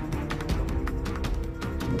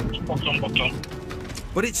 Box on.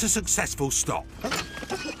 But it's a successful stop.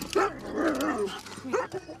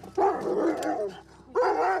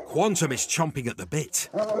 Quantum is chomping at the bit.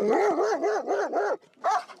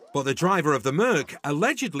 But the driver of the Merc,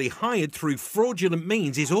 allegedly hired through fraudulent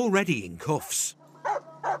means, is already in cuffs. You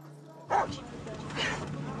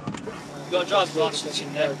got a driver's licence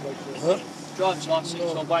in there? Huh? Driver's licence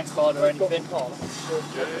or bank card or anything?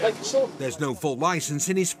 There's no full licence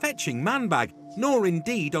in his fetching man bag, nor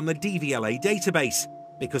indeed on the DVLA database,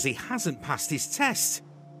 because he hasn't passed his test.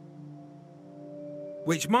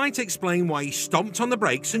 Which might explain why he stomped on the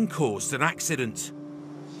brakes and caused an accident.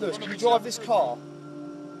 Lewis, can you drive this car?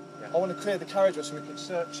 I want to clear the carriageway so we can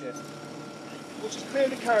search it. We'll just clear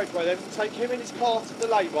the carriageway then, we'll take him in his car to the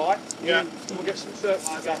lay-by. Yeah. And we'll get some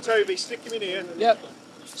searches done. Toby, stick him in here. Yep.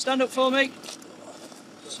 Stand up for me.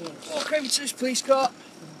 Walk over to this police car.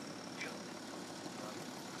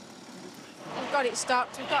 We've got it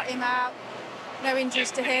stopped, we've got him out. No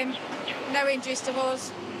injuries to him, no injuries to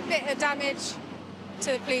us. Bit of damage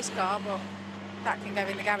to the police car, but that can go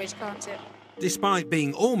in the garage, can't it? Despite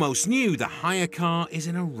being almost new, the hire car is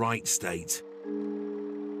in a right state.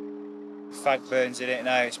 Fag burns in it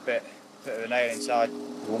now, it's a bit of a nail inside. You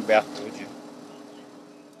wouldn't be happy, would you?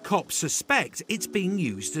 Cops suspect it's being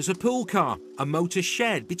used as a pool car, a motor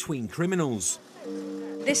shared between criminals.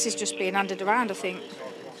 This is just being handed around, I think.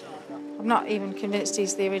 I'm not even convinced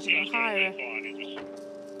he's the original hirer.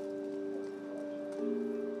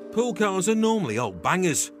 Pool cars are normally old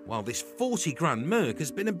bangers, while this 40 grand Merc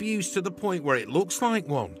has been abused to the point where it looks like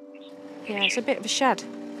one. Yeah, it's a bit of a shed.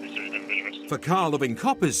 For car-loving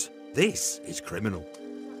coppers, this is criminal.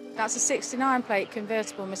 That's a 69 plate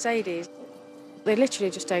convertible Mercedes. They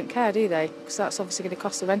literally just don't care, do they? Because that's obviously going to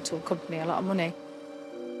cost the rental company a lot of money.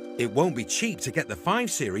 It won't be cheap to get the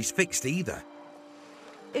 5 Series fixed either.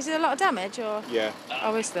 Is there a lot of damage, or...? Yeah.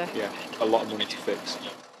 Oh, is there? Yeah, a lot of money to fix.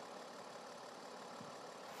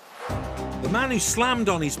 The man who slammed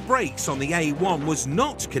on his brakes on the A1 was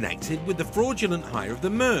not connected with the fraudulent hire of the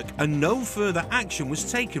Merc, and no further action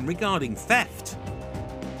was taken regarding theft.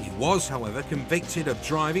 He was, however, convicted of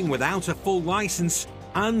driving without a full licence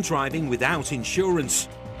and driving without insurance.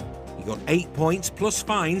 He got 8 points plus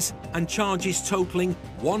fines and charges totalling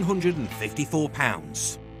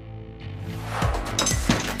 £154.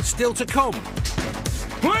 Still to come.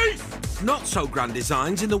 Please! Not so grand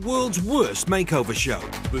designs in the world's worst makeover show.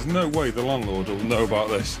 There's no way the landlord will know about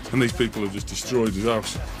this, and these people have just destroyed his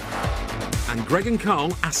house. And Greg and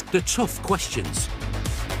Carl asked the tough questions.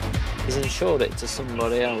 He's insured it to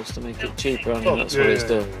somebody else to make it cheaper, and that's what he's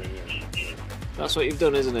done. That's what you've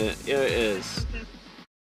done, isn't it? Yeah, it is.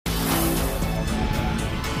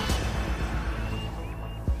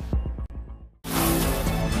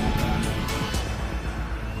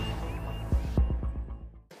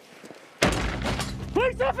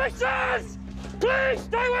 Police officers! Please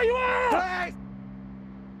stay where you are!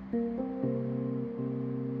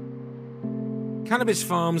 Cannabis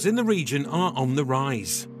farms in the region are on the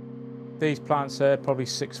rise. These plants are probably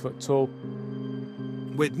 6 foot tall.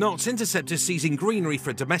 With Knott's Interceptors seizing greenery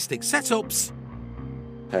for domestic setups,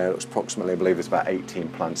 It was approximately, I believe, there's about 18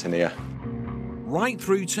 plants in here. Right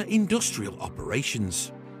through to industrial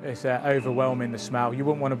operations. It's overwhelming, the smell. You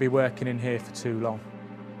wouldn't want to be working in here for too long.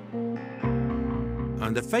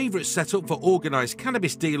 And a favourite setup for organised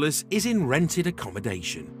cannabis dealers is in rented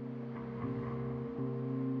accommodation.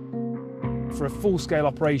 For a full-scale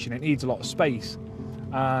operation, it needs a lot of space,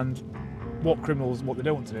 and what they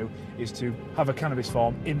don't want to do is to have a cannabis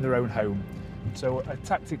farm in their own home. So a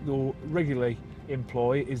tactic they'll regularly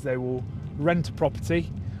employ is they will rent a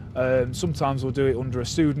property. Sometimes they'll do it under a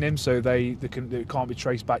pseudonym, so it can't be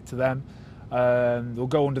traced back to them. They'll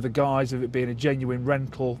go under the guise of it being a genuine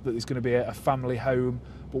rental, that there's going to be a family home.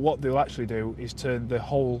 But what they'll actually do is turn the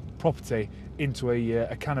whole property into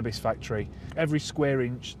a cannabis factory. Every square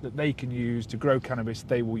inch that they can use to grow cannabis,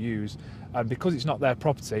 they will use. And because it's not their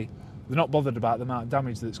property, they're not bothered about the amount of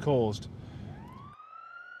damage that's caused.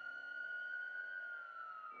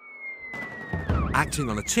 Acting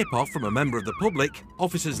on a tip-off from a member of the public,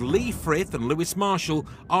 officers Lee Frith and Lewis Marshall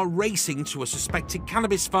are racing to a suspected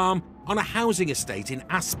cannabis farm on a housing estate in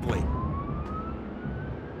Aspley.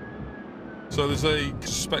 So there's a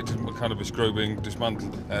suspected cannabis grow being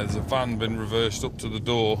dismantled. There's a van been reversed up to the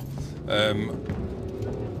door, and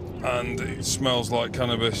it smells like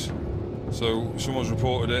cannabis. So someone's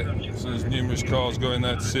reported it. So there's numerous cars going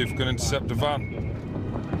there to see if we can intercept a van.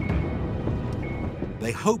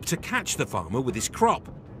 They hope to catch the farmer with his crop,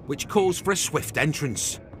 which calls for a swift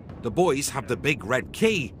entrance. The boys have the big red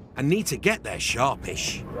key and need to get there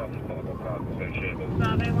sharpish.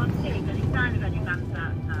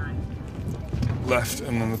 Left,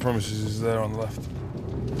 and then the premises is there on the left.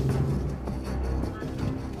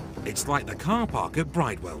 It's like the car park at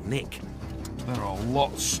Bridewell Nick. There are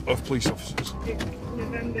lots of police officers.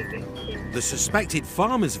 The suspected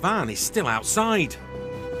farmer's van is still outside.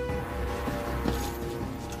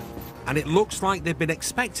 And it looks like they've been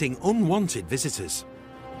expecting unwanted visitors.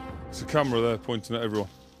 There's a camera there pointing at everyone.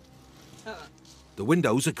 The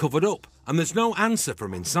windows are covered up and there's no answer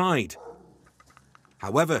from inside.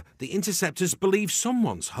 However, the Interceptors believe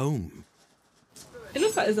someone's home. It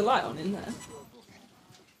looks like there's a light on in there.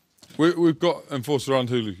 We've got Enforcer and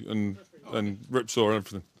Hulu and Ripsaw and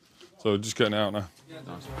everything. So just getting it out now.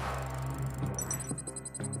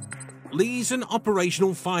 Lee's an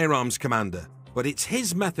operational firearms commander, but it's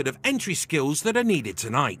his method of entry skills that are needed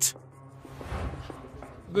tonight.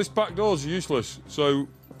 This back door's useless, so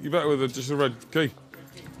you better with just a red key.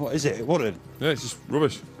 What is it? What? Yeah, it's just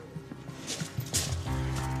rubbish.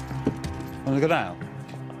 Want to go down?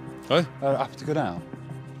 Hey? I have to go down.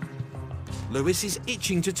 Lewis is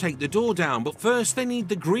itching to take the door down, but first they need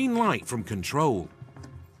the green light from control.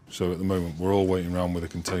 So at the moment we're all waiting around with the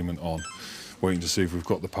containment on, waiting to see if we've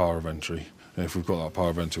got the power of entry. And if we've got that power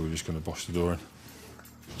of entry, we're just going to bosh the door in.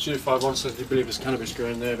 Shooter 5-1 says they believe there's cannabis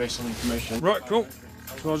growing there based on information. Right, cool.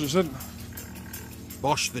 Roger said.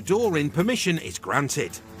 Bosh the door in, permission is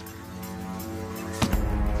granted.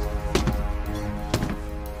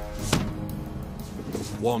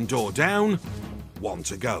 One door down, one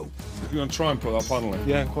to go. You're going to try and put that panel in?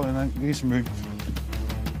 Yeah, quite a need some room.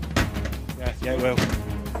 Yeah, it will.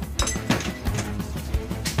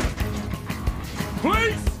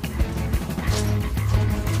 Police!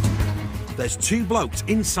 There's two blokes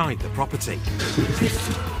inside the property.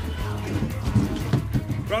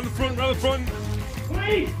 Round the front, round the front.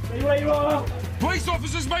 Police! Stay where you are! Police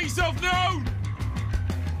officers, make yourself known!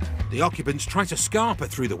 The occupants try to scarper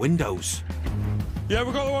through the windows. Yeah,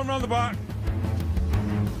 we've got the one round the back.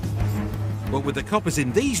 But with the coppers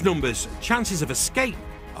in these numbers, chances of escape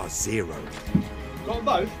are zero. Got them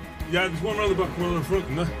both? Yeah, there's one round the back, one on the front,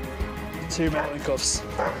 isn't there? 2 men in cuffs.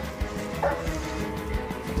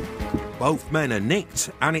 Both men are nicked,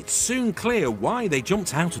 and it's soon clear why they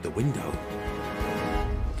jumped out of the window.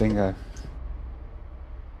 Bingo.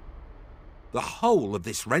 The whole of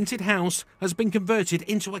this rented house has been converted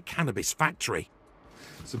into a cannabis factory.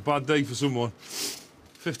 It's a bad day for someone.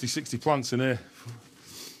 50, 60 plants in here.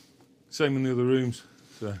 Same in the other rooms.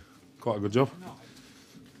 So, quite a good job.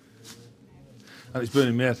 And it's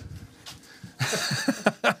burning my head.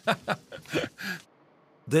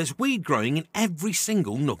 There's weed growing in every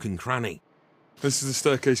single nook and cranny. This is the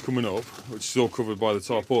staircase coming up, which is all covered by the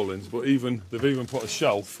tarpaulins, but they've even put a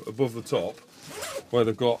shelf above the top where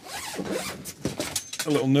they've got a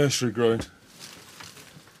little nursery growing.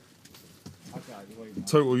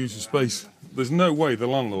 Total use of space. There's no way the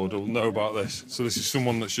landlord will know about this. So this is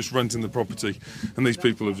someone that's just renting the property, and these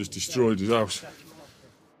people have just destroyed his house.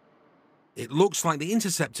 It looks like the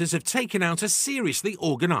Interceptors have taken out a seriously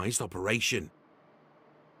organised operation.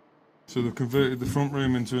 So they've converted the front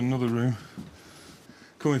room into another room,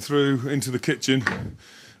 coming through into the kitchen,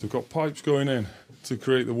 They've got pipes going in to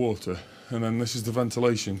create the water, and then this is the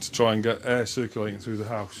ventilation to try and get air circulating through the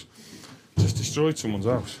house. Just destroyed someone's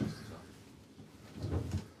house.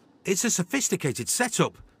 It's a sophisticated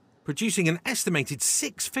setup, producing an estimated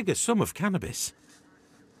six-figure sum of cannabis.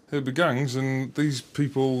 It'll be gangs, and these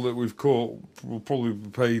people that we've caught will probably be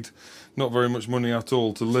paid not very much money at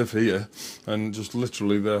all to live here, and just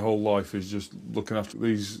literally their whole life is just looking after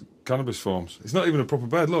these cannabis farms. It's not even a proper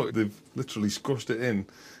bed, look, they've literally squashed it in,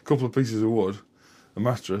 a couple of pieces of wood, a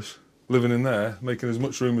mattress, living in there, making as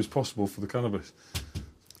much room as possible for the cannabis.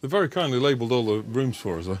 They've very kindly labelled all the rooms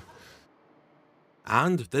for us, though.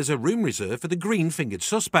 And there's a room reserved for the green-fingered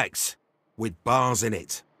suspects, with bars in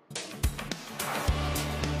it.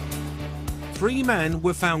 3 men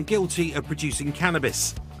were found guilty of producing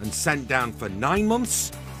cannabis and sent down for 9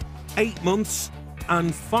 months, 8 months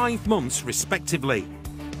and 5 months respectively.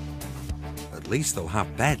 At least they'll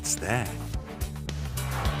have beds there.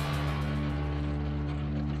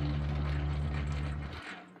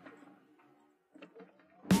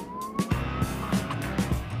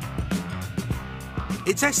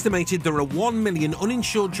 It's estimated there are 1 million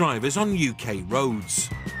uninsured drivers on UK roads.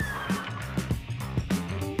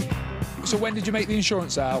 So when did you make the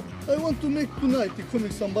insurance out? I want to make tonight.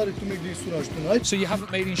 Coming somebody to make the insurance tonight. So you haven't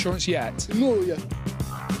made insurance yet? No, yet.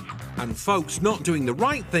 And folks not doing the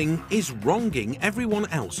right thing is wronging everyone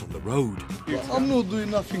else on the road. I'm not doing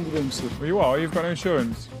nothing wrong, sir. Well, you are. You've got no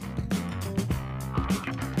insurance.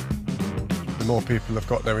 The more people have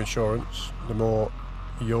got their insurance, the more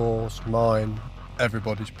yours, mine,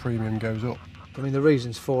 everybody's premium goes up. I mean, the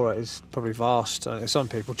reasons for it is probably vast. Some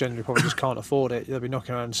people generally probably just can't afford it. They'll be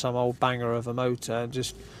knocking around some old banger of a motor and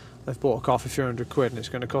just they've bought a car for a few £100 and it's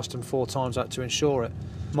going to cost them 4 times that to insure it.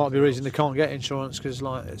 Might be a reason they can't get insurance because they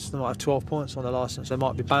might have 12 points on their licence. They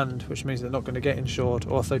might be banned, which means they're not going to get insured.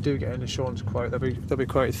 Or if they do get an insurance quote, they'll be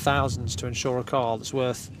quoted thousands to insure a car that's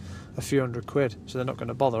worth a few £100. So they're not going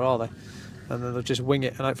to bother, are they? And then they'll just wing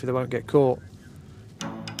it and hopefully they won't get caught.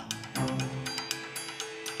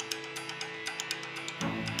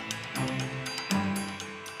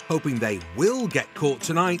 Hoping they will get caught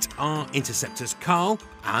tonight are Interceptors Carl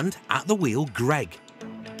and at the wheel Greg.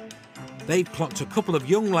 They've clocked a couple of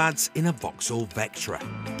young lads in a Vauxhall Vectra.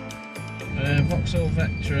 Vauxhall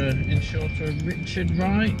Vectra insured to Richard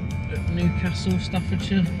Wright at Newcastle,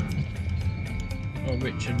 Staffordshire. Oh,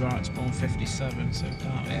 Richard Wright's born 57, so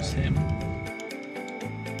that is him.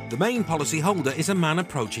 The main policy holder is a man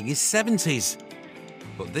approaching his 70s.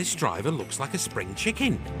 But this driver looks like a spring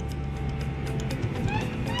chicken.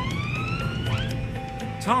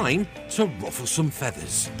 Time to ruffle some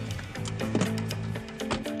feathers.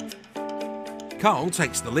 Carl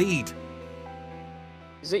takes the lead.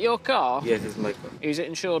 Is it your car? Yes, it's my car. Who's it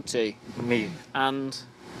insured to? Me. And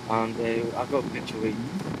I got a picture with.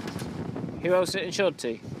 Who else is it insured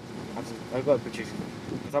to? I got a picture.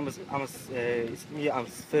 It's me, I'm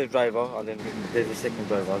third driver, and then there's a second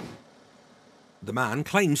driver. The man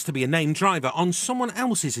claims to be a named driver on someone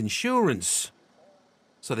else's insurance.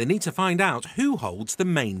 So they need to find out who holds the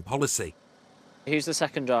main policy. Who's the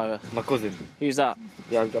second driver? My cousin. Who's that?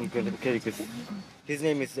 Yeah, I'm going to carry because his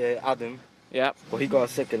name is Adam. Yeah. But he got a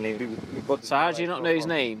second name. So how do you not know his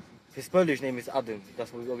name? His Polish name is Adam.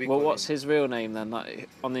 That's what we Well, call what's his real name then,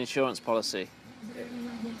 on the insurance policy?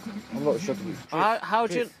 I'm not sure. How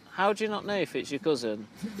do you not know if it's your cousin?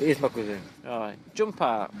 It is my cousin. All right. Jump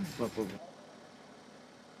out. No problem.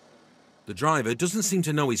 The driver doesn't seem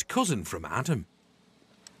to know his cousin from Adam.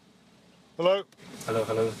 Hello? Hello,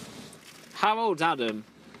 hello. How old's Adam?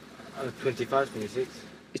 25, 26.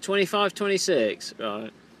 He's 25, 26? Right.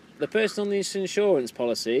 The person on this insurance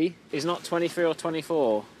policy is not 23 or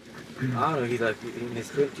 24? I don't know, he's like in his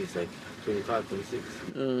 20s, like 25, 26.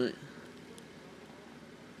 Right.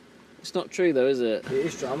 It's not true though, is it? It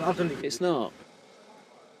is true. I'm telling you. It's not.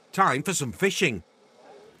 Time for some fishing.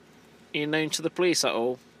 Are you known to the police at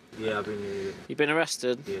all? Yeah, I've been... You've been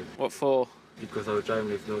arrested? Yeah. What for? Because I was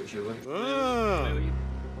driving with no insurance.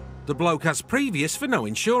 The bloke has previous for no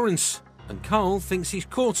insurance, and Carl thinks he's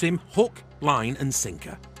caught him hook, line and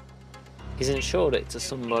sinker. He's insured it to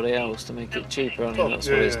somebody else to make it cheaper on him, that's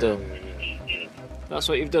what he's done. That's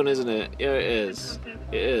what you've done, isn't it? Yeah, it is.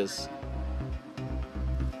 It is.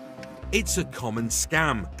 It's a common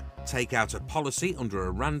scam. Take out a policy under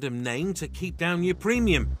a random name to keep down your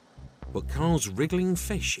premium. But Carl's wriggling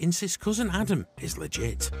fish insists cousin Adam is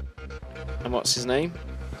legit. And what's his name?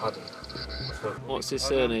 Adam. What's his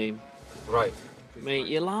surname? Right. Mate,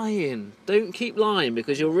 you're lying. Don't keep lying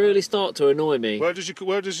because you'll really start to annoy me. Where does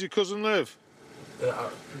your cousin live?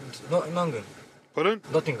 Not in London. Pardon?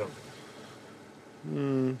 Nottingham.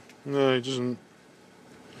 No, he doesn't.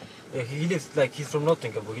 Yeah, he lives like he's from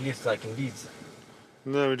Nottingham, but he lives like in Leeds.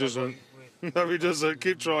 No, he doesn't. No, he doesn't.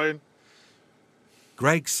 Keep trying.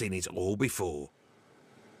 Greg's seen it all before.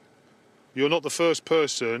 You're not the first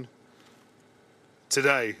person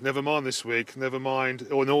today, never mind this week, never mind,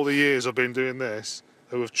 or in all the years I've been doing this,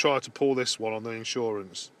 who have tried to pull this one on the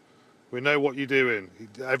insurance. We know what you're doing.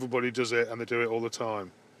 Everybody does it and they do it all the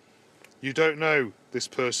time. You don't know this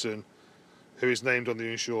person who is named on the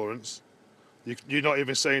insurance. You're not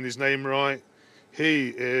even saying his name right. He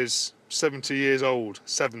is 70 years old.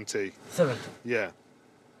 70. 70? Yeah.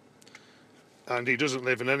 And he doesn't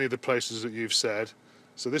live in any of the places that you've said.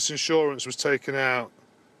 So this insurance was taken out,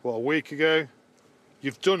 what, a week ago?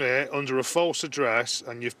 You've done it under a false address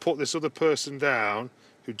and you've put this other person down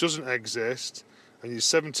who doesn't exist and you're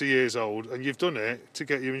 70 years old and you've done it to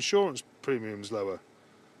get your insurance premiums lower.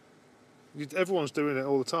 Everyone's doing it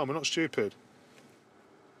all the time. We're not stupid.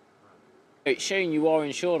 It's showing you are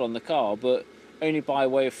insured on the car, but only by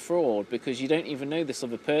way of fraud, because you don't even know this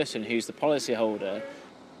other person who's the policyholder.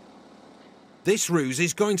 This ruse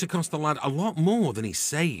is going to cost the lad a lot more than he's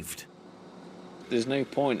saved. There's no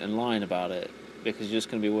point in lying about it, because you're just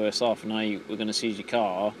going to be worse off. Now we're going to seize your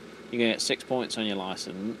car, you're going to get 6 points on your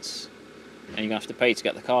licence, and you're going to have to pay to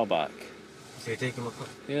get the car back. So you're taking my car?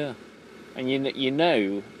 Yeah. And you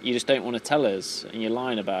know, you just don't want to tell us, and you're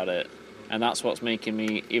lying about it. And that's what's making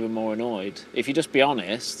me even more annoyed. If you just be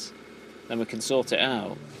honest, then we can sort it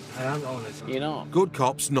out. I am honest. You're not. Good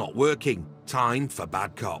cop's not working. Time for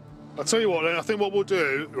bad cop. I'll tell you what then, I think what we'll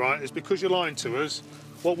do, right, is because you're lying to us,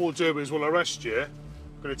 what we'll do is we'll arrest you.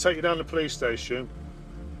 We're going to take you down to the police station.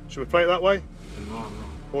 Should we play it that way? No.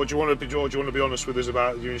 Or do you want to be honest with us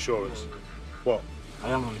about your insurance? What?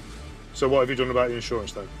 I am honest. So what have you done about your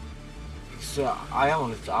insurance then? So I am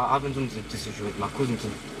honest. I haven't done this insurance. My cousin's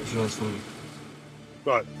insurance for me.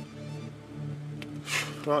 Right.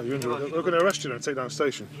 Right, you're injured. We're going to arrest you and take you down to the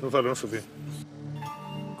station. We've had enough of you.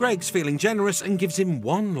 Greg's feeling generous and gives him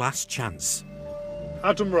one last chance.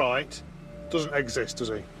 Adam Wright doesn't exist, does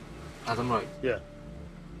he? Adam Wright? Yeah.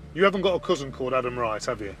 You haven't got a cousin called Adam Wright,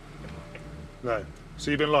 have you? No. So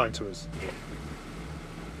you've been lying to us?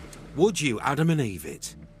 Would you Adam and Eve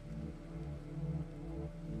it?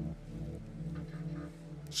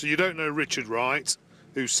 So you don't know Richard Wright,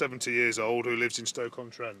 who's 70 years old, who lives in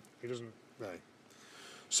Stoke-on-Trent? He doesn't know.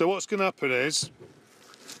 So what's going to happen is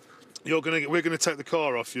we're going to take the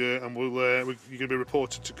car off you, and you're going to be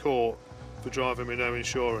reported to court for driving with no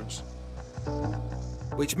insurance.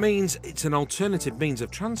 Which means it's an alternative means of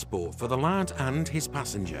transport for the lad and his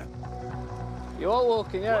passenger. You are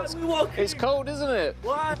walking, yeah. Why are we walking? It's cold, isn't it?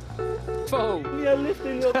 What? Full. We are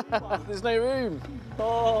lifting your There's no room.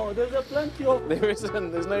 Oh, there's a plenty of... There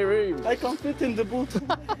isn't. The's no room. I can fit in the boot.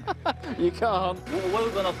 You can't. Where are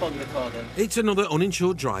we going to park the car then? It's another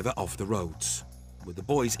uninsured driver off the roads, with the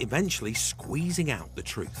boys eventually squeezing out the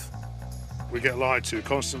truth. We get lied to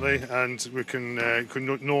constantly, and we can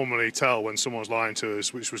normally tell when someone's lying to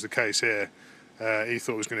us, which was the case here. He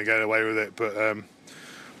thought he was going to get away with it, but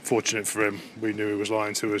fortunate for him, we knew he was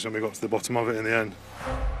lying to us, and we got to the bottom of it in the end.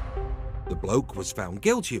 The bloke was found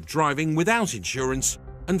guilty of driving without insurance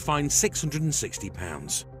and fined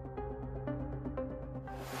 £660.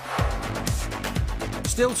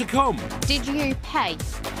 Still to come. Did you pay?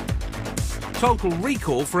 Total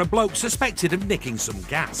recall for a bloke suspected of nicking some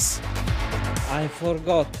gas. I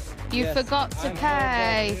forgot. You forgot to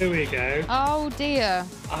pay. Here we go. Oh dear.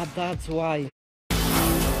 That's why.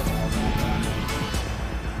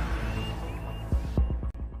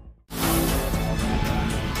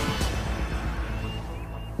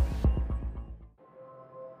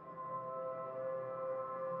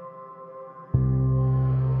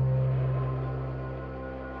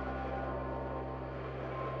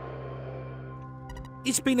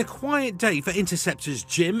 It's been a quiet day for Interceptors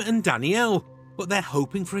Jim and Danielle, but they're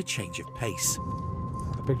hoping for a change of pace.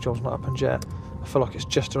 The big job's not happened yet. I feel like it's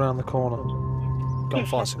just around the corner. Go and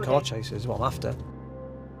find some car chasers is what I'm after.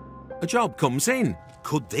 A job comes in.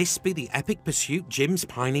 Could this be the epic pursuit Jim's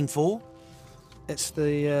pining for? It's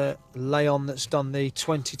the Leon that's done the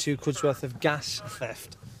 22 quid's worth of gas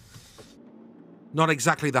theft. Not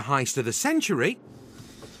exactly the heist of the century.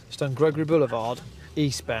 It's done Gregory Boulevard,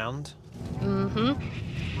 eastbound.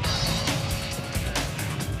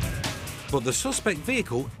 But the suspect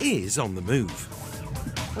vehicle is on the move.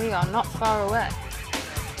 We are not far away.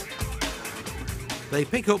 They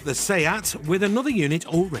pick up the Seat with another unit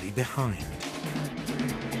already behind.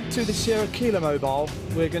 To the Sierra Kilo mobile,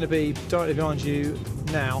 we're going to be directly behind you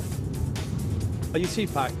now. Are you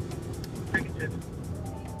T-Pack?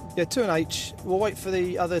 Yeah, 2 and H. We'll wait for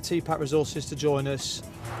the other T-Pack resources to join us.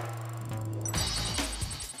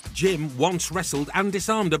 Jim once wrestled and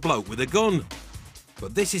disarmed a bloke with a gun.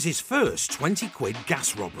 But this is his first 20 quid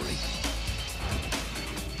gas robbery.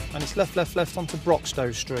 And it's left onto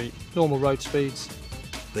Broxtowe Street. Normal road speeds.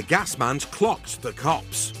 The gas man's clocked the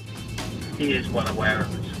cops. He is well aware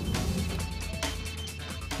of it.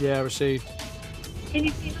 Yeah, received.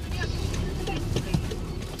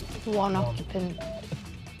 One occupant.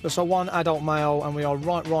 So one adult male, and we are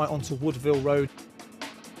right onto Woodville Road.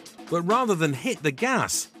 But rather than hit the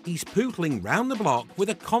gas, he's pootling round the block with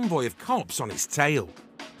a convoy of cops on his tail.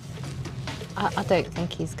 I don't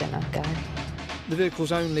think he's gonna go. The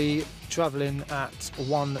vehicle's only travelling at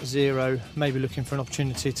 10, maybe looking for an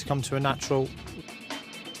opportunity to come to a natural.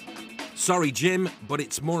 Sorry, Jim, but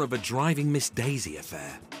it's more of a driving Miss Daisy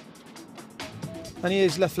affair. And he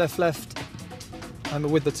is left, and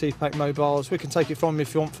with the T-Pack mobiles. We can take it from you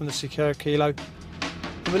if you want from the Secure Kilo.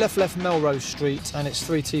 And we're left Melrose Street, and it's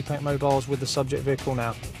 3 T-Pack mobiles with the subject vehicle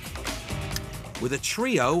now. With a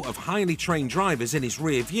trio of highly trained drivers in his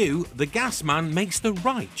rear view, the gas man makes the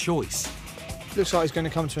right choice. Looks like he's going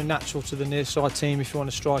to come to a natural to the near side team. If you want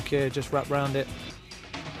to strike here, just wrap round it.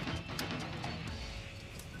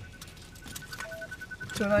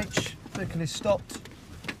 2H, vehicle is stopped.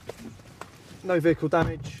 No vehicle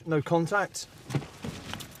damage, no contact.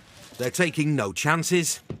 They're taking no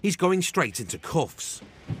chances. He's going straight into cuffs.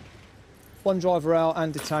 One driver out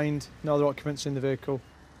and detained, no other occupants in the vehicle.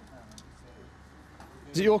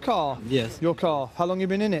 Is it your car? Yes. Your car. How long have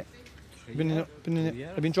you been in it? Been in it?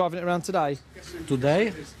 Have you been driving it around today?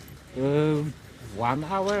 Today? 1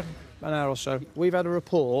 hour. An hour or so. We've had a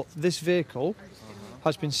report this vehicle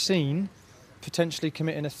has been seen potentially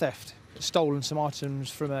committing a theft. Stolen some items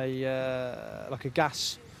from a like a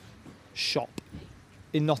gas shop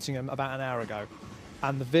in Nottingham about an hour ago.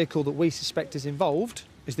 And the vehicle that we suspect is involved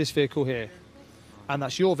is this vehicle here. And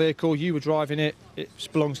that's your vehicle, you were driving it, it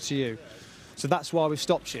belongs to you. So that's why we've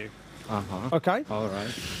stopped you. Okay? All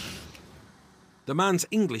right. The man's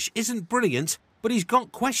English isn't brilliant, but he's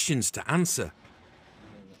got questions to answer.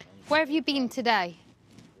 Where have you been today?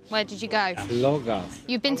 Where did you go? Flogas.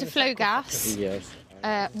 You've been to Flogas? Yes.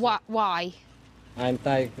 Why? I'm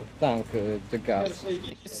trying to tank the gas.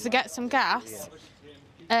 To get some gas?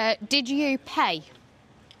 Did you pay?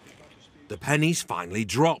 The penny's finally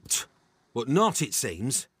dropped. But not, it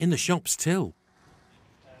seems, in the shop's till.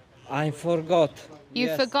 I forgot.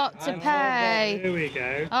 You forgot to pay. Here we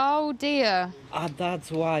go. Oh dear. Ah, that's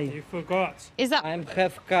why. You forgot. Is that? I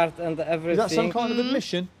have card and everything. Is that some kind of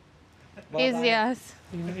admission? Yes.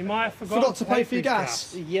 You might have forgot to pay for your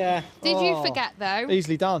gas? Yeah. Did you forget though?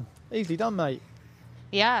 Easily done. Easily done, mate.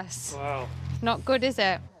 Yes. Wow. Not good, is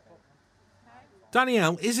it?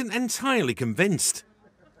 Danielle isn't entirely convinced.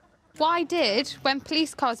 When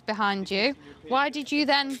police cars behind you, why did you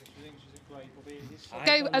then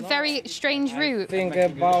go a very strange route? Think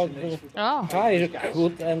about Oh. high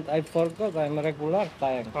code and I forgot I'm regular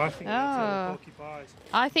time.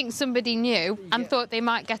 I think somebody knew and thought they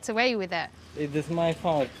might get away with it. It is my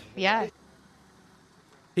fault. Yeah.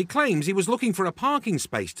 He claims he was looking for a parking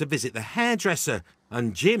space to visit the hairdresser,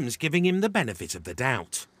 and Jim's giving him the benefit of the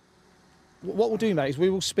doubt. What we'll do, mate, is we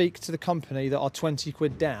will speak to the company that are 20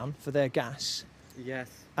 quid down for their gas. Yes.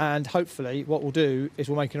 And hopefully what we'll do is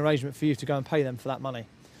we'll make an arrangement for you to go and pay them for that money.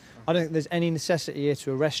 I don't think there's any necessity here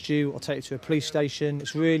to arrest you or take you to a police station.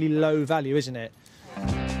 It's really low value, isn't it?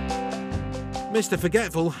 Mr.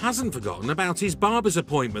 Forgetful hasn't forgotten about his barber's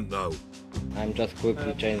appointment, though. I'm just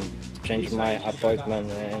quickly change my appointment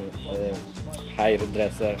and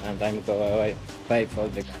hairdresser, and I'm going pay for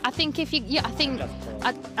the. I think if you,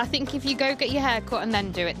 I think if you go get your hair cut and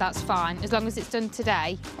then do it, that's fine. As long as it's done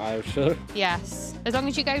today. Are you sure? Yes. As long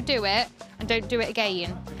as you go do it and don't do it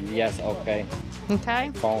again. Yes. Okay.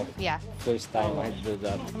 Okay. Fine. Yeah. First time I do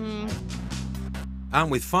that. And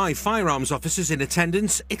with 5 firearms officers in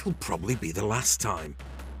attendance, it'll probably be the last time.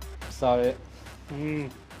 Sorry.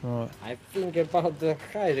 Right. I think about the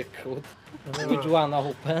hair cut. Which one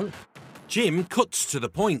open? Jim cuts to the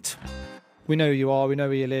point. We know who you are, we know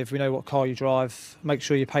where you live, we know what car you drive. Make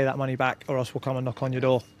sure you pay that money back or else we'll come and knock on your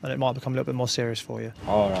door and it might become a little bit more serious for you.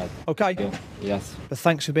 All right. Okay? Yes. But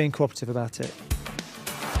thanks for being cooperative about it.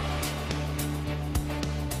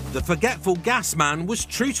 The forgetful gas man was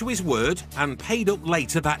true to his word and paid up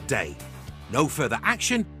later that day. No further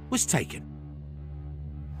action was taken.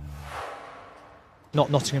 Not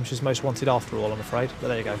Nottinghamshire's most wanted after all, I'm afraid, but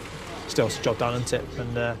there you go. Still, it's a job done, isn't it?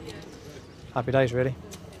 And happy days, really.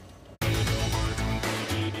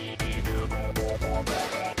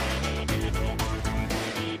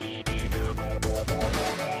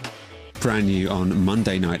 Brand new on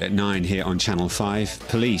Monday night at 9 here on Channel 5.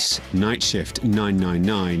 Police, Night Shift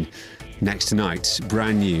 999. Next tonight,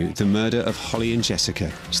 brand new, The Murder of Holly and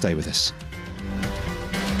Jessica. Stay with us.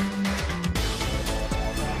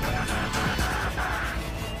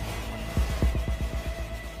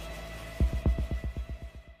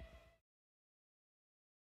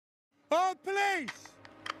 Oh, police!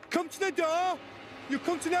 Come to the door! You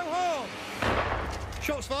come to no harm!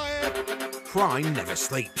 Shots fired! Crime never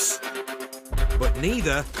sleeps. But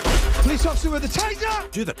neither Police officer with the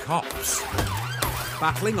taser! do the cops.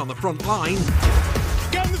 Battling on the front line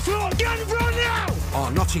Get on the floor! Get on the floor now!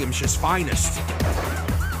 are Nottinghamshire's finest.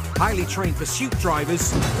 Highly trained pursuit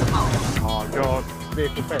drivers. Oh, God.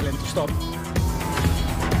 Vehicle failing to stop.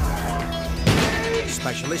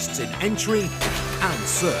 Specialists in entry and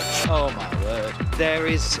search. Oh my word. There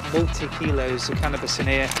is multi-kilos of cannabis in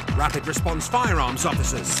here. Rapid response firearms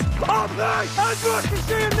officers. Oh, please! Everyone can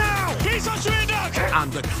see him now! Police officer in now!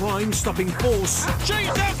 And the crime-stopping force Show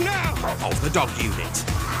yourself now! of the dog unit.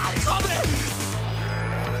 Got it!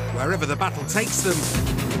 Wherever the battle takes them,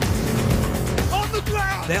 On the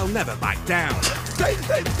ground! they'll never back down.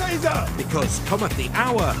 Taser! Because cometh the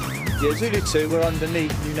hour, Yeah, Zulu 2, we're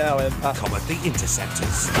underneath you now, Empa. cometh the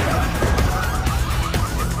Interceptors.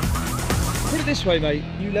 Put it this way, mate.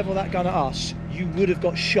 You level that gun at us, you would have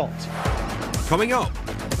got shot. Coming up,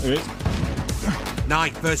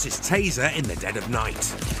 Knife versus Taser in the dead of night.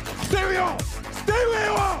 Stay where you are! Stay where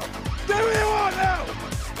you are! Stay where you are now!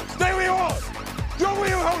 Stay where you are! Drop where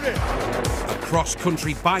you hold it! A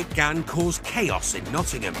cross-country bike gang caused chaos in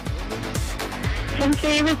Nottingham. Thank you.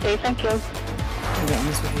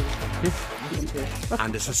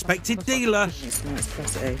 And a suspected dealer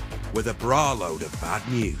with a bra load of bad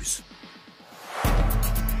news.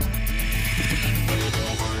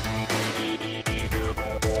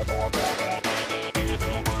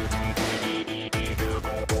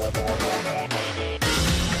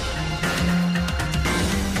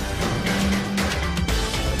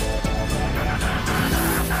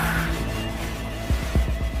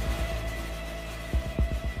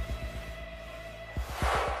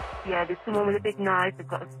 Yeah, there's someone with a big knife, they've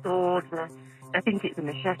got a sword, I think it's a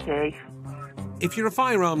machete. If you're a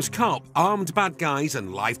firearms cop, armed bad guys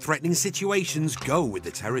and life-threatening situations go with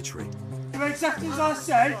the territory. Exactly as I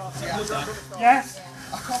say. Yes.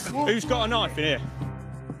 Who's got a knife in here?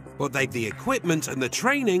 But they've the equipment and the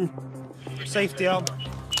training Safety on.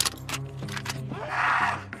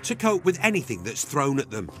 to cope with anything that's thrown at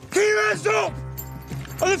them. Keep your hands up!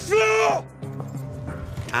 On the floor!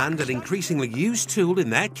 And an increasingly used tool in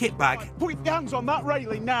their kit bag Put your hands on that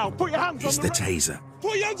railing now! Put your hands is on the the taser.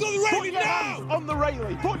 Put your hands on the railing now! On the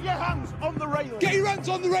railing! Put your hands on the railing! Get your hands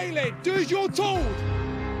on the railing! Do as you're told!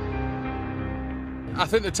 I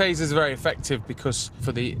think the taser is very effective because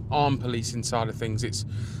for the armed policing side of things, it's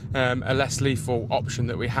a less lethal option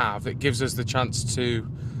that we have. It gives us the chance to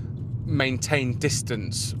maintain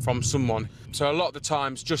distance from someone. So a lot of the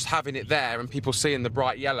times, just having it there and people seeing the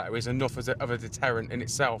bright yellow is enough of a deterrent in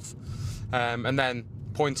itself. And then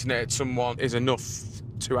pointing it at someone is enough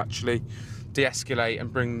to actually de-escalate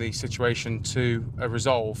and bring the situation to a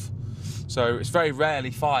resolve. So it's very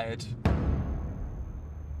rarely fired.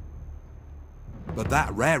 But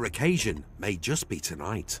that rare occasion may just be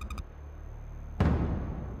tonight.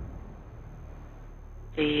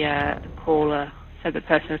 The caller said the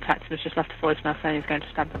person who attacked him has just left a voicemail saying he was going to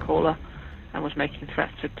stab the caller and was making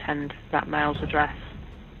threats to attend that male's address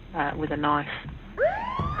with a knife.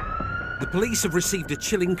 The police have received a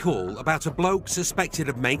chilling call about a bloke suspected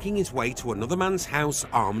of making his way to another man's house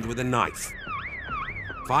armed with a knife.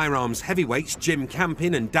 Firearms heavyweights Jim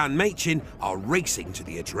Campin and Dan Machin are racing to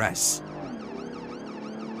the address.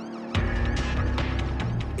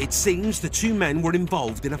 It seems the two men were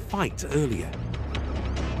involved in a fight earlier.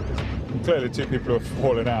 Clearly two people have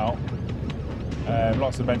fallen out.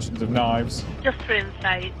 Lots of mentions of knives. Just for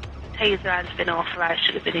insight, taser has been authorised,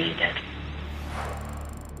 should have been needed.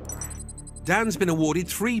 Dan's been awarded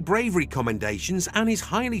 3 bravery commendations and is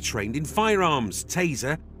highly trained in firearms,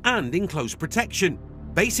 taser and in close protection.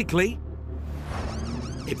 Basically,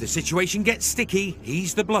 if the situation gets sticky,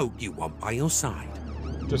 he's the bloke you want by your side.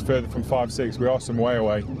 Just further from 5-6, we are some way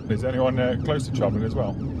away. Is anyone close to travelling as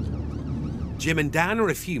well? Jim and Dan are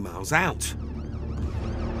a few miles out.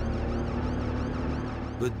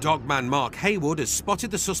 But dogman Mark Haywood has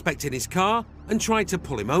spotted the suspect in his car and tried to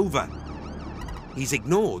pull him over. He's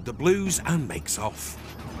ignored the blues and makes off.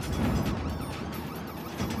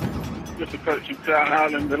 Just approaching Town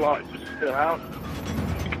Island, the lights are still out.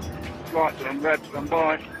 Lights are on red, stand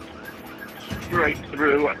by. Straight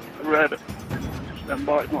through red. Stand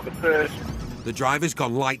by, it's not the first. The driver's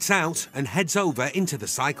gone lights out and heads over into the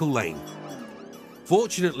cycle lane.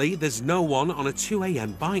 Fortunately, there's no one on a 2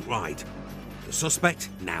 a.m. bike ride. The suspect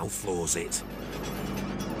now floors it.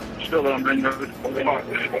 Still on ring road, 80.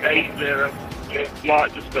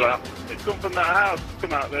 Light just still out. It's come from that house,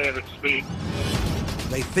 come out there at speed.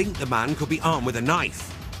 They think the man could be armed with a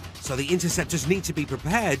knife, so the interceptors need to be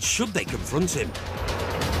prepared should they confront him.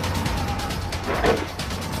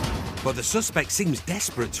 But the suspect seems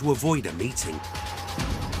desperate to avoid a meeting.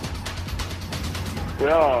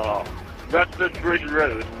 Yeah, Radford Bridge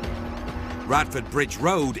Road. Radford Bridge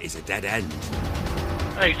Road is a dead end.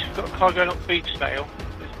 Hey, you've got a car going up Beachdale.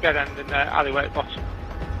 There's a dead end in the alleyway at the bottom.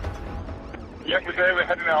 Yep, we're there, we're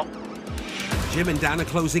heading out. Jim and Dan are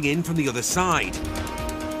closing in from the other side.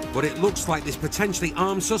 But it looks like this potentially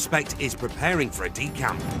armed suspect is preparing for a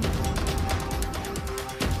decamp.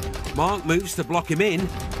 Mark moves to block him in,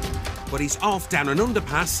 but he's off down an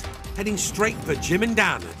underpass, heading straight for Jim and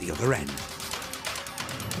Dan at the other end.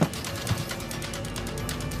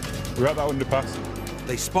 We're at that underpass.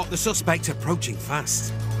 They spot the suspect approaching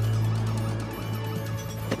fast.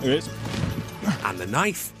 Here it is. And the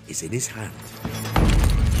knife is in his hand.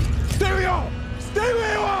 Stay where you are! Stay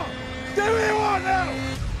where you are! Stay where you are now!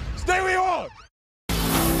 Stay where you are!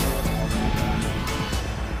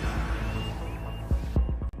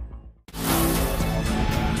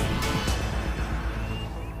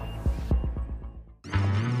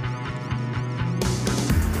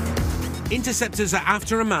 Interceptors are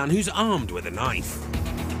after a man who's armed with a knife.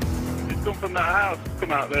 It's come from that house,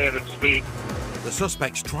 come out there at speed. The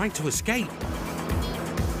suspect's tried to escape,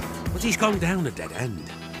 but he's gone down a dead end.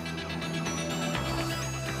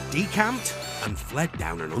 Decamped and fled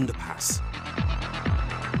down an underpass.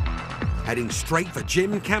 Heading straight for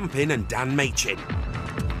Jim Campin and Dan Machin.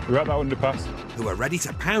 We're at that underpass. Who are ready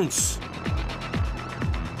to pounce.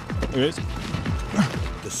 Here it is.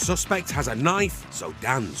 The suspect has a knife, so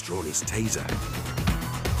Dan's drawn his taser.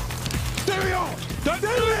 Stay where you are! Don't stay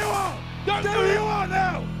where you are! Don't stay where you are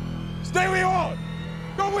now! Stay where you are!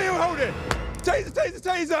 Go where you hold it! Taser, taser,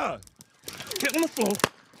 taser! Get on the floor.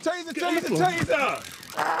 Taser, Get on the taser, floor. taser!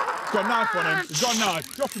 He's got a knife on him. He's got a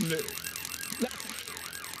knife. Drop him.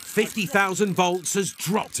 50,000 volts has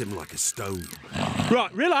dropped him like a stone.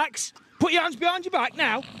 Right, relax. Put your hands behind your back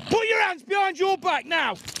now. Put your hands behind your back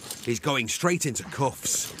now. He's going straight into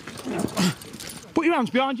cuffs. Put your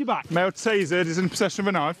hands behind your back. Male tasered is in possession of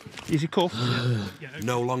a knife. Is he cuffed?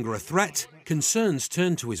 No longer a threat, concerns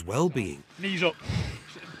turn to his well-being. Knees up.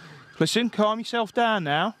 Listen, calm yourself down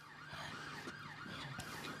now.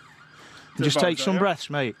 And just take some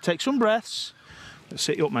breaths, mate. Take some breaths. Let's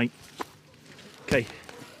sit you up, mate. Okay.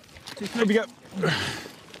 Here we go.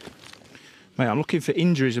 Mate, I'm looking for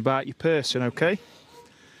injuries about your person, okay?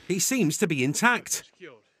 He seems to be intact.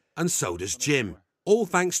 And so does Jim. All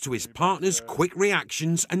thanks to his partner's quick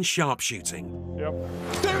reactions and sharpshooting. Yep.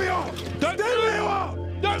 Stay where you are! Don't stay where you are!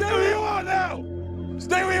 Don't stay where you are now!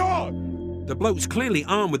 Stay where you are! The bloke's clearly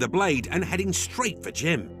armed with a blade and heading straight for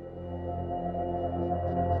Jim.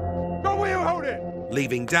 Go where you hold it!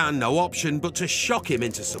 Leaving Dan no option but to shock him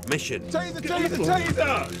into submission. Taser, taser,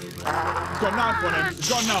 taser! He's got a knife on him. He's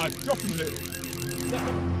got a knife. Drop him.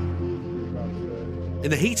 In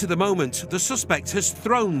the heat of the moment, the suspect has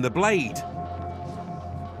thrown the blade.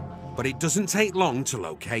 But it doesn't take long to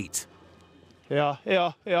locate. Here.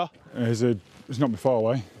 It's not far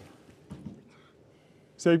away.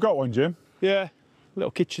 So you've got one, Jim? Yeah, little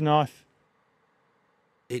kitchen knife.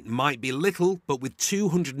 It might be little, but with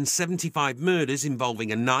 275 murders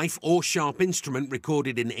involving a knife or sharp instrument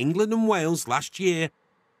recorded in England and Wales last year,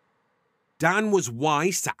 Dan was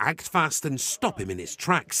wise to act fast and stop him in his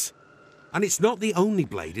tracks. And it's not the only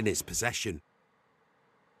blade in his possession.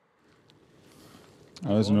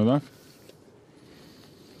 Oh, there's another knife.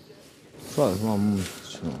 It's my mum's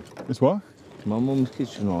kitchen knife. It's what? My mum's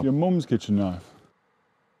kitchen knife. Your mum's kitchen knife.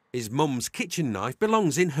 His mum's kitchen knife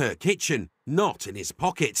belongs in her kitchen, not in his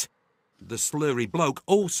pocket. The slurry bloke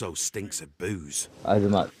also stinks of booze. I do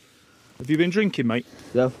not. Have you been drinking, mate?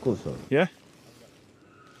 Yeah, of course so. Yeah?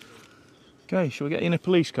 Okay, shall we get in a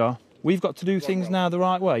police car? We've got to do things now the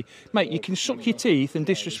right way. Mate, you can suck your teeth and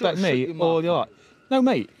disrespect me all you like. No,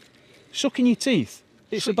 mate. Sucking your teeth.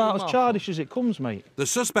 It's about as childish as it comes, mate. The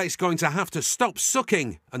suspect's going to have to stop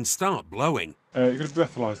sucking and start blowing. You're going to be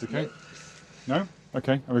breathalyzed, okay? No?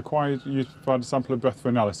 Okay. I require you to provide a sample of breath for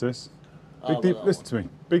analysis. Listen to me.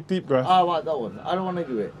 Big, deep breath. I like that one. I don't want to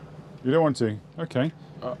do it. You don't want to? Okay.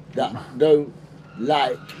 That don't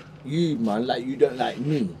like you, man. Like you don't like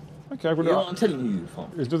me. Okay, I'm you know what I'm telling you, fam.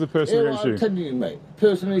 It's another personal issue. I'm telling you, mate.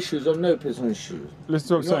 Personal issues or no personal issues. Listen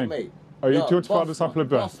to what I'm saying. Mate? Oh, do you want to provide a sample of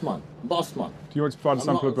breath? Boss man. Do you want to provide a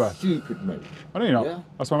sample of breath? Stupid, mate. I know you're not. Yeah?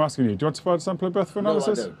 That's why I'm asking you. Do you want to provide a sample of breath for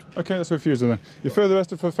analysis? No, I don't. Okay, that's refusal then. You're further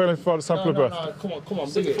arrested for failing to provide a sample of breath. No, come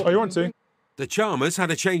on, bring it. Oh, you want to? The Charmers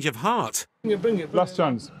had a change of heart. Bring it. Last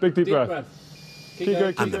chance. Big, deep breath. Keep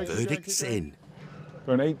going. And the verdict's in.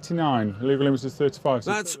 Going 89. Legal limit is 35.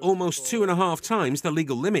 So That's almost 2.5 times the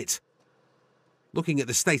legal limit. Looking at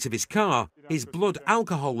the state of his car, his blood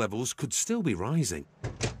alcohol levels could still be rising.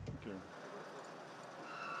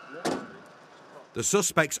 The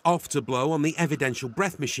suspect's off to blow on the evidential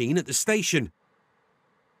breath machine at the station.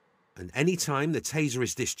 And any time the taser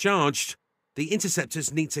is discharged, the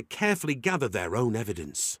interceptors need to carefully gather their own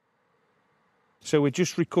evidence. So we're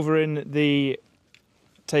just recovering the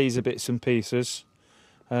taser bits and pieces.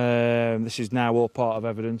 This is now all part of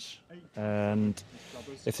evidence, and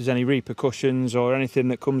if there's any repercussions or anything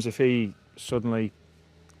that comes if he suddenly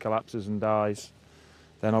collapses and dies,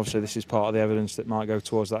 then obviously this is part of the evidence that might go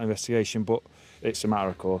towards that investigation, but it's a matter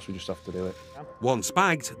of course, we just have to do it. Once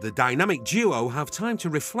bagged, the dynamic duo have time to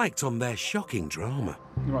reflect on their shocking drama.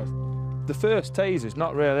 The first taser's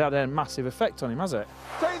not really had a massive effect on him, has it?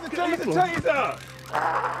 Taser! He's got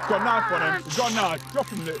a knife on him. He's got a knife. Drop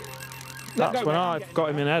him. That's when I've got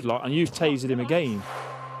him in a headlock and you've tasered him again.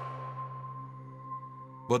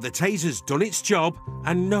 But the taser's done its job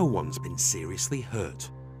and no one's been seriously hurt.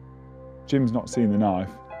 Jim's not seen the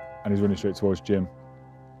knife and he's running straight towards Jim.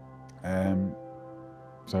 So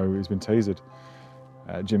he's been tasered.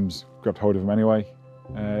 Jim's grabbed hold of him anyway.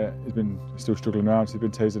 He's still struggling around, so he's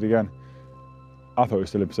been tasered again. I thought he was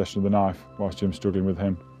still in possession of the knife whilst Jim's struggling with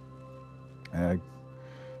him. Got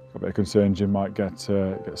a bit of concern Jim might get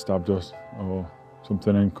stabbed or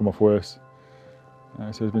something and come off worse.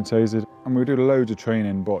 So he's been tasered. And we do loads of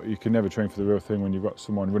training, but you can never train for the real thing when you've got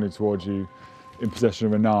someone running towards you in possession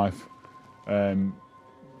of a knife,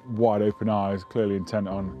 wide open eyes, clearly intent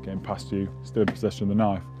on getting past you, still in possession of the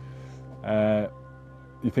knife.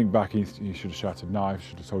 You think back, he should have shouted knife,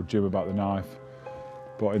 should have told Jim about the knife.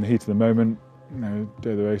 But in the heat of the moment,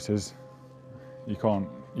 day of the races, you can't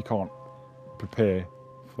prepare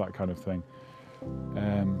for that kind of thing.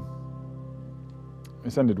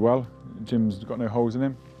 It's ended well. Jim's got no holes in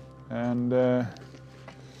him, and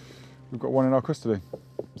we've got one in our custody.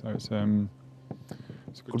 So it's a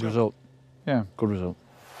good result. Yeah, good result.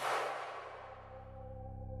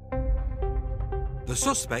 The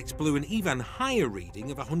suspect blew an even higher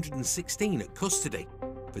reading of 116 at custody.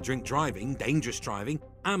 For drink driving, dangerous driving,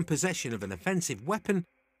 and possession of an offensive weapon,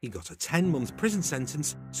 he got a 10-month prison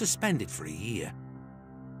sentence, suspended for a year.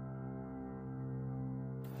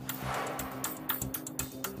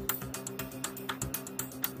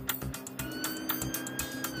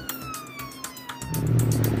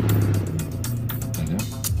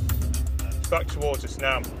 Back towards us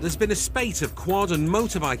now. There's been a spate of quad and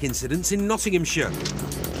motorbike incidents in Nottinghamshire,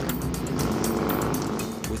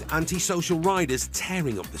 with antisocial riders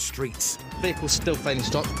tearing up the streets. Vehicles still failing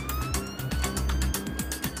stop.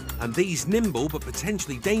 And these nimble but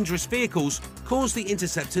potentially dangerous vehicles cause the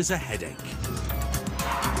interceptors a headache.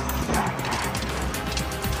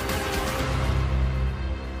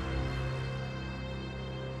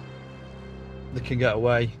 They can get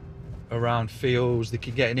away around fields, they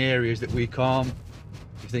can get in areas that we can't.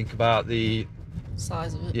 If you think about the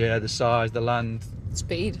size of it. Yeah, the size, the land.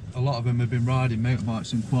 Speed. A lot of them have been riding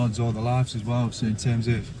motorbikes and quads all their lives as well, so in terms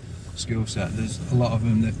of skill set, there's a lot of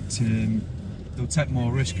them that they'll take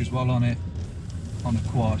more risk as well on it, on a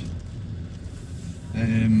quad,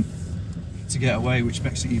 to get away, which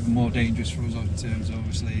makes it even more dangerous for us in terms of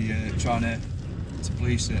obviously trying to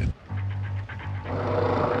police it.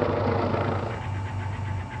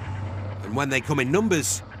 And when they come in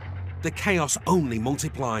numbers, the chaos only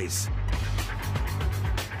multiplies.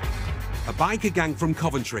 A biker gang from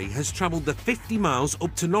Coventry has travelled the 50 miles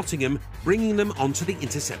up to Nottingham, bringing them onto the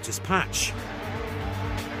Interceptors patch.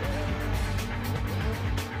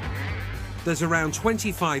 There's around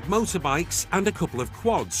 25 motorbikes and a couple of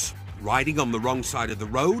quads, riding on the wrong side of the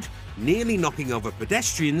road, nearly knocking over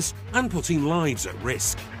pedestrians and putting lives at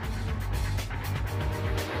risk.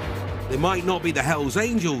 They might not be the Hells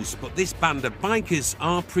Angels, but this band of bikers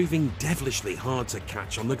are proving devilishly hard to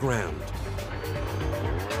catch on the ground.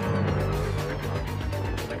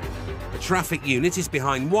 A traffic unit is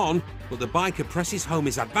behind one, but the biker presses home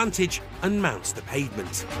his advantage and mounts the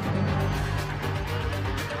pavement.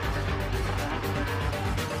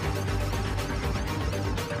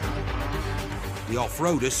 The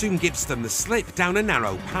off-roader soon gives them the slip down a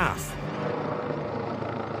narrow path.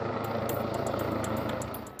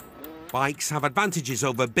 Bikes have advantages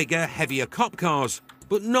over bigger, heavier cop cars,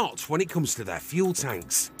 but not when it comes to their fuel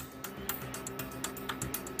tanks.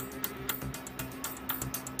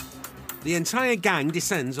 The entire gang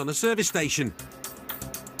descends on a service station.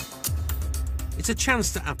 It's a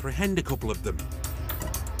chance to apprehend a couple of them.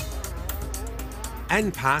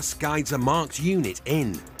 NPAS guides a marked unit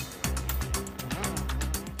in.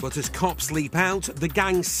 But as cops leap out, the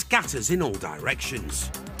gang scatters in all directions.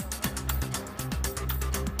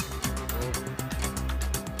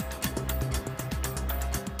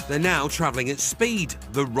 They're now travelling at speed,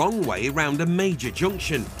 the wrong way around a major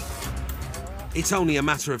junction. It's only a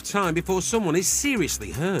matter of time before someone is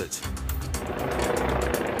seriously hurt.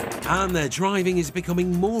 And their driving is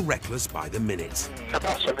becoming more reckless by the minute.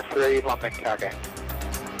 About 73, landing cargo.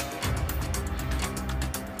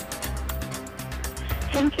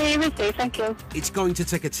 73 received, thank you. It's going to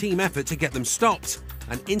take a team effort to get them stopped,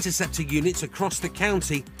 and interceptor units across the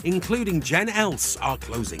county, including Jen Else, are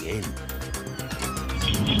closing in.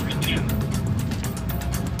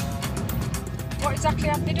 What exactly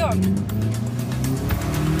have they done?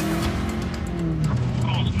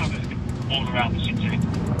 Caused havoc all around the city.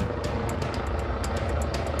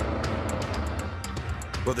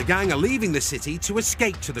 But the gang are leaving the city to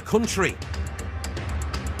escape to the country.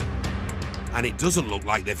 And it doesn't look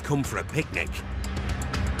like they've come for a picnic.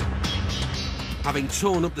 Having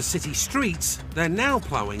torn up the city streets, they're now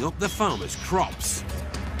ploughing up the farmers' crops.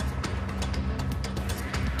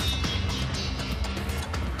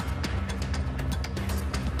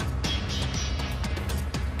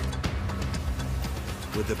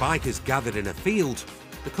 With the bikers gathered in a field,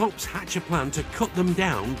 the cops hatch a plan to cut them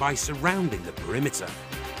down by surrounding the perimeter.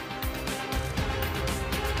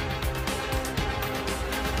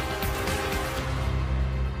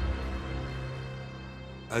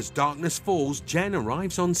 As darkness falls, Jen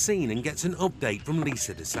arrives on scene and gets an update from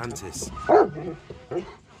Lisa DeSantis.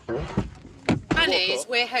 Plan is,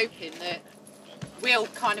 we're hoping that we'll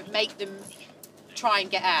kind of make them try and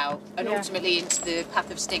get out and ultimately into the path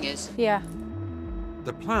of stingers. Yeah.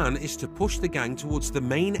 The plan is to push the gang towards the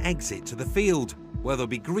main exit to the field, where they'll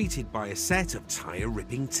be greeted by a set of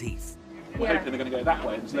tyre-ripping teeth. We're hoping they're going to go that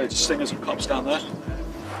way. There's loads of stingers and cops down there.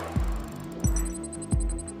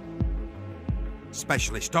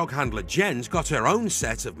 Specialist dog handler Jen's got her own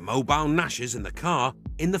set of mobile gnashers in the car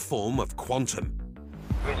in the form of Quantum.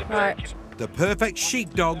 Right. The perfect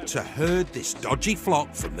sheepdog to herd this dodgy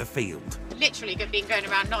flock from the field. Literally been going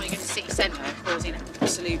around Nottingham city centre causing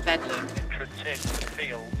absolute bedlam. Entrance into the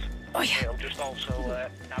field. Oh yeah. It'll just also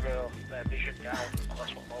narrow their vision down.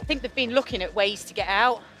 That's what I think they've been looking at ways to get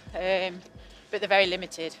out, but they're very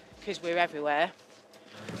limited because we're everywhere.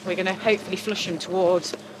 We're going to hopefully flush them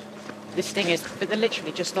towards the stingers, but they're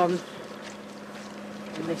literally just on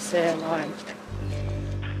this line.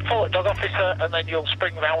 Follow dog officer, and then you'll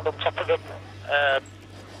spring round on top of them.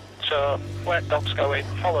 So where dogs go in,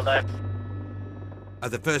 follow them.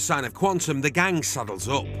 At the first sign of Quantum, the gang saddles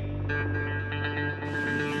up.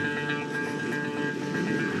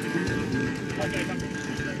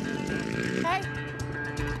 Hey.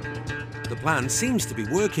 The plan seems to be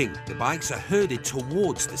working. The bikes are herded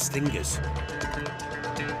towards the stingers.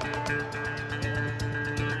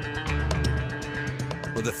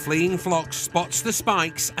 But the fleeing flock spots the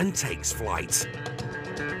spikes and takes flight.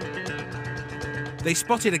 They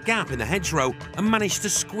spotted a gap in the hedgerow and managed to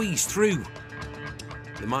squeeze through.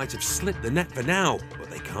 They might have slipped the net for now,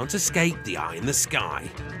 but they can't escape the eye in the sky.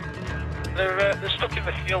 They're stuck in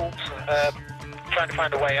the fields, trying to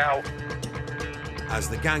find a way out. As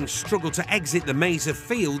the gang struggle to exit the maze of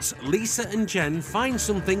fields, Lisa and Jen find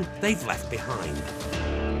something they've left behind.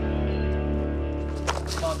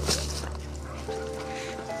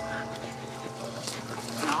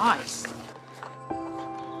 Nice.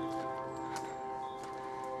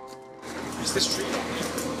 Is this tree?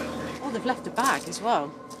 Oh, they've left a bag as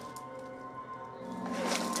well.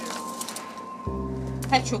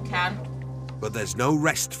 Petrol can. But there's no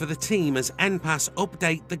rest for the team as NPAS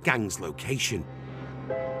update the gang's location.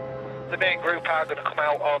 The main group are going to come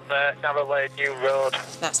out on Narrow Lane New Road.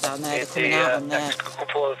 That's down there, they're coming out on there. Next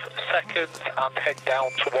couple of seconds and head down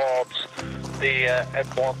towards the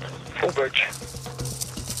M1 footbridge.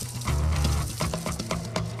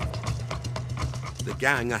 The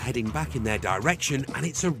gang are heading back in their direction and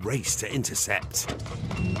it's a race to intercept.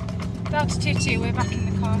 That's 2-2, we're back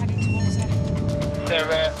in the car heading towards it.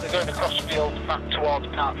 They're going across the field back towards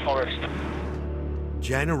Carp Forest.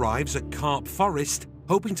 Jen arrives at Carp Forest,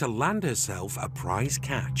 hoping to land herself a prize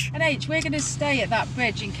catch. And H, we're going to stay at that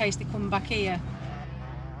bridge in case they come back here.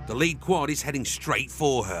 The lead quad is heading straight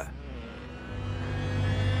for her.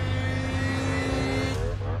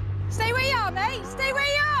 Stay where you are, mate! Stay where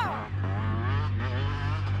you are!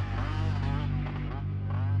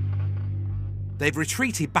 They've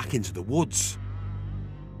retreated back into the woods.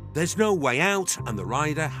 There's no way out, and the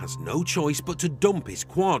rider has no choice but to dump his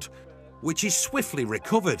quad, which is swiftly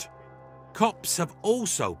recovered. Cops have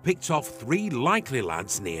also picked off 3 likely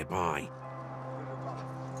lads nearby.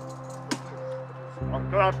 I'm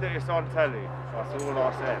glad that it's on telly. That's all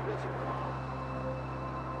I said.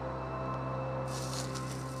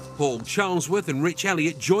 Paul Charlesworth and Rich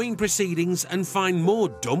Elliott join proceedings and find more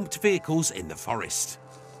dumped vehicles in the forest.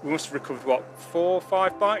 We must have recovered, what, 4 or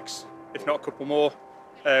 5 bikes, if not a couple more.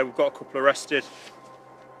 We've got a couple arrested.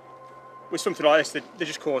 With something like this, they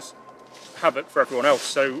just cause havoc for everyone else.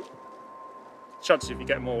 So chances of you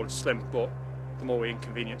getting more is slim, but the more we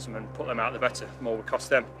inconvenience them and put them out, the better, the more we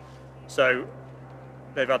cost them. So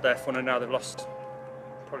they've had their fun and now they've lost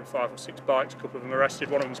probably 5 or 6 bikes. A couple of them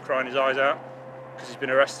arrested. One of them's crying his eyes out because he's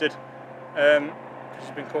been arrested because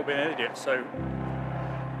he's been caught being an idiot. So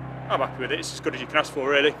I'm happy with it. It's as good as you can ask for,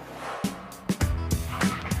 really.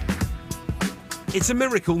 It's a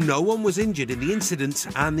miracle no one was injured in the incident,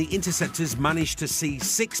 and the Interceptors managed to seize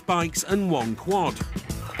 6 bikes and 1 quad.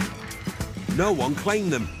 No one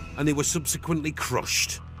claimed them, and they were subsequently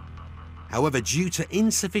crushed. However, due to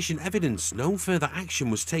insufficient evidence, no further action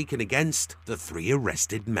was taken against the 3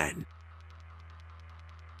 arrested men.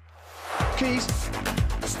 Keys.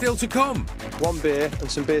 Still to come. 1 beer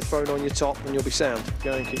and some beer thrown on your top and you'll be sound. Keep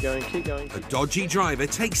going, keep going, keep going. A dodgy driver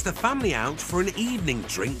takes the family out for an evening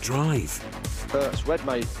drink drive. It's red,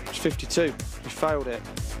 mate. It's 52. You failed it.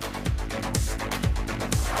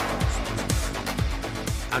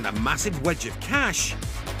 And a massive wedge of cash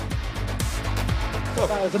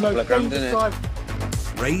That was the most dangerous drive.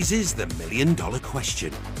 raises the $1 million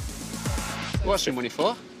question. What's your money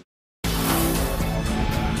for?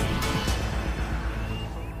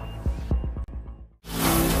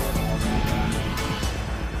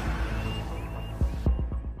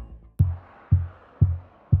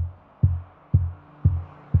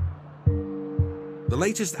 The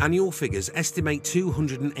latest annual figures estimate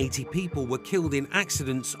 280 people were killed in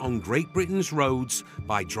accidents on Great Britain's roads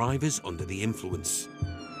by drivers under the influence.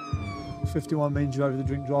 51 means you're over the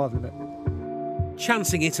drink drive limit.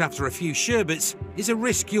 Chancing it after a few sherbets is a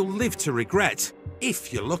risk you'll live to regret,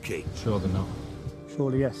 if you're lucky. Sure they're not.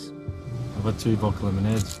 Surely yes. I've had 2 vodka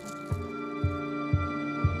lemonades.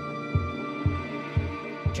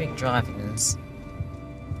 Drink driving's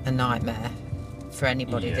a nightmare for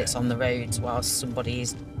anybody that's on the roads whilst somebody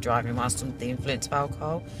is driving whilst under the influence of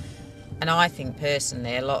alcohol. And I think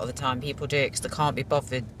personally a lot of the time people do it because they can't be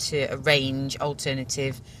bothered to arrange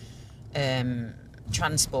alternative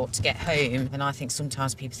transport to get home. And I think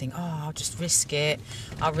sometimes people think, oh, I'll just risk it,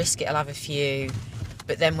 I'll have a few.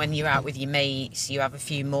 But then when you're out with your mates, you have a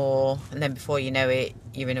few more, and then before you know it,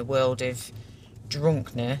 you're in a world of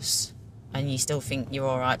drunkenness and you still think you're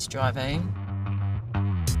all right to drive home.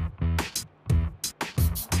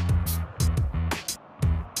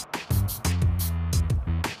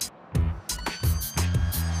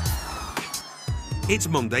 It's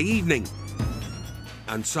Monday evening,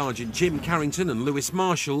 and Sergeant Jim Carrington and Lewis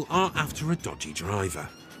Marshall are after a dodgy driver.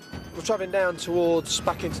 We're travelling down towards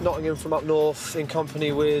back into Nottingham from up north in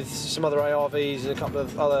company with some other ARVs and a couple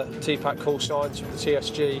of other TPAC call signs from the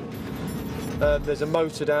TSG. There's a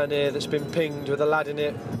motor down here that's been pinged with a lad in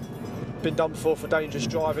it, been done for dangerous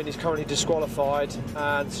driving. He's currently disqualified,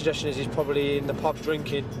 and the suggestion is he's probably in the pub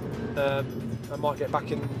drinking. I might get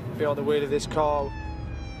back in behind the wheel of this car.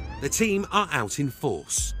 The team are out in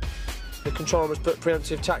force. The control room has put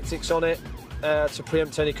preemptive tactics on it to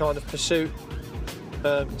preempt any kind of pursuit.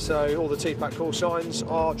 So all the TPAC call signs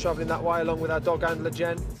are travelling that way along with our dog handler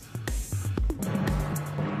Jen.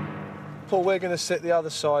 Paul, we're going to sit the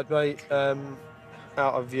other side, mate, out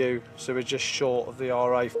of view, so we're just short of the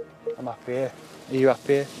RA. I'm happy here. Are you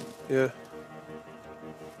happy here? Yeah.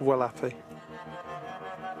 Well happy.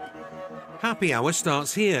 Happy hour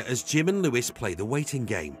starts here as Jim and Lewis play the waiting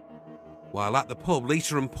game. While at the pub,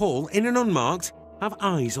 Lisa and Paul, in an unmarked, have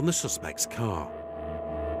eyes on the suspect's car.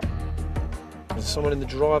 There's someone in the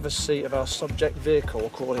driver's seat of our subject vehicle,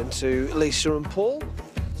 according to Lisa and Paul.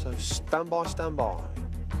 So stand by, stand by.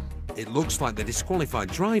 It looks like the disqualified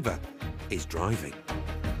driver is driving.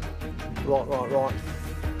 Right.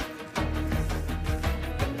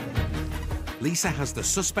 Lisa has the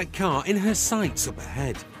suspect car in her sights up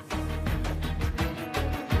ahead.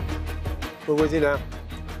 We're with you now.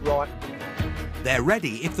 Right. They're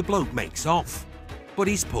ready if the bloke makes off, but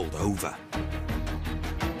he's pulled over.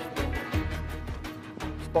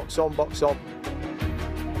 Box on, box on.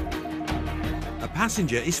 A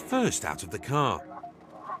passenger is first out of the car.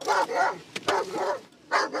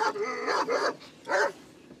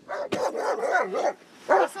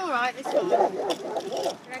 It's all right, this one.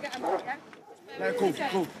 Can I get a minute, yeah?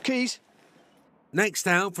 Cool. Keys? Next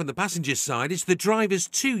out from the passenger side is the driver's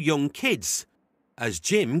 2 young kids, as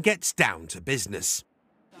Jim gets down to business.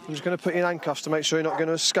 I'm just going to put you in handcuffs to make sure you're not going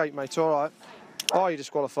to escape, mate, all right? Are you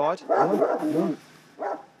disqualified?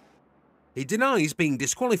 He denies being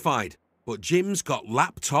disqualified, but Jim's got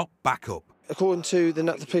laptop backup. According to the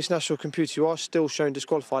Police National Computer, you are still shown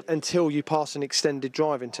disqualified until you pass an extended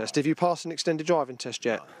driving test. Have you passed an extended driving test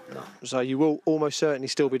yet? No. So you will almost certainly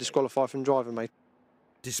still be disqualified from driving, mate.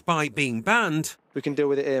 Despite being banned, we can deal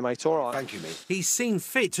with it here, mate, all right? Thank you, mate. He's seen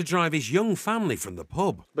fit to drive his young family from the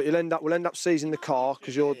pub. But we'll end up seizing the car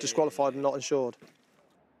because you're disqualified and not insured.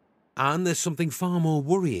 And there's something far more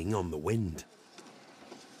worrying on the wind.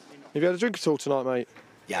 Have you had a drink at all tonight, mate?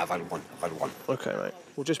 Yeah, I've had one. OK, mate.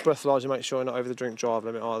 We'll just breathalyse you, make sure you're not over the drink drive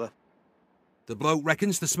limit either. The bloke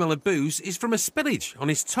reckons the smell of booze is from a spillage on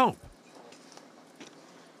his top.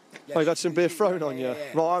 Oh, you had some beer thrown on you?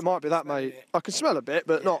 Right, it might be that, mate. I can smell a bit,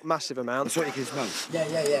 but not massive amounts. That's what you can smell.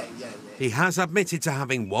 Yeah. He has admitted to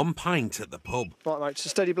having 1 pint at the pub. Right, mate,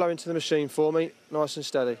 just steady blow into the machine for me. Nice and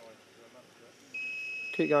steady.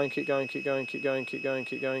 Keep going.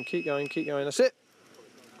 That's it.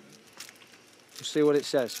 We'll see what it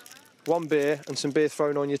says. 1 beer and some beer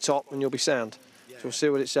thrown on your top and you'll be sound. So we'll see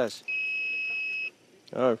what it says.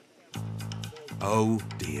 Oh. Oh,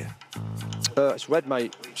 dear. It's red,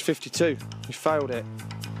 mate. It's 52. You failed it.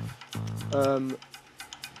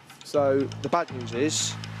 So the bad news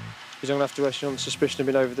is I'm going to have to arrest you on suspicion of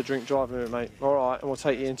being over the drink driving limit, mate. All right, and we'll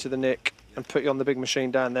take you into the nick and put you on the big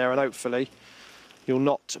machine down there, and hopefully you'll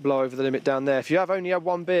not blow over the limit down there. If you have only had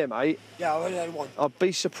 1 beer, mate... Yeah, I've only had 1. I'd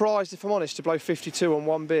be surprised, if I'm honest, to blow 52 on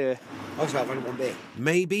 1 beer. I've only 1 beer.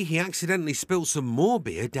 Maybe he accidentally spilled some more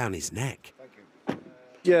beer down his neck.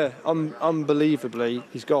 Yeah, unbelievably,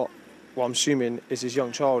 he's got what I'm assuming is his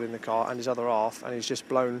young child in the car and his other half, and he's just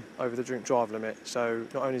blown over the drink drive limit. So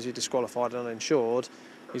not only is he disqualified and uninsured,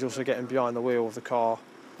 he's also getting behind the wheel of the car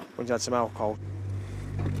when he's had some alcohol.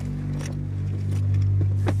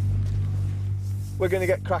 We're going to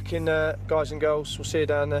get cracking, guys and girls. We'll see you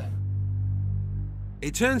down there.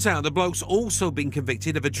 It turns out the bloke's also been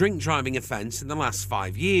convicted of a drink driving offence in the last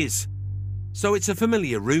 5 years. So it's a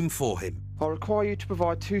familiar room for him. I require you to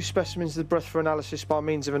provide 2 specimens of the breath for analysis by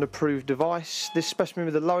means of an approved device. This specimen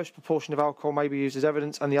with the lowest proportion of alcohol may be used as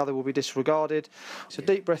evidence and the other will be disregarded. So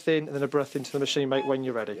deep breath in and then a breath into the machine, mate, when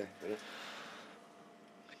you're ready. Yeah.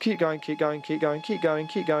 Keep going, keep going, keep going, keep going,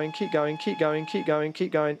 keep going, keep going, keep going, keep going,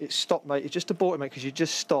 keep going. It's stopped, mate. It's just aborted, mate, because you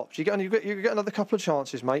just stopped. You get another couple of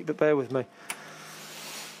chances, mate, but bear with me.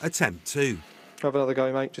 Attempt 2. Have another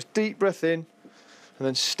go, mate. Just deep breath in and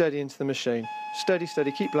then steady into the machine. Steady,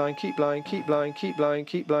 steady, keep blowing, keep blowing, keep blowing, keep blowing,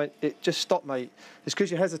 keep blowing. It just stopped, mate. It's because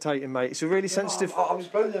you're hesitating, mate. It's a really sensitive... I'm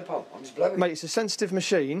just blowing there, pal. I'm just blowing. Mate, it's a sensitive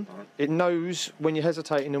machine. It knows when you're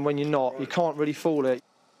hesitating and when you're not. You can't really fool it.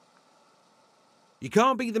 You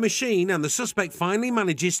can't beat the machine, and the suspect finally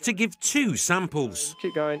manages to give 2 samples.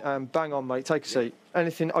 Keep going and bang on, mate. Take a seat.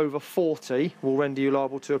 Anything over 40 will render you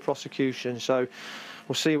liable to a prosecution, so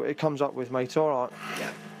we'll see what it comes up with, mate. All right.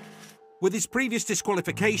 Yeah. With his previous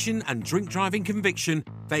disqualification and drink driving conviction,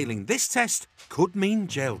 failing this test could mean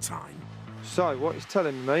jail time. So what he's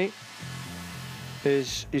telling me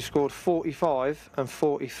is he scored 45 and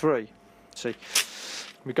 43. See,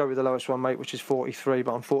 we go with the lowest one, mate, which is 43,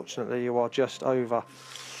 but unfortunately you are just over.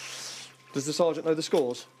 Does the sergeant know the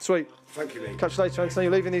scores? Sweet. Thank you, mate. Catch you later, Anthony.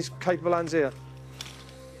 You're leaving these capable hands here.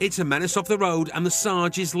 It's a menace off the road, and the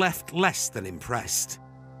Sarge is left less than impressed.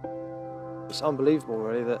 It's unbelievable,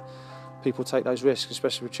 really, that people take those risks,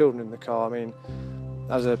 especially with children in the car. I mean,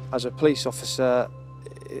 as a police officer,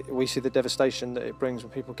 we see the devastation that it brings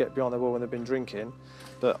when people get behind their wheel when they've been drinking.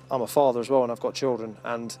 But I'm a father as well, and I've got children,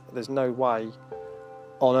 and there's no way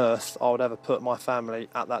on earth I would ever put my family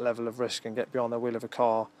at that level of risk and get behind the wheel of a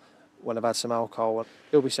car when I've had some alcohol.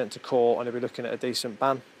 He'll be sent to court and he'll be looking at a decent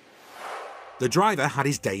ban. The driver had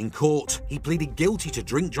his day in court. He pleaded guilty to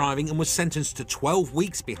drink driving and was sentenced to 12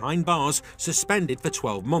 weeks behind bars, suspended for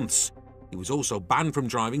 12 months. He was also banned from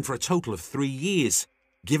driving for a total of 3 years.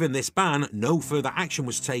 Given this ban, no further action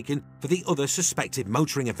was taken for the other suspected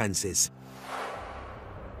motoring offences.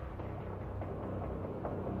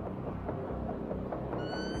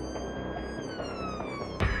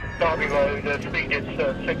 Derby Road, speed is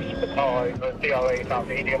 65, DRA about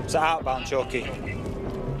medium. It's outbound, Chalky.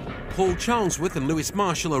 Paul Charlesworth and Lewis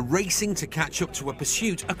Marshall are racing to catch up to a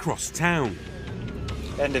pursuit across town.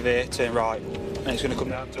 End of it, turn right, and it's going to come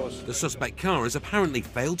down to us. The suspect car has apparently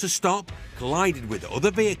failed to stop, collided with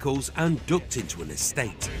other vehicles and ducked into an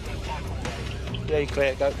estate. Yeah, you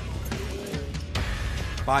clear, go.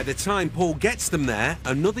 By the time Paul gets them there,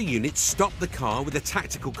 another unit stopped the car with a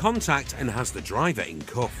tactical contact and has the driver in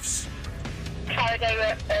cuffs.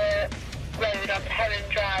 Harrogate Road on Heron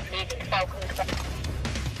Drive, leading Falcon.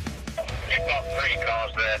 You've got 3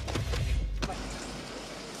 cars there.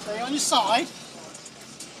 Stay on your side.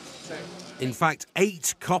 In fact,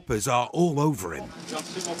 8 coppers are all over him. Yeah,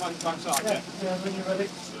 when you're ready.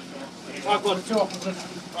 I've got 2 officers.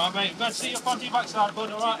 Right, mate, let's see your front your backside,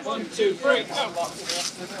 bud. All right, 1, 2, 3, go.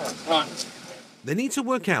 Right. They need to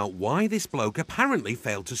work out why this bloke apparently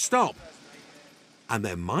failed to stop. And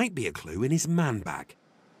there might be a clue in his man bag.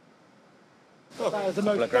 That is the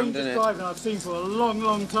most dangerous driving I've seen for a long,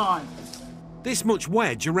 long time. This much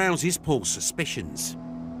wedge arouses Paul's suspicions.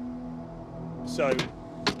 So,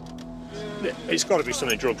 it's got to be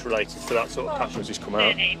something drugs related for that sort of pattern as he's come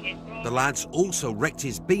out. The lads also wrecked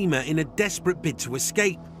his Beamer in a desperate bid to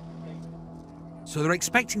escape. So they're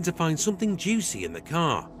expecting to find something juicy in the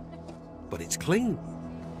car. But it's clean.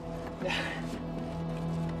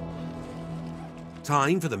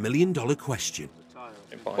 Time for the million-dollar question.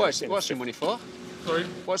 What's the money for? Sorry?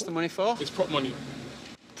 What's the money for? It's prop money.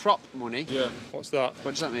 Prop money? Yeah. What's that?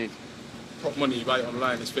 What does that mean? Prop money, you buy it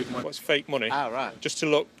online, it's fake money. What's fake money? Ah, right. Just to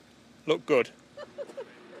look good.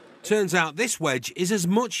 Turns out this wedge is as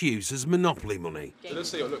much use as Monopoly money. So let's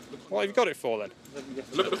say, look. What have you got it for then?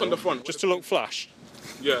 Look on the front. Just to look flash?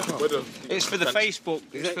 Yeah. It's for the Facebook.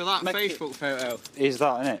 It's for that Facebook photo. Is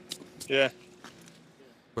that, isn't it? Yeah.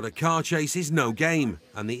 But a car chase is no game,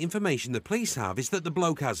 and the information the police have is that the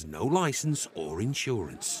bloke has no licence or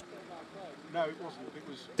insurance. No, it wasn't. It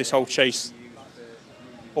was... This whole chase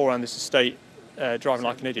all around this estate, driving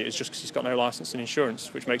like an idiot, is just because he's got no licence and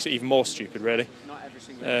insurance, which makes it even more stupid, really.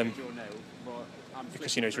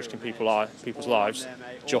 Because, you know, he's risking people's lives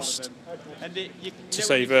just to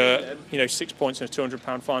save, 6 points and a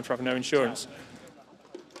 £200 fine for having no insurance.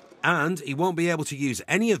 And he won't be able to use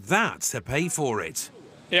any of that to pay for it.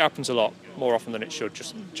 It happens a lot, more often than it should,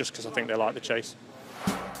 just because I think they like the chase.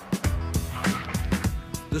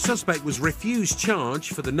 The suspect was refused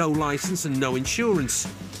charge for the no licence and no insurance.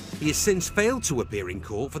 He has since failed to appear in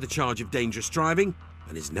court for the charge of dangerous driving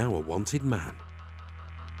and is now a wanted man.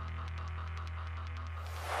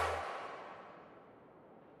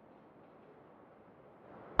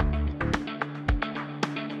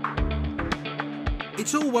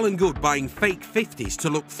 It's all well and good buying fake 50s to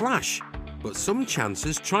look flash, but some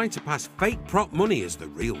chancers try to pass fake prop money as the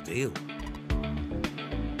real deal.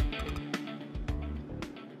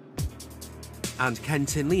 And Ken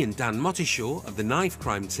Tinley and Dan Mottishaw of the knife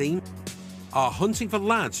crime team are hunting for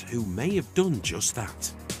lads who may have done just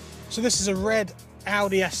that. So this is a red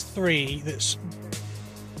Audi S3 that's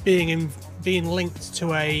being linked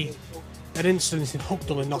to an incident in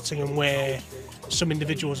Hucknall in Nottingham where some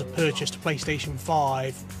individuals have purchased a PlayStation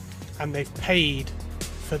 5 and they've paid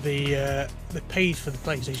for the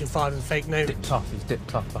PlayStation 5 in fake note. Dipped off, he's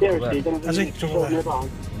dipped off. Has he?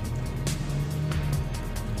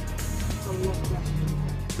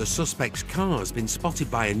 The suspect's car has been spotted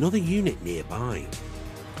by another unit nearby.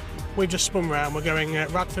 We've just spun round, we're going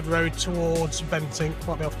Radford Road towards Benting,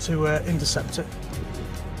 might be off to Interceptor.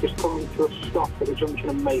 Just coming to a stop at the junction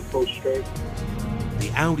of Maple Street. The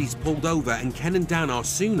Audi's pulled over and Ken and Dan are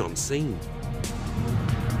soon on scene.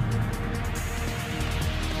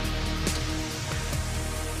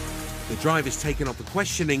 The driver's taken up the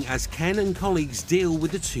questioning as Ken and colleagues deal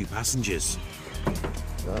with the 2 passengers.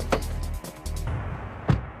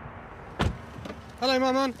 Hello,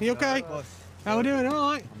 my man. You okay? How are we doing?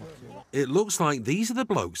 All right. It looks like these are the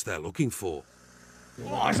blokes they're looking for.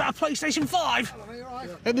 Oh, is that a PlayStation 5?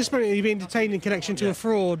 At this point, you're being detained in connection to a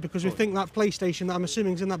fraud because we think that PlayStation that I'm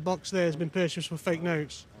assuming is in that box there has been purchased with fake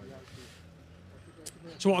notes.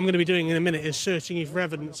 So what I'm going to be doing in a minute is searching you for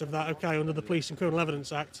evidence of that, okay, under the Police and Criminal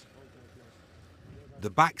Evidence Act.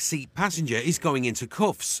 The back seat passenger is going into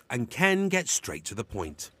cuffs and Ken gets straight to the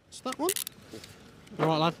point. Is that one? All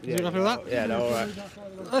right, lad. You happy with that? Yeah, no, all right.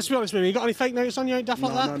 Let's be honest with you. You got any fake notes on you? Ain't daft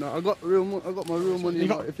like that? No. I got my real money.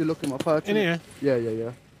 If you look in my pocket. In here? Yeah.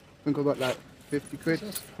 I think I got like 50 quid.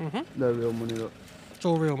 No real money, look. It's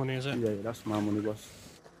all real money, is it? Yeah, that's my money, boss.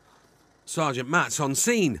 Sergeant Matt's on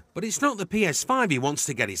scene, but it's not the PS5 he wants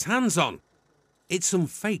to get his hands on. It's some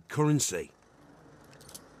fake currency.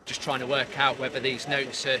 Just trying to work out whether these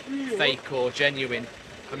notes are fake or genuine.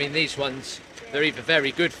 I mean, these ones, they're either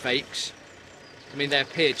very good fakes. I mean, they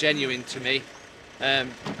appear genuine to me, but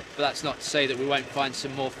that's not to say that we won't find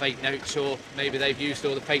some more fake notes, or maybe they've used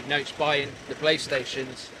all the fake notes buying the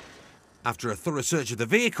PlayStations. After a thorough search of the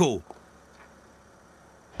vehicle,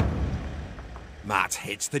 Matt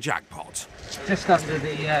hits the jackpot. Just under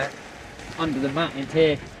the under the mat in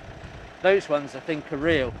here. Those ones I think are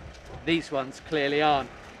real. These ones clearly aren't.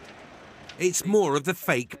 It's more of the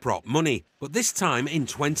fake prop money, but this time in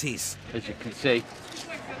 20s. As you can see,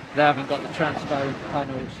 they haven't got the transparent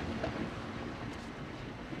panels.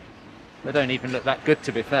 They don't even look that good,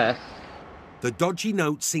 to be fair. The dodgy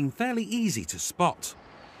notes seem fairly easy to spot.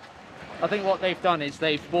 I think what they've done is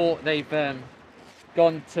they've gone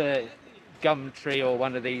to Gumtree or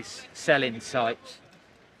one of these selling sites,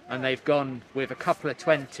 and they've gone with a couple of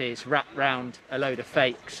 20s wrapped round a load of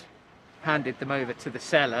fakes, handed them over to the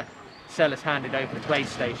seller. Seller's handed over the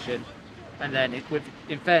PlayStation, and then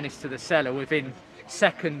in fairness to the seller, within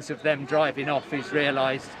seconds of them driving off, he's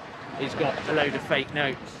realised he's got a load of fake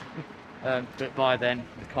notes. But by then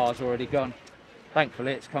the car's already gone.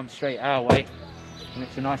 Thankfully it's come straight our way, and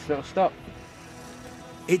it's a nice little stop.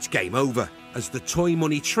 It's game over as the Toy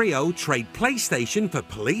Money trio trade PlayStation for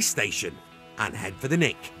police station and head for the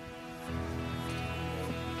nick.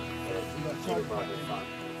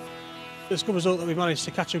 It's a good result that we managed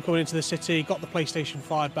to catch him coming into the city, got the PlayStation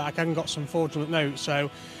 5 back and got some fraudulent notes. So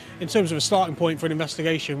in terms of a starting point for an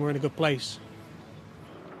investigation, we're in a good place.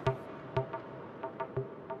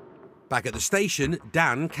 Back at the station,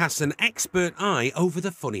 Dan casts an expert eye over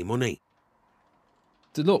the funny money.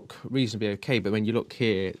 They look reasonably okay, but when you look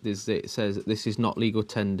here, it says that this is not legal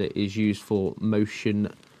tender, it is used for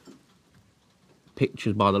motion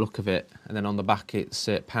pictures by the look of it. And then on the back, it's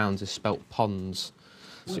pounds is spelt ponds.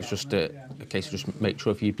 So it's just a case of just make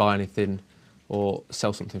sure if you buy anything or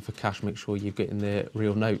sell something for cash, make sure you're getting the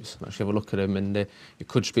real notes. Actually have a look at them, and it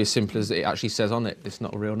could just be as simple as it actually says on it, it's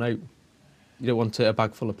not a real note. You don't want a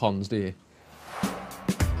bag full of ponds, do you?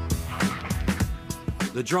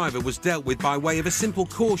 The driver was dealt with by way of a simple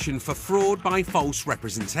caution for fraud by false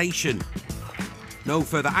representation. No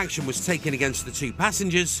further action was taken against the two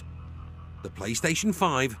passengers. The PlayStation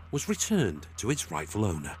 5 was returned to its rightful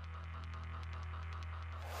owner.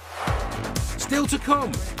 Still to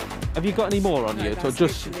come. Have you got any more on you? Or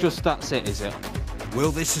just that's it, is it?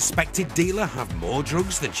 Will this suspected dealer have more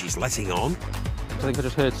drugs than she's letting on? I think I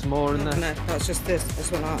just heard some more in there. No, that's just this.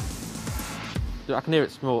 This one out. I can hear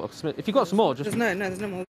it small. If you've got some more, just... There's no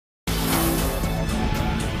more.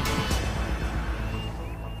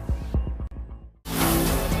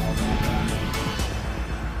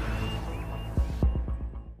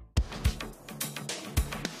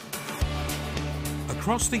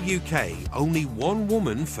 Across the UK, only one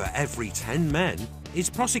woman for every 10 men is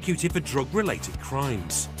prosecuted for drug-related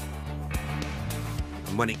crimes.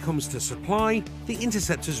 And when it comes to supply, the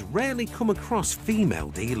Interceptors rarely come across female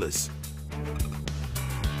dealers.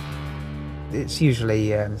 It's usually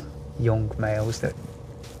young males that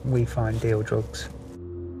we find deal drugs.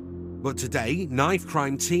 But today, knife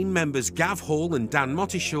crime team members Gav Hall and Dan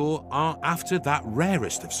Mottishaw are after that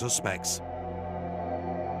rarest of suspects.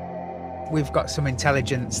 We've got some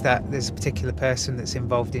intelligence that there's a particular person that's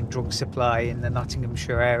involved in drug supply in the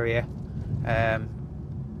Nottinghamshire area.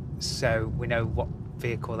 So we know what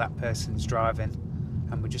vehicle that person's driving,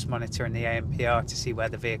 and we're just monitoring the ANPR to see where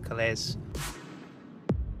the vehicle is.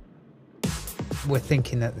 We're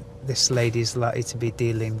thinking that this lady's likely to be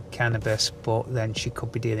dealing cannabis, but then she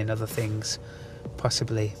could be dealing other things,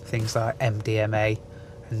 possibly things like MDMA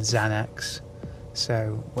and Xanax.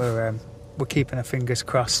 So we're keeping our fingers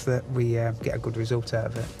crossed that we get a good result out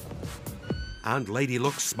of it. And Lady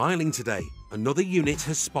looks smiling today. Another unit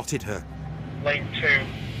has spotted her. Lane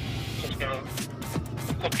 2 is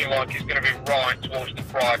looking like it's going to be right towards the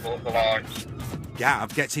private of the lights.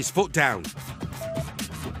 Gav gets his foot down.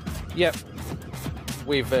 Yep.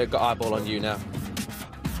 We've got eyeball on you now.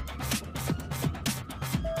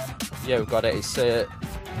 Yeah, we've got it. It's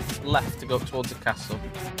left to go towards the castle.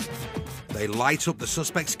 They light up the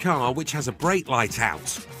suspect's car, which has a brake light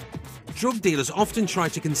out. Drug dealers often try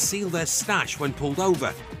to conceal their stash when pulled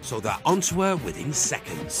over, so they're onto her within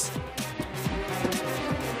seconds.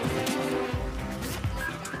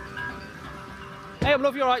 Hey,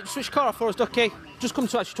 love, you all right? Switch your car off for us, Ducky. Just come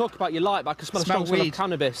to actually talk about your light, but I can smell a strong smell of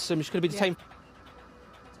cannabis, so I'm just going to be detained.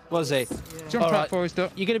 Was he? Jump out for us,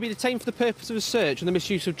 Duck. You're going to be detained for the purpose of a search and the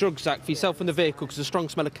Misuse of Drugs Act for yourself and the vehicle because there's a strong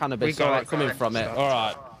smell of cannabis. All right, coming from it. All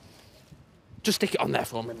right. Just stick it on there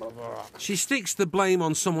for me, love. All right. She sticks the blame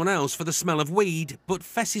on someone else for the smell of weed, but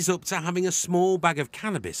fesses up to having a small bag of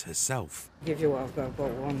cannabis herself. Give you what I've got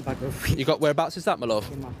one bag of weed. You got whereabouts is that, my love?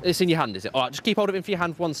 It's in your hand, is it? All right, just keep hold of it for your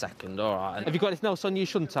hand 1 second. All right. Have you got anything else on you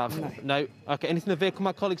shouldn't have? No. Okay, anything in the vehicle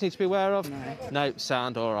my colleagues need to be aware of? No,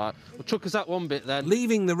 sound, all right. Well, chuck us that one bit then.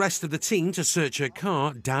 Leaving the rest of the team to search her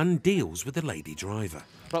car, Dan deals with the lady driver.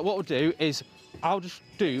 Right, what we'll do is I'll just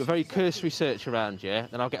do a very cursory search around you,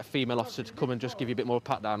 then I'll get a female officer to come and just give you a bit more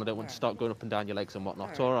pat down. I don't want to start going up and down your legs and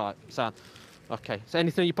whatnot. All right, Sam. Okay. So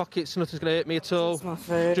anything in your pockets? Nothing's going to hurt me at all? Just my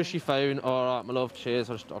phone. Just your phone. All right, my love. Cheers.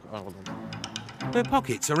 Her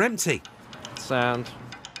pockets are empty. Sound.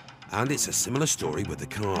 And it's a similar story with the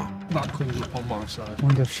car. That comes up on my side. I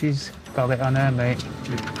wonder if she's got it on her, mate.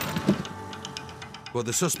 But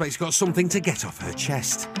the suspect's got something to get off her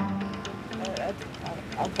chest.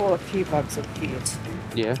 I bought a few bags of food.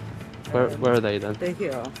 Yeah. Where are they then? They're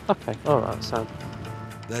here. Okay. All right, Sam.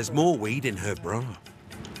 There's more weed in her bra.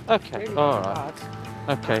 Okay. Really All right. hard.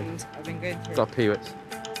 Okay. And I've been going through. Got peewits.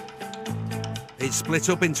 It's split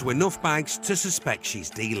up into enough bags to suspect she's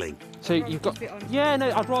dealing. So you've got... Yeah, no,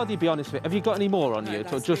 I'd rather you be honest with it. Have you got any more on you?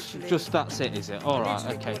 Or just that's it, is it? All right,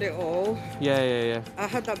 okay. Got it all. Yeah. I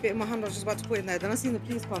had that bit in my hand, I was just about to put it in there. Then I seen the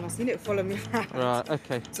police car and I seen it follow me around. Right,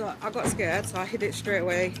 okay. So I got scared, so I hid it straight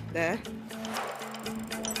away there.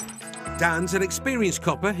 Dan's an experienced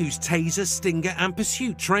copper who's taser, stinger and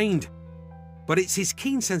pursuit trained. But it's his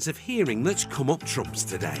keen sense of hearing that's come up trumps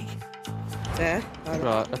today. There.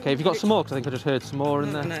 Right, okay. Have you got some more? Because I think I just heard some more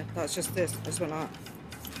in there. No, that's just this. I just went out.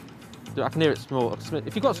 I can hear it some more.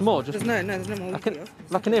 If you've got some more, just... There's no more. I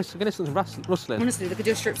can hear something rustling. Honestly, they could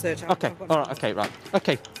do a strip search. Okay, all right, okay, right.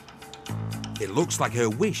 Okay. It looks like her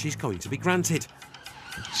wish is going to be granted.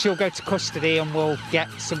 She'll go to custody and we'll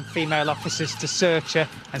get some female officers to search her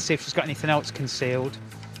and see if she's got anything else concealed.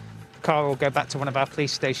 The car will go back to one of our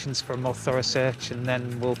police stations for a more thorough search and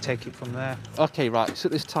then we'll take it from there. Okay, right. So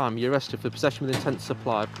at this time, you're arrested for possession with intent to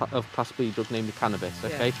supply of Class B drug, namely cannabis,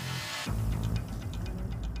 okay? Yeah.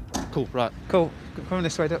 Cool, right. Cool. Come on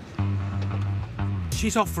this way, Duck.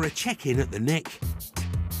 She's off for a check-in at the Nick.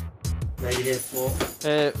 Ready there for?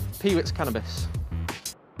 Peewits cannabis.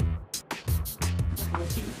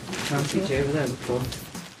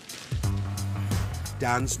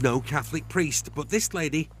 Dan's no Catholic priest, but this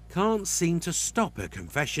lady can't seem to stop her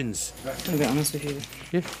confessions. I'm going to be honest with you.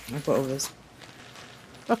 Yeah. I've got others.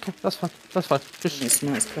 Okay, that's fine. That's fine. Just... It's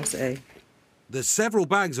nice, Class A. There's several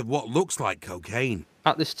bags of what looks like cocaine.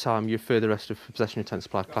 At this time, you're further arrested for possession of intent to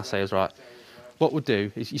supply. Class A is right. What we'll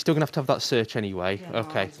do is you're still going to have that search anyway. Yeah,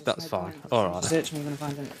 okay, that's fine. All right. Search me, I'm going to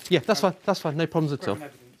find it. Yeah, that's fine. That's fine. No problems at all.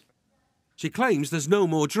 She claims there's no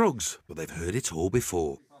more drugs, but they've heard it all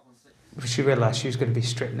before. She realised she was going to be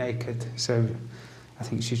stripped naked, so I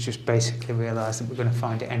think she's just basically realised that we're going to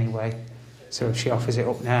find it anyway. So if she offers it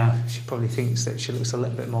up now, she probably thinks that she looks a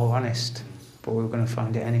little bit more honest, but we were going to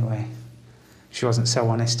find it anyway. She wasn't so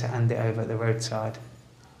honest to hand it over at the roadside.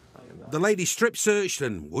 The lady strip searched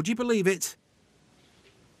and, would you believe it?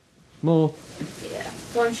 More. Yeah,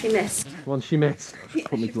 one she missed. One she missed.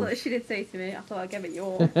 She did say to me, I thought I'd give it you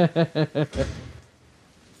all.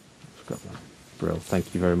 Brill,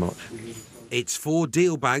 thank you very much. It's 4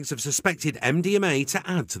 deal bags of suspected MDMA to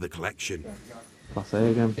add to the collection. Class A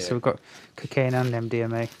again. So we've got cocaine and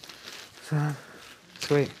MDMA.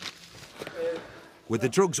 Sweet. With the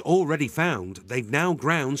drugs already found, they've now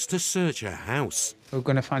grounds to search her house. We're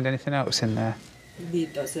going to find anything else in there?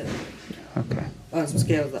 That's it. Okay. Oh, some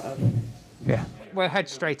scales that I've... Yeah. We'll head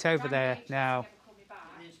straight over there now.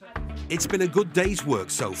 It's been a good day's work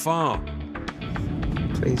so far.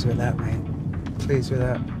 Pleased with that, mate. Pleased with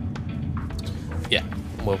that. Yeah,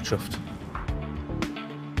 I'm well chuffed.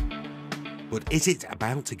 But is it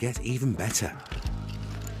about to get even better?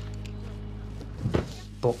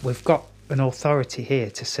 But we've got an authority here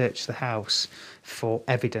to search the house for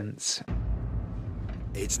evidence.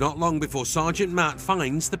 It's not long before Sergeant Matt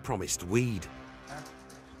finds the promised weed.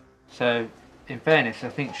 So, in fairness, I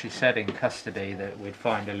think she said in custody that we'd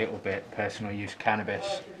find a little bit personal use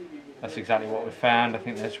cannabis. That's exactly what we found. I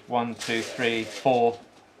think there's 1, 2, 3, 4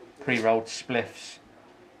 pre-rolled spliffs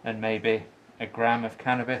and maybe a gram of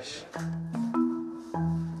cannabis.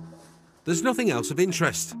 There's nothing else of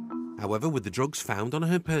interest. However, with the drugs found on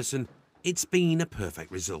her person, it's been a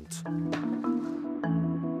perfect result.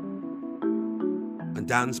 And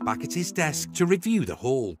Dan's back at his desk to review the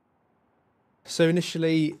haul. So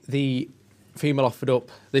initially, the female offered up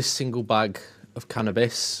this single bag of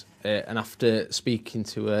cannabis, and after speaking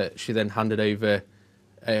to her, she then handed over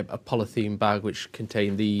a polythene bag which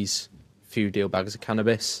contained these few deal bags of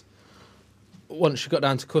cannabis. Once she got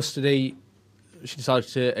down to custody, she decided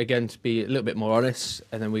to be a little bit more honest,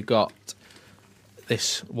 and then we got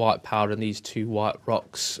this white powder and these 2 white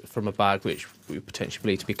rocks from a bag which we potentially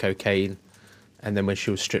believe to be cocaine. And then when she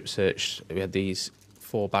was strip searched, we had these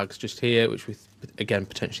 4 bags just here, which we again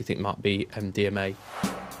potentially think might be MDMA.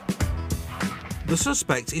 The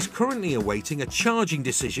suspect is currently awaiting a charging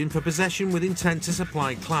decision for possession with intent to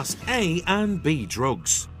supply Class A and B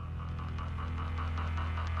drugs.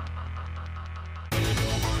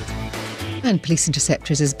 And Police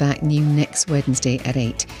Interceptors is back new next Wednesday at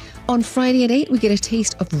 8. On Friday at 8, we get a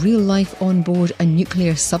taste of real life on board a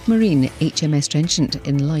nuclear submarine, HMS Trenchant,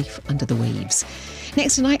 in Life Under the Waves.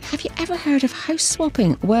 Next tonight, have you ever heard of house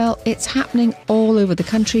swapping? Well, it's happening all over the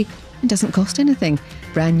country and doesn't cost anything.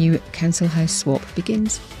 Brand new council house swap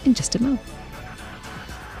begins in just a moment.